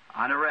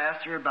I never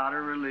asked her about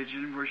her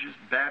religion, whether she's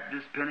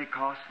Baptist,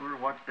 Pentecostal, or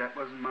what. That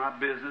wasn't my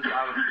business.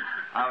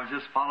 I was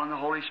just following the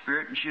Holy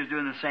Spirit, and she was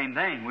doing the same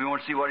thing. We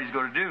want to see what he's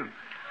going to do.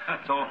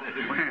 So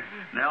we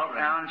knelt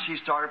down, and she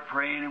started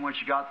praying, and when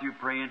she got through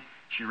praying,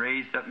 she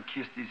raised up and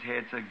kissed his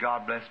head, said,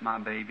 God bless my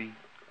baby.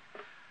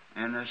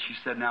 And she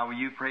said, now will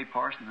you pray,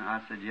 parson? And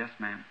I said, yes,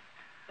 ma'am.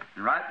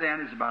 And right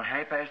then, it was about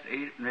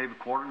 8:30, maybe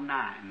 8:45.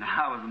 And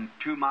I was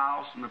 2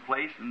 miles from the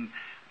place, and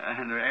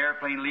the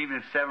airplane leaving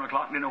at 7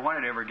 o'clock, didn't know when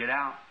it'd ever get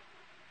out.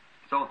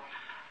 So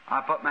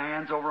I put my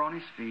hands over on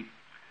his feet.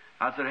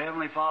 I said,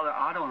 Heavenly Father,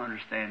 I don't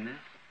understand this.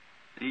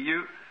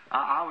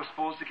 I was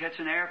supposed to catch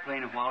an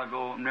airplane a while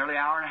ago, nearly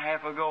an hour and a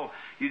half ago.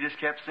 You just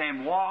kept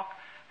saying, walk,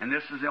 and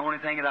this is the only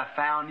thing that I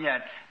found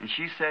yet. And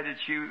she said that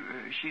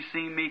she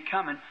seen me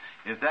coming.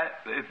 If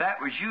that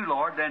was you,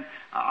 Lord, then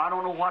I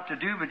don't know what to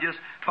do, but just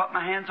put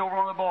my hands over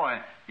on the boy.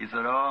 He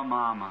said, oh,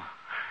 Mama.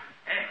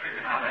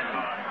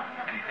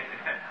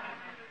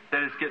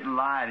 Said it's getting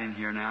light in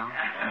here now.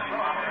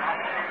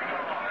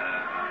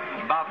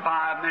 About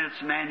 5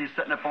 minutes, man, he's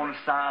sitting up on the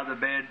side of the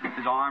bed with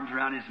his arms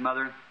around his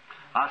mother.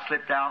 I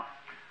slipped out,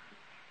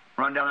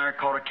 run down there,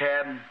 called a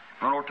cab, and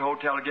run over to the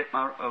hotel to get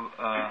my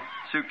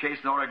suitcase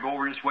and thought I'd go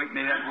over and just wait.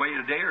 Maybe I'd wait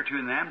a day or two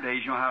in them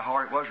days. You know how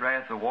hard it was right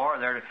after the war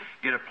there to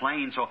get a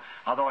plane. So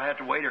I thought I had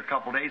to wait a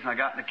couple of days, and I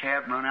got in the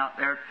cab and run out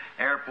there at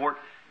the airport.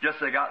 Just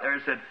as I got there,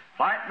 it said,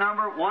 flight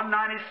number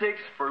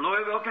 196 for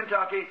Louisville,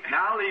 Kentucky,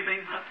 now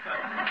leaving.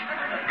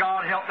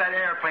 God help that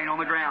airplane on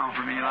the ground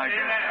for me like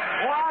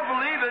that. Oh, I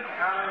believe it.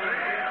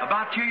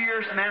 About 2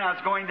 years, man, I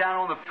was going down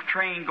on the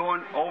train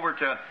going over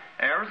to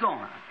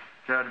Arizona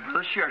to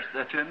the church,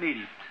 to a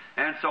meeting.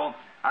 And so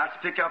I was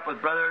picked up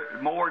with Brother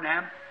Moore and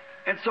them.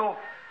 And so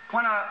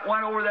when I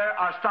went over there,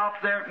 I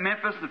stopped there at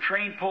Memphis. The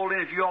train pulled in.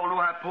 If you all know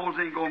how it pulls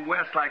in, going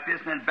west like this,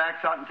 and then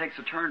backs out and takes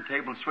a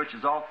turntable and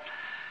switches off.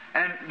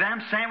 And them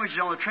sandwiches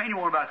on the train,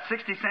 you want about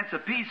 60 cents a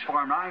piece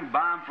for them. I can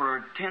buy them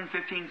for 10,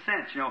 15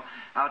 cents,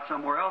 out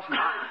somewhere else. And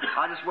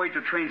I just wait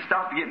till the train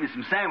stopped to get me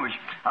some sandwich.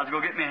 I was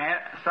going to get me a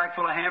sack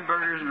full of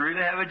hamburgers and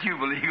really have a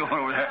jubilee going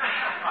over there.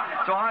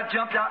 So I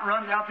jumped out and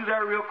run down through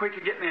there real quick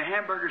to get me a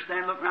hamburger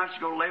stand. Look, now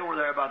she's going to lay over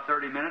there about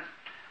 30 minutes.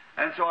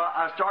 And so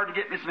I started to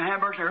get me some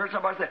hamburgers, and I heard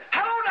somebody say,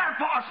 "Hello there,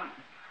 Parson."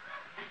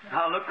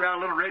 I looked around,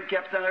 a little red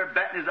cap down there,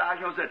 batting his eyes,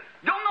 and said,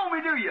 "Don't know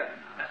me, do you?"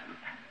 I said,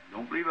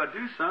 "Don't believe I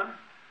do, son."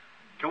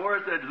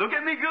 Cora said, "Look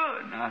at me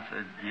good." And I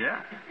said,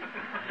 "Yeah."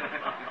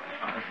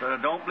 I said, "I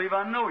don't believe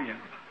I know you."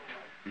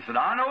 He said,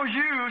 "I knows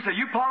you." He said,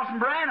 "You Parson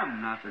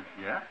Branham?" And I said,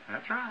 "Yeah,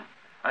 that's right."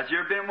 I said, "You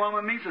ever been one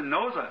with me?" He said,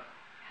 "No, sir."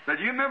 I said,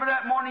 "Do you remember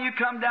that morning you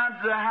come down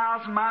to the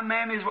house and my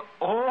mammy's..."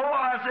 "Oh,"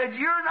 I said,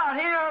 "You're not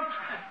him."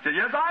 He said,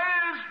 "Yes, I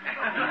is."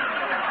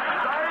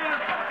 "Yes, I is."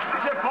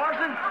 He said,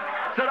 "Parson,"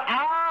 said,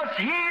 "I was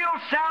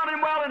healed, sounding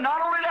well, and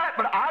not only that,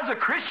 but I was a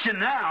Christian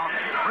now."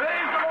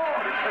 Praise the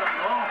Lord. He said,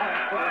 "Oh."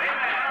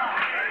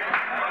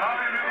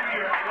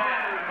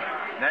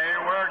 They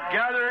were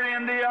gathered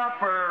in the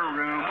upper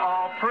room,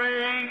 all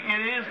praying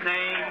in His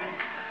name.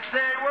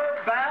 They were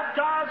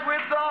baptized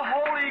with the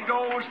Holy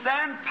Ghost,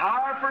 and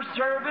power for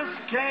service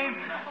came.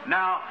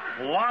 Now,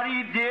 what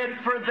He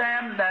did for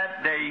them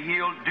that day,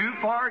 He'll do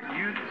for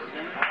you.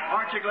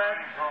 Aren't you glad?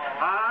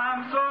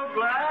 I'm so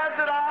glad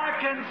that I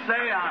can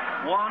say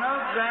I'm one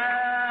of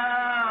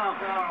them.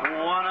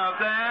 One of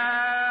them.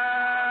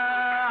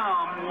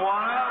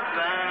 One of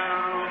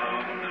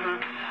them.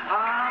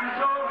 I'm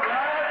so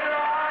glad that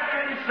I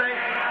can say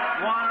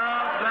one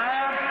of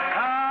them.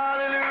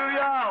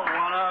 Hallelujah.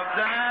 One of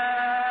them.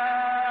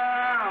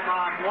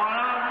 I'm one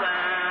of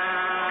them.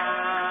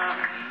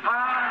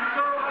 I'm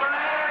so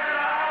glad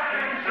that I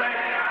can say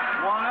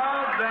one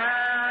of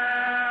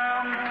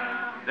them.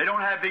 They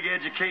don't have big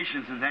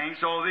educations and things,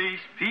 so these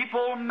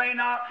people may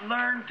not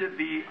learn to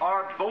be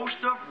or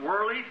boast of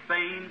worldly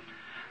fame.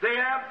 They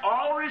have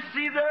all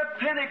received their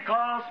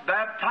Pentecost,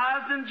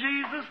 baptized in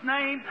Jesus'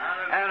 name,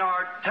 and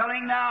are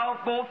telling now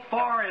both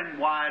far and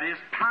wide His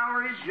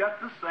power is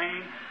yet the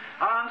same.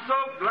 I'm so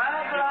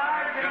glad that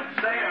I can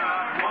say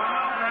I'm one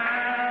of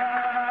them.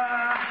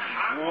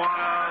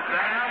 One of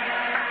them.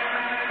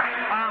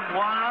 I'm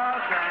one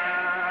of them.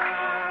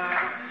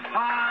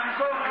 I'm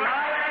so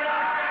glad that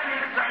I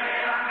can say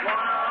I'm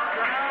one of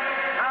them.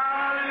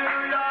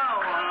 Hallelujah.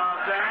 One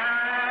of them.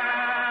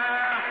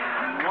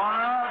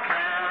 One of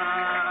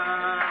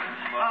them.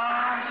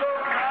 I'm so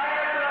glad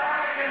that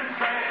I can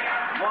say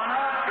one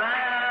of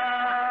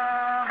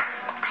them.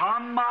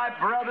 Come, my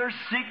brothers,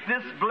 seek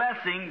this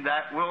blessing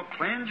that will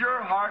cleanse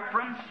your heart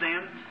from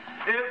sin.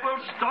 It will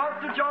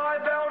start the joy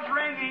bells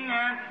ringing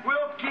and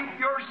will keep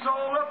your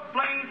soul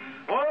aflame.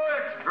 Oh,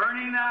 it's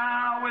burning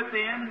now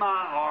within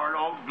my heart.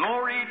 Oh,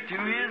 glory to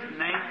His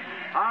name.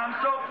 I'm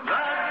so glad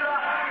that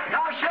I...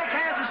 Now shake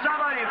hands with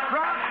somebody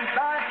front and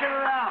back and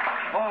around.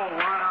 Oh,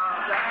 one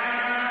of them.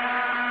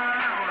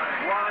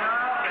 One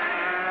of them.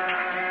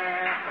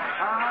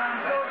 I'm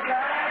so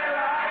glad that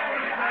I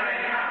can say one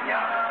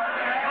of them.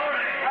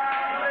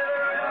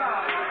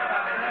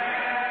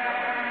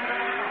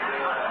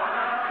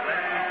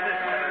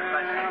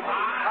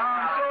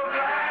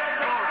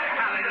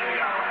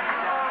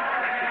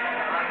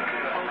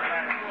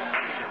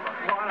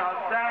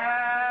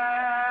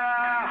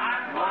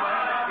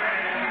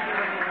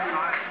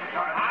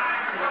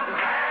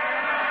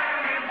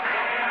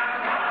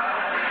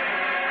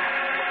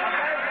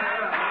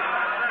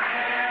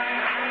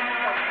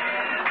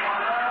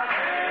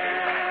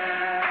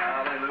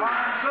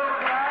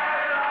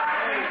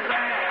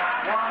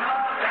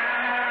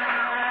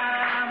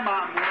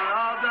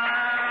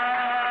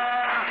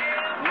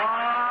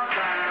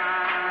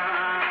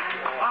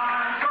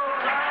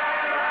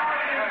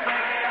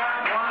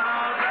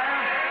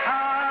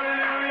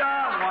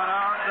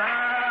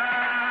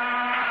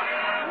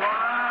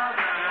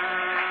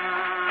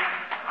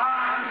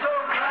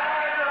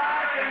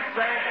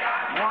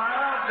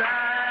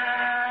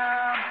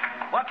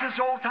 This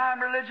old-time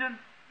religion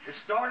is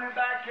starting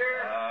back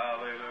here.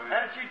 Hallelujah.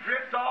 And she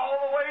dripped all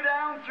the way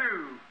down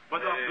through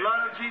with the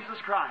blood of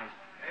Jesus Christ.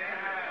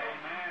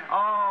 Amen.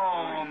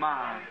 Oh,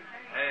 my.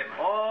 Amen.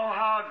 Oh,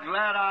 how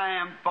glad I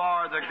am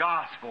for the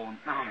gospel.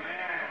 Amen.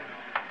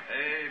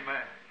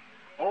 Amen.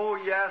 Oh,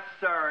 yes,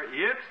 sir.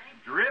 It's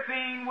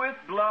dripping with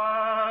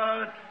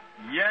blood.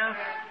 Yes,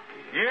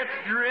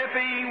 it's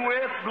dripping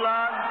with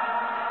blood.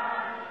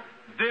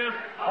 This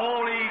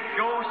Holy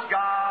Ghost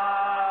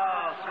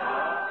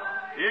gospel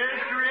is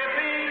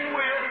dripping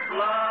with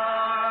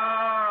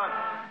blood,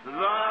 the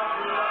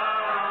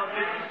blood of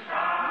His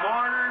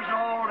martyrs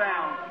all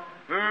down,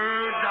 who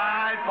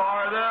died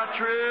for the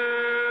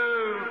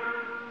truth.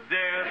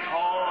 This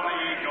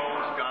Holy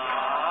Ghost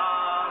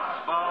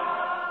gospel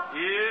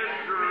is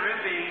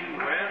dripping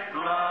with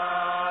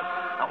blood.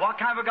 Now, what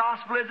kind of a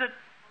gospel is it?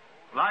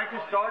 Like it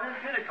started in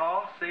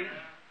Pentecost, see?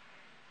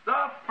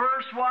 The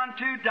first one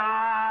to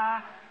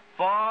die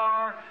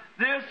for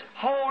this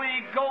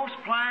Holy Ghost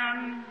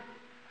plan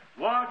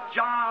was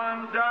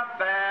John the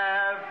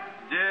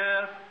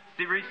Baptist.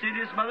 See, received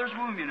his mother's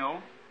womb, you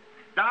know.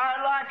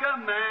 Died like a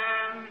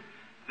man.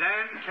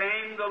 Then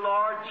came the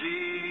Lord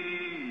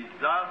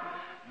Jesus.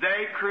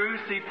 They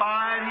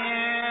crucified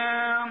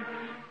Him.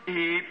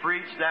 He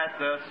preached that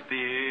the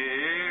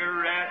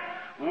Spirit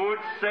would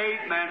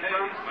save man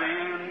from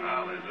sin.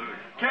 Hallelujah.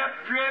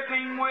 Kept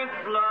dripping with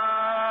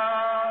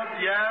blood,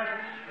 yes,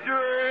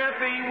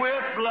 dripping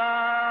with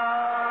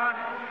blood.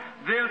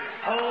 This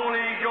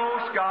Holy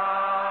Ghost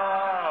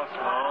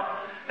gospel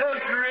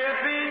is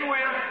dripping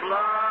with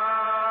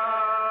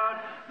blood,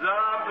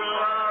 the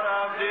blood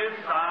of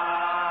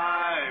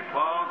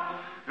disciples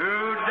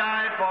who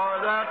died for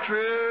the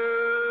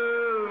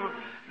truth.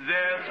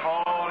 This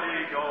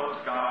Holy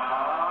Ghost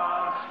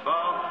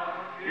gospel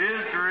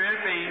is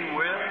dripping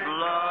with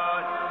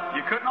blood.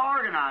 You couldn't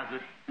organize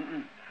it.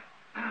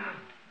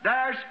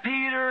 There's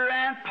Peter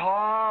and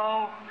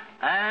Paul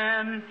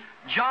and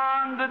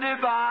John the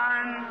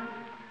Divine.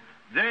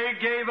 They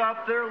gave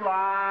up their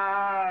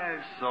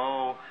lives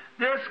so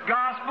this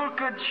gospel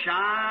could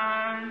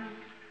shine.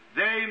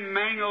 They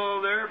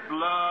mingled their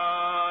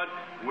blood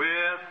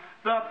with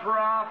the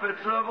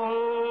prophets of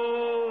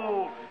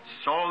old,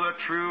 so the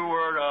true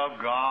word of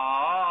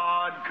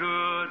God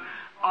could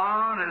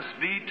honest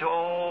be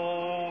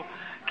told.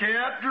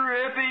 Kept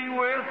dripping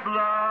with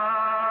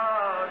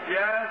blood,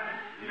 yes,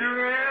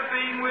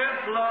 dripping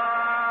with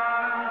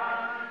blood.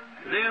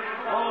 This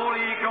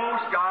Holy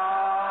Ghost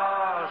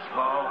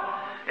gospel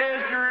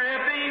is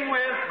dripping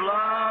with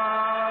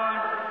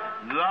blood,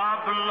 the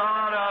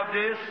blood of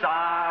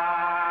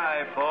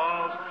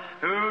disciples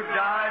who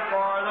died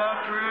for the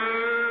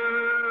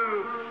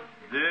truth.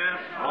 This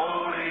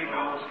Holy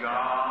Ghost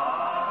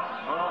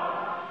gospel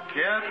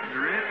kept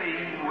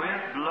dripping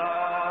with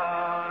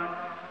blood.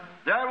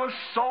 There was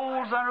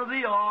souls under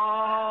the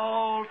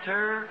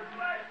altar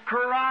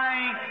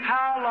crying,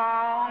 how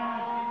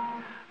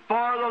long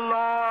for the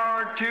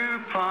Lord to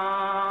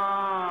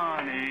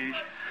punish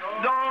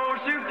those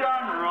who've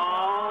done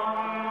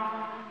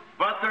wrong?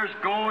 But there's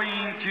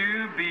going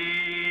to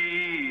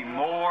be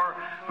more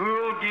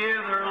who'll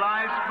give their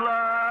life's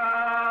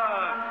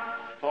blood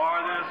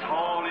for this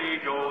Holy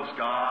Ghost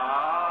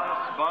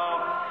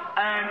gospel,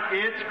 and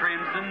its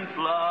crimson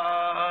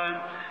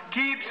flood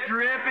keeps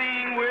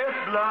dripping with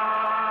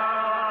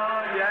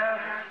blood, yes,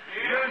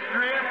 just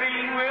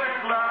dripping with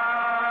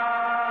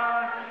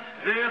blood.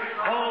 This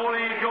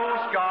Holy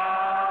Ghost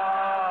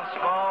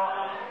gospel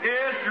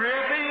is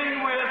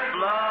dripping with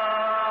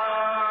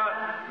blood,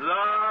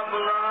 the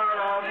blood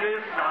of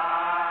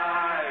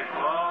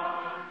disciples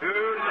who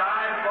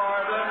died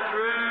for the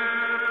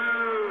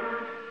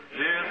truth.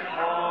 This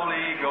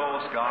Holy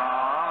Ghost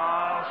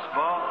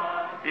gospel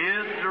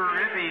is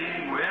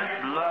dripping with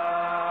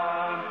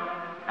blood.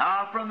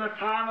 Now, from the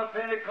time of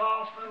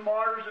Pentecost, the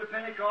martyrs of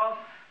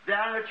Pentecost,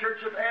 down in the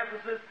church of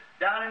Ephesus,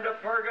 down into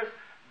Pergus,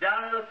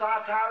 down into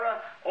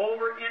Thyatira,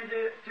 over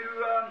into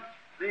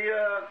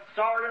the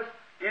Sardis,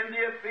 in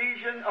the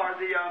Ephesian, or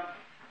the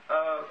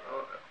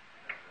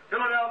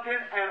Philadelphia,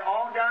 and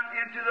on down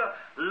into the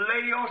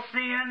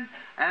Laodicean.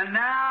 And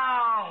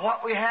now,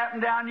 what we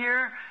happen down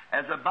here,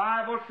 as the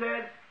Bible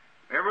said,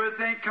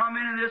 everything come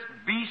in and this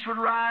beast would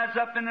rise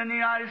up in the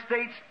United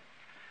States.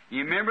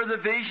 You remember the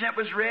vision that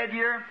was read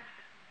here?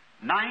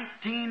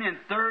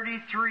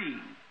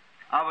 1933.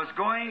 I was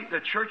going,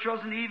 the church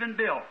wasn't even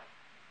built.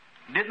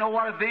 Didn't know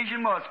what a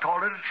vision was,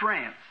 called it a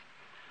trance.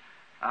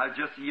 I was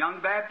just a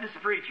young Baptist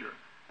preacher.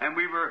 And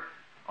we were,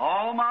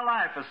 all my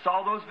life, I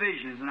saw those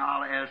visions, and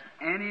I'll ask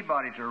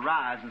anybody to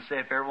rise and say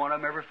if every one of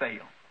them ever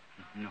failed.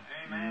 No,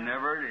 amen.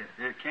 Never did.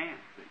 It can't.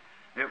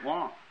 It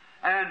won't.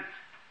 And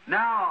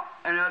now,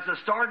 and as I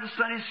started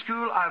Sunday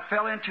school, I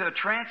fell into a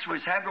trance we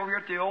was having over here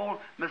at the old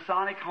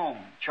Masonic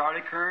home,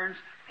 Charlie Kern's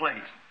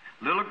place.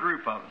 Little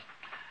group of us.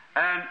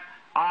 And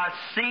I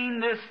seen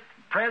this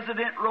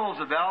President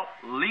Roosevelt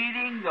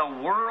leading the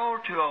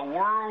world to a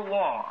world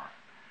war.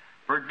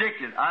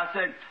 Predicted. I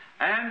said,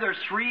 and there's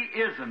three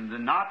isms, the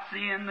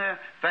Nazi and the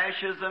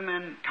fascism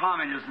and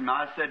communism.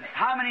 I said,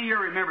 how many here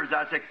remembers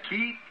that? I said,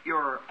 keep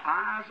your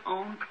eyes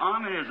on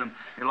communism.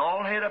 It'll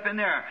all head up in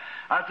there.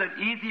 I said,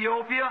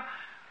 Ethiopia,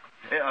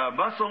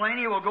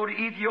 Mussolini will go to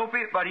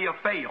Ethiopia, but he'll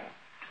fail.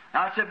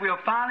 I said, we'll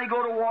finally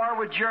go to war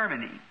with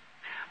Germany.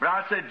 But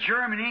I said,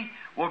 Germany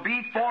will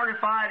be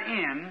fortified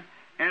in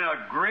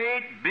a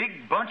great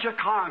big bunch of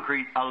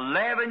concrete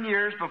 11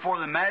 years before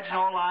the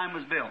Maginot Line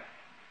was built.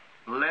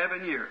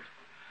 11 years.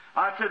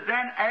 I said,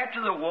 then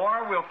after the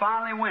war, we'll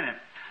finally win it.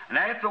 And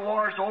after the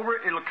war is over,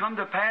 it'll come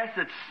to pass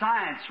that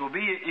science will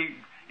be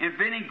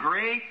inventing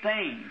great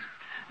things.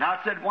 Now, I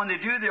said, when they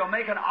do, they'll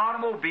make an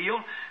automobile,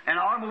 and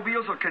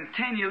automobiles will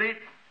continually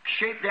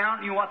shape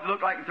down, you want to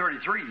look like in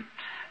 33.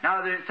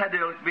 Now, they said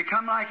they'll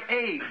become like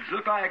eggs,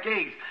 look like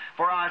eggs.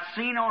 For I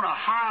seen on a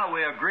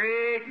highway, a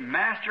great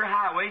master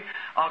highway,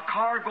 a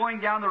car going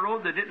down the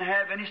road that didn't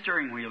have any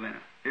steering wheel in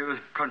it. It was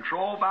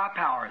controlled by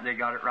power. They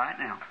got it right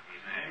now.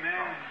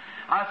 Amen.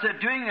 I said,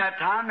 during that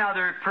time, now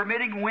they're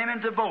permitting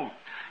women to vote.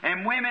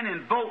 And women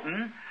in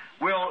voting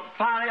will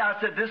finally, I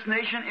said, this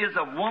nation is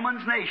a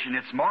woman's nation.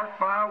 It's marked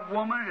by a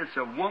woman. It's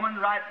a woman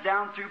right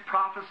down through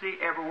prophecy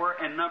everywhere,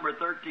 and number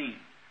 13.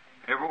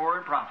 Everywhere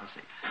in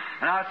prophecy.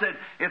 And I said,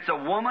 it's a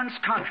woman's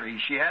country.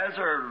 She has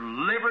her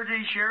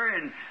liberty share,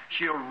 and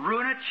she'll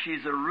ruin it.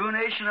 She's a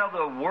ruination of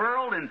the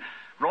world. And,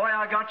 Roy,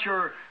 I got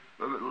your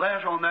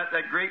letter on that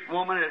great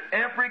woman. At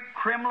every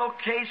criminal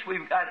case,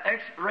 we've got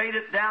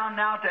rated down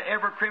now to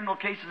every criminal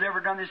case that's ever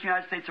done in this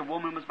United States, a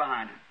woman was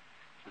behind it.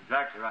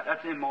 Exactly right.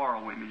 That's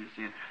immoral women, you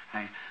see.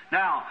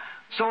 Now,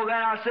 so then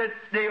I said,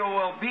 there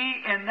will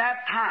be in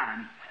that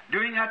time,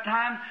 during that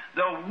time,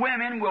 the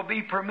women will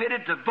be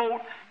permitted to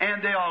vote,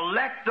 and they'll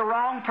elect the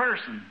wrong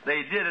person.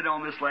 They did it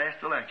on this last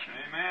election.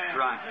 Amen.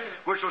 Right.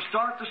 Which will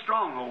start the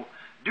stronghold.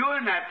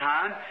 During that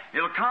time,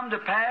 it'll come to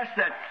pass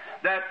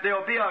that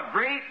there'll be a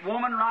great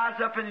woman rise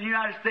up in the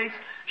United States.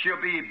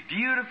 She'll be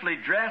beautifully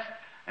dressed,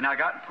 and I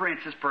got in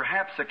parentheses,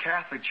 perhaps the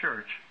Catholic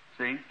Church,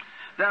 see,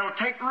 that'll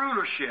take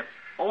rulership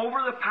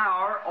over the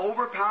power,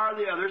 overpower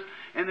the others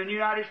in the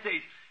United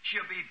States.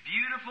 She'll be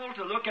beautiful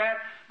to look at,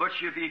 but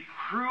she'll be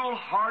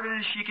cruel-hearted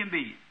as she can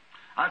be.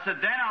 I said,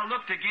 then I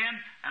looked again,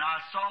 and I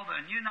saw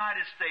the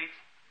United States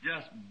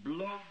just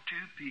blow to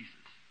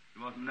pieces.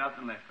 There wasn't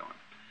nothing left on it.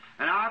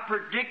 And I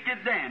predicted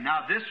then,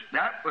 now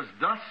that was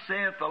thus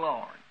saith the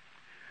Lord.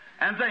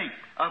 And think,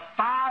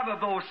 5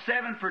 of those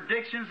 7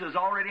 predictions has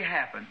already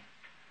happened.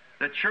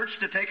 The church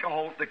to take a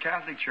hold, the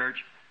Catholic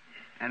Church,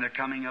 and the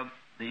coming of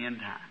the end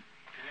time.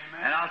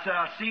 Amen. And I said,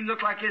 I seen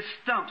look like his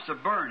stumps are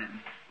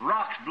burning,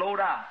 rocks blowed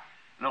out.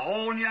 And the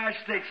whole United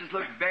States just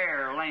looked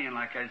bare, laying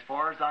like as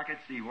far as I could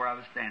see where I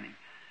was standing.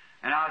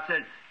 And I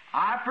said,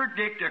 I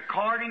predict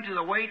according to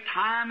the way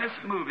time is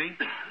moving,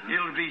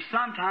 it'll be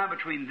sometime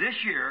between this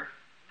year,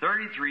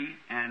 33,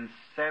 and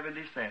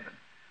 77.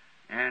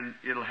 And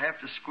it'll have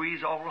to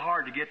squeeze awful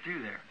hard to get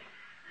through there.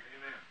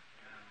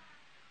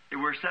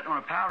 Amen. We're sitting on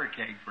a powder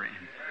keg, friends.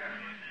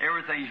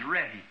 Everything's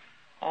ready.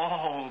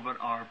 Oh, but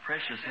our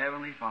precious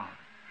Heavenly Father,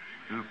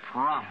 who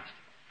promised.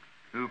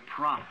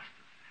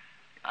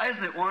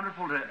 Isn't it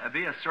wonderful to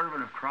be a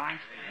servant of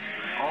Christ?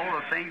 All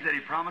the things that He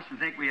promised, and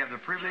think we have the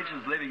privilege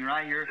of living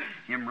right here,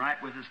 Him right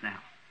with us now.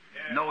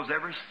 Knows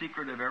every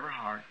secret of every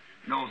heart.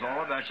 Knows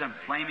all about us. Some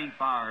flaming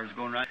fires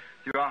going right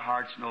through our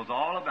hearts. Knows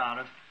all about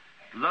us.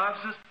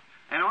 Loves us.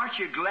 And aren't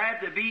you glad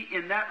to be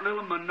in that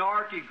little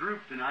minority group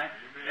tonight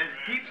that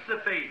keeps the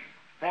faith?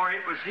 For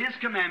it was His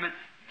commandment,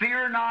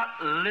 fear not,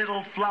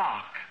 little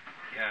flock.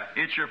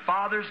 Yeah. It's your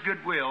Father's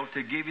good will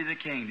to give you the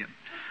kingdom.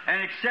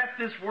 And except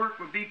this work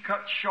would be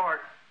cut short,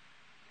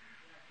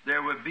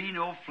 there would be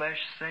no flesh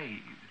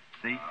saved.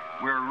 See,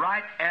 we're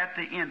right at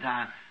the end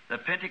time. The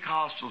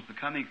Pentecostals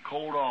becoming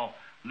cold off,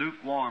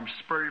 lukewarm,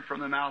 spurted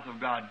from the mouth of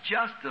God.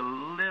 Just a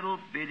little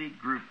bitty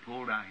group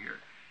pulled out here.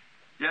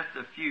 Just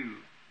a few.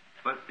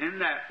 But in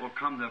that will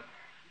come the,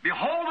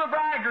 behold the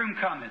bridegroom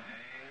cometh.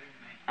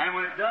 And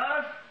when it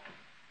does,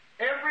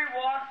 every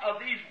one of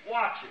these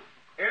watches,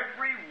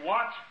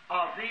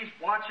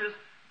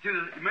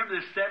 remember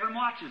there's 7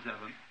 watches of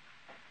them.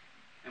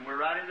 And we're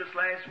right in this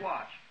last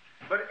watch.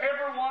 But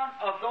every one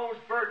of those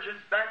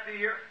virgins back to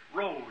here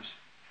rose.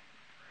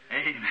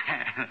 Amen.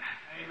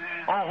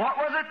 Amen. Oh, what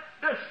was it?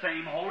 The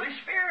same Holy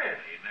Spirit.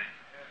 Amen.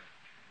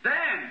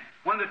 Then,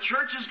 when the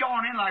church has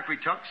gone in like we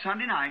took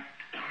Sunday night,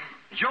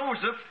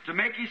 Joseph, to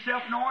make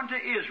himself known to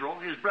Israel,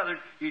 his brother,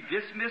 he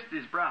dismissed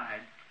his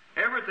bride.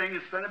 Everything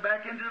is sent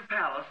back into the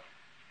palace,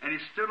 and he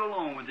stood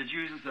alone with the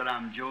Jews and said,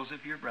 I'm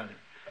Joseph, your brother.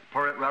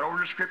 Right over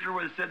the scripture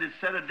where it said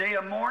a day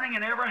of mourning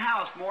in every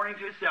house, mourning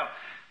to itself.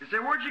 He said,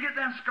 where'd you get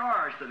them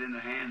scars? Said, in the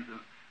hands of,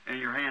 and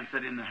your hands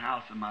said, in the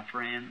house of my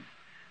friends.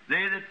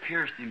 They that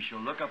pierced him shall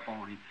look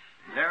upon him.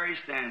 There he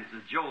stands,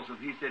 Joseph.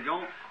 He said,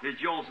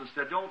 Joseph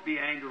said, don't be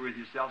angry with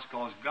yourselves,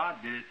 because God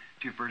did it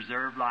to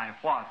preserve life.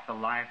 What? The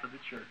life of the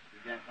church,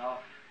 the Gentile.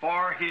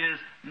 For His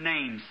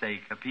name's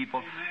sake, a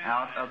people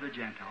out of the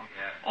Gentile.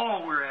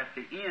 Oh, we're at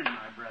the end,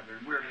 my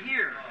brethren. We're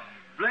here.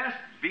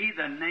 Blessed be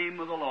the name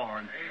of the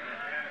Lord.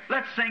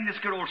 Let's sing this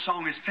good old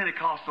song as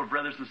Pentecostal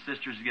brothers and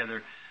sisters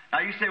together. Now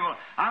you say, well,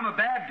 I'm a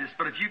Baptist,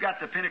 but if you got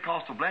the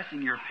Pentecostal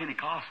blessing, you're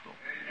Pentecostal.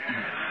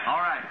 All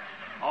right.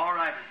 All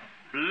right.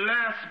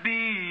 Blessed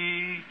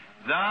be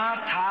the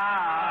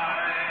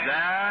tie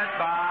that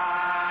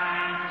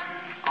binds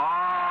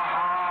our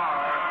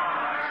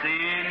hearts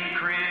in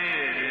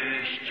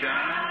Christian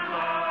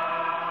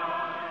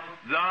love,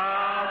 the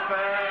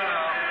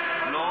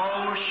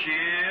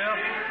fellowship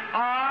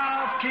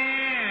of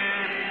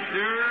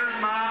kindred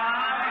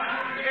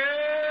mind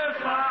is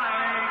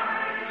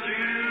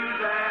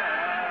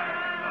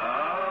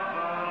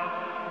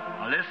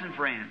Listen,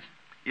 friends,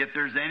 if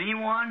there's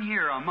anyone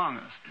here among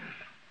us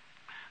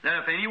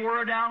that if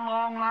anywhere down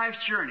long life's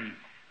journey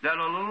that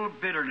a little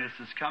bitterness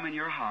has come in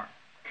your heart,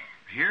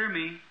 hear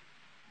me,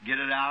 get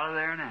it out of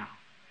there now.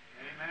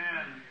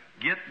 Amen.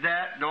 Get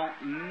that.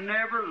 Don't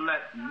never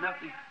let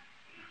nothing.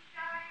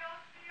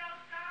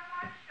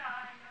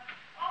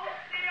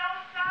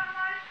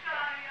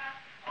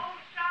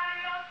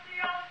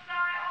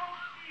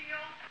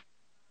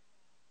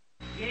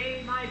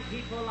 Yea, my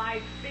people, I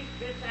speak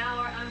this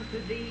hour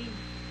unto thee,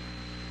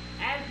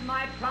 as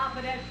my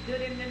prophet has stood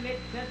in the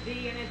midst of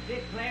thee and has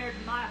declared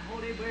my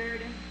holy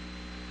word.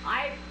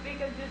 I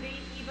speak unto thee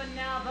even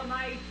now by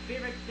my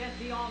Spirit, saith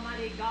the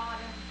Almighty God.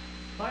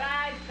 For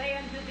I say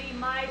unto thee,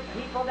 my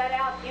people that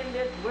out in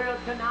this world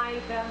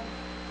tonight,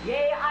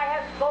 yea, I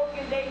have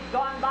spoken days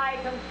gone by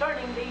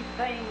concerning these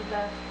things,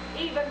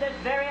 even this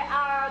very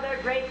hour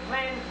their great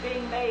plans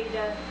being made,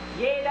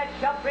 yea, that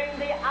shall bring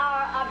the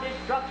hour of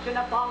destruction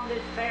upon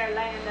this fair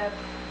land.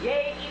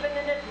 Yea, even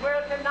in this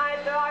world tonight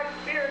there are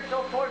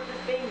spiritual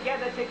forces being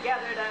gathered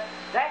together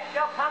that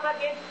shall come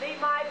against thee,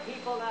 my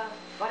people.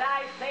 But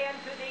I say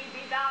unto thee,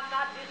 be thou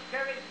not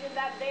discouraged in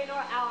that day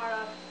nor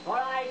hour, for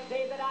I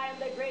say that I am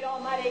the great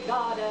Almighty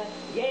God.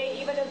 Yea,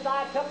 even as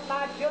I took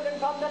my children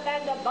from the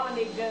land of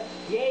bondage,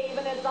 yea,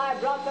 even as I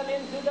brought them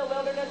into the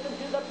wilderness and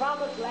to the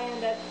promised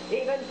land,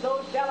 even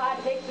so shall I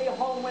take thee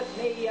home with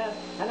me.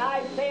 And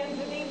I say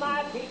unto thee,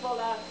 my people,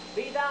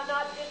 be thou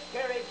not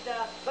discouraged,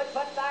 but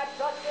put thy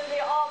trust in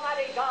the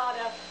Almighty God.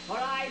 For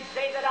I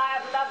say that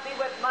I have loved thee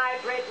with my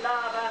great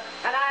love,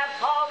 and I have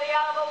called thee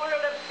out of the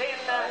world of sin,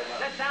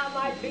 that thou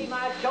might be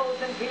my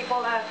chosen people,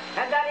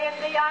 and that in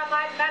thee I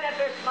might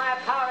manifest my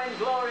power and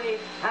glory.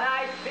 And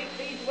I speak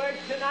these words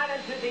tonight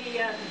unto thee,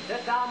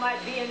 that thou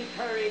might be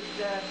encouraged,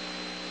 says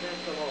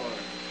the Lord.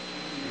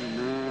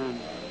 Amen.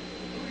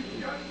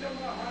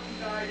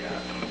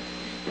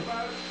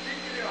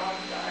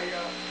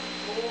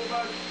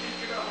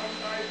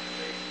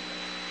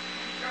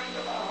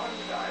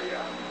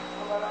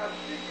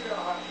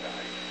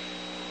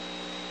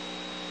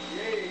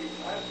 Yea,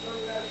 my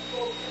son has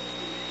spoken to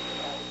me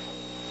tonight.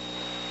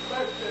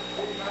 Blessed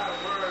be my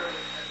word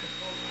and the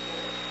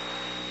fulfillment.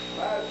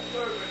 My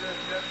servant has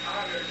been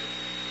honored.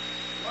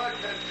 Much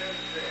has been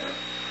said.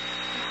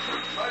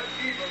 Much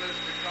evil is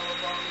to come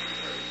upon the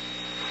earth.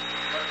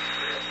 But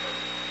saith the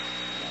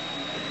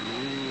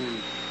Amen.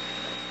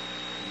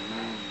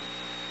 Amen.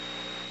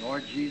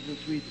 Lord Jesus,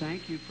 we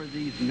thank you for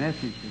these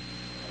messages.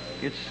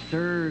 It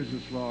stirs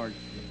us, Lord,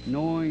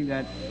 knowing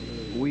that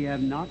we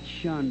have not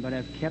shunned but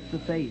have kept the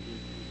faith.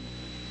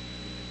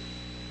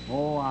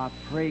 Oh, I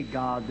pray,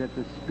 God, that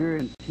the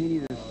Spirit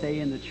continue to stay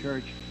in the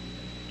church.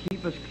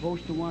 Keep us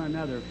close to one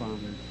another,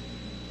 Father.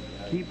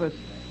 Keep us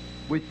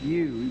with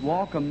you.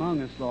 Walk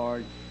among us,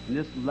 Lord, in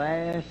this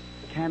last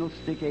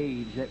candlestick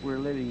age that we're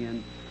living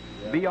in.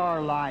 Be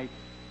our light.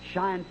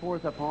 Shine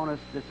forth upon us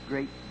this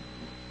great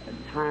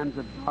times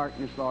of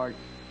darkness, Lord.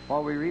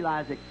 For we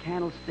realize that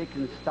candlesticks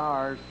and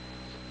stars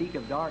speak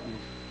of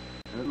darkness.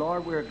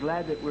 Lord, we're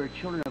glad that we're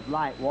children of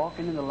light,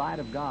 walking in the light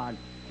of God.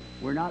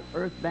 We're not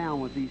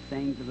earthbound with these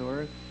things of the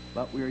earth,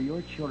 but we're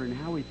your children.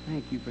 How we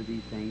thank you for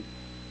these things.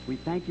 We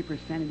thank you for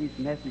sending these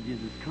messages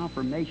as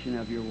confirmation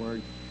of your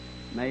word.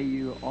 May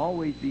you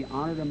always be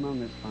honored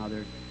among us,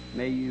 Father.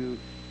 May you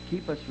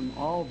keep us from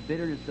all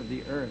bitterness of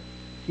the earth.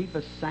 Keep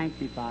us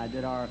sanctified,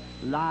 that our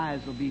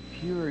lives will be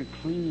pure and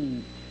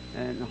clean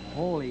and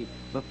holy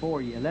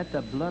before you. Let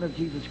the blood of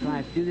Jesus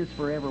Christ do this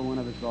for every one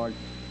of us, Lord.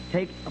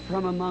 Take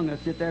from among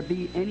us, if there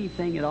be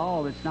anything at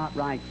all that's not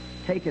right,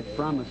 take it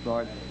from us,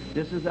 Lord.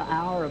 This is the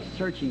hour of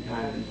searching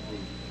time.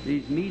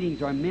 These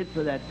meetings are meant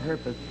for that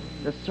purpose,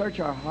 to search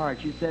our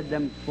hearts. You said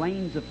them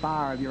flames of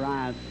fire of your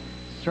eyes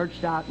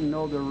searched out and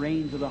know the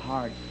reins of the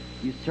heart.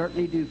 You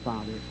certainly do,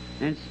 Father.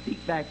 And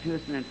speak back to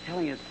us and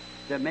telling us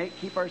to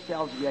keep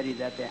ourselves ready,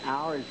 that the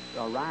hour is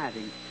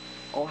arriving.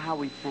 Oh, how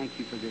we thank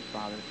you for this,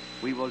 Father.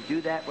 We will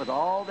do that with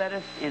all that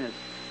is in us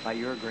by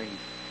your grace.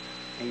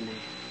 Amen.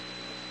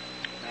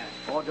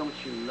 Oh, don't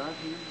you love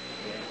him?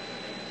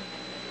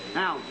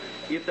 Now,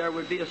 if there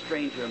would be a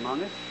stranger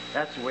among us,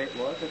 that's the way it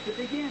was at the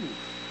beginning.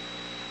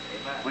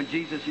 Amen. When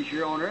Jesus is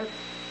here on earth,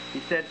 he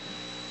said,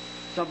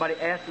 somebody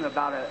asked him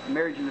about a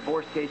marriage and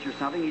divorce case or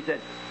something. He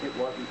said, it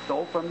wasn't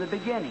so from the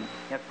beginning.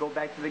 You have to go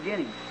back to the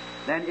beginning.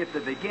 Then if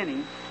the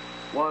beginning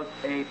was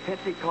a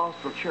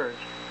Pentecostal church,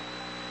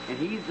 and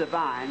he's the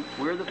vine,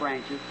 we're the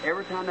branches,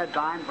 every time that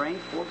vine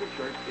brings forth a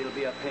church, it'll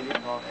be a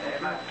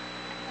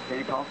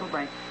Pentecostal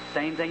branch.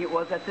 Same thing it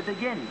was at the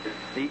beginning.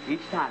 See,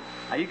 each time.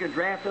 Now you can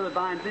draft other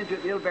vines into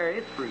it, it'll bear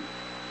its fruit.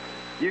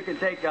 You can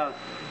take an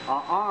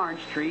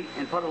orange tree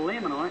and put a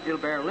lemon on it, it'll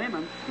bear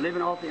lemons,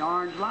 living off the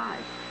orange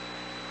lives.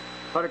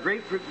 Put a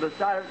grapefruit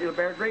beside it, it'll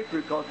bear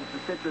grapefruit because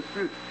it's a citrus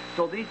fruit.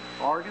 So these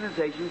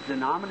organizations,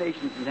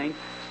 denominations and things,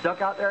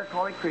 stuck out there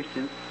calling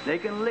Christians, they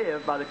can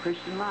live by the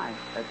Christian life.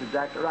 That's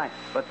exactly right.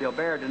 But they'll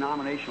bear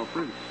denominational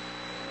fruits.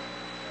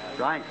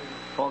 Right?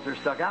 Because they're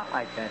stuck out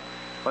like that.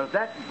 But if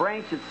that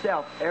branch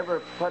itself ever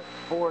puts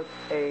forth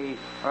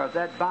or if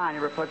that vine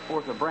ever puts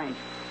forth a branch,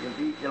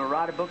 it'll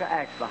write a book of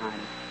Acts behind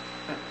it.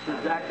 That's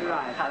exactly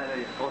right.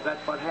 Hallelujah. Because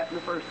that's what happened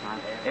the first time.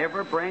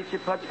 Every branch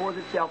that puts forth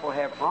itself will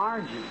have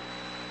oranges.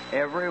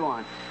 Every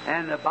one.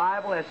 And the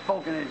Bible has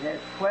spoken, it has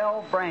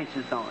 12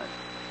 branches on it.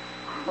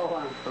 Oh,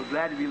 I'm so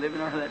glad to be living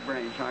under that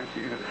branch, aren't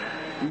you?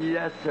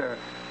 Yes, sir.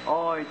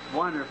 Oh, it's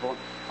wonderful.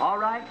 All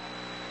right.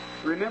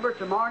 Remember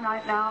tomorrow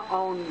night now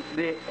on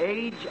the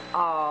age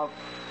of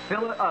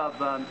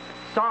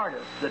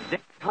Sardis, the day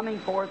coming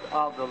forth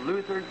of the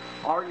Lutheran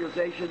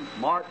organization,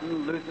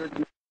 Martin Luther.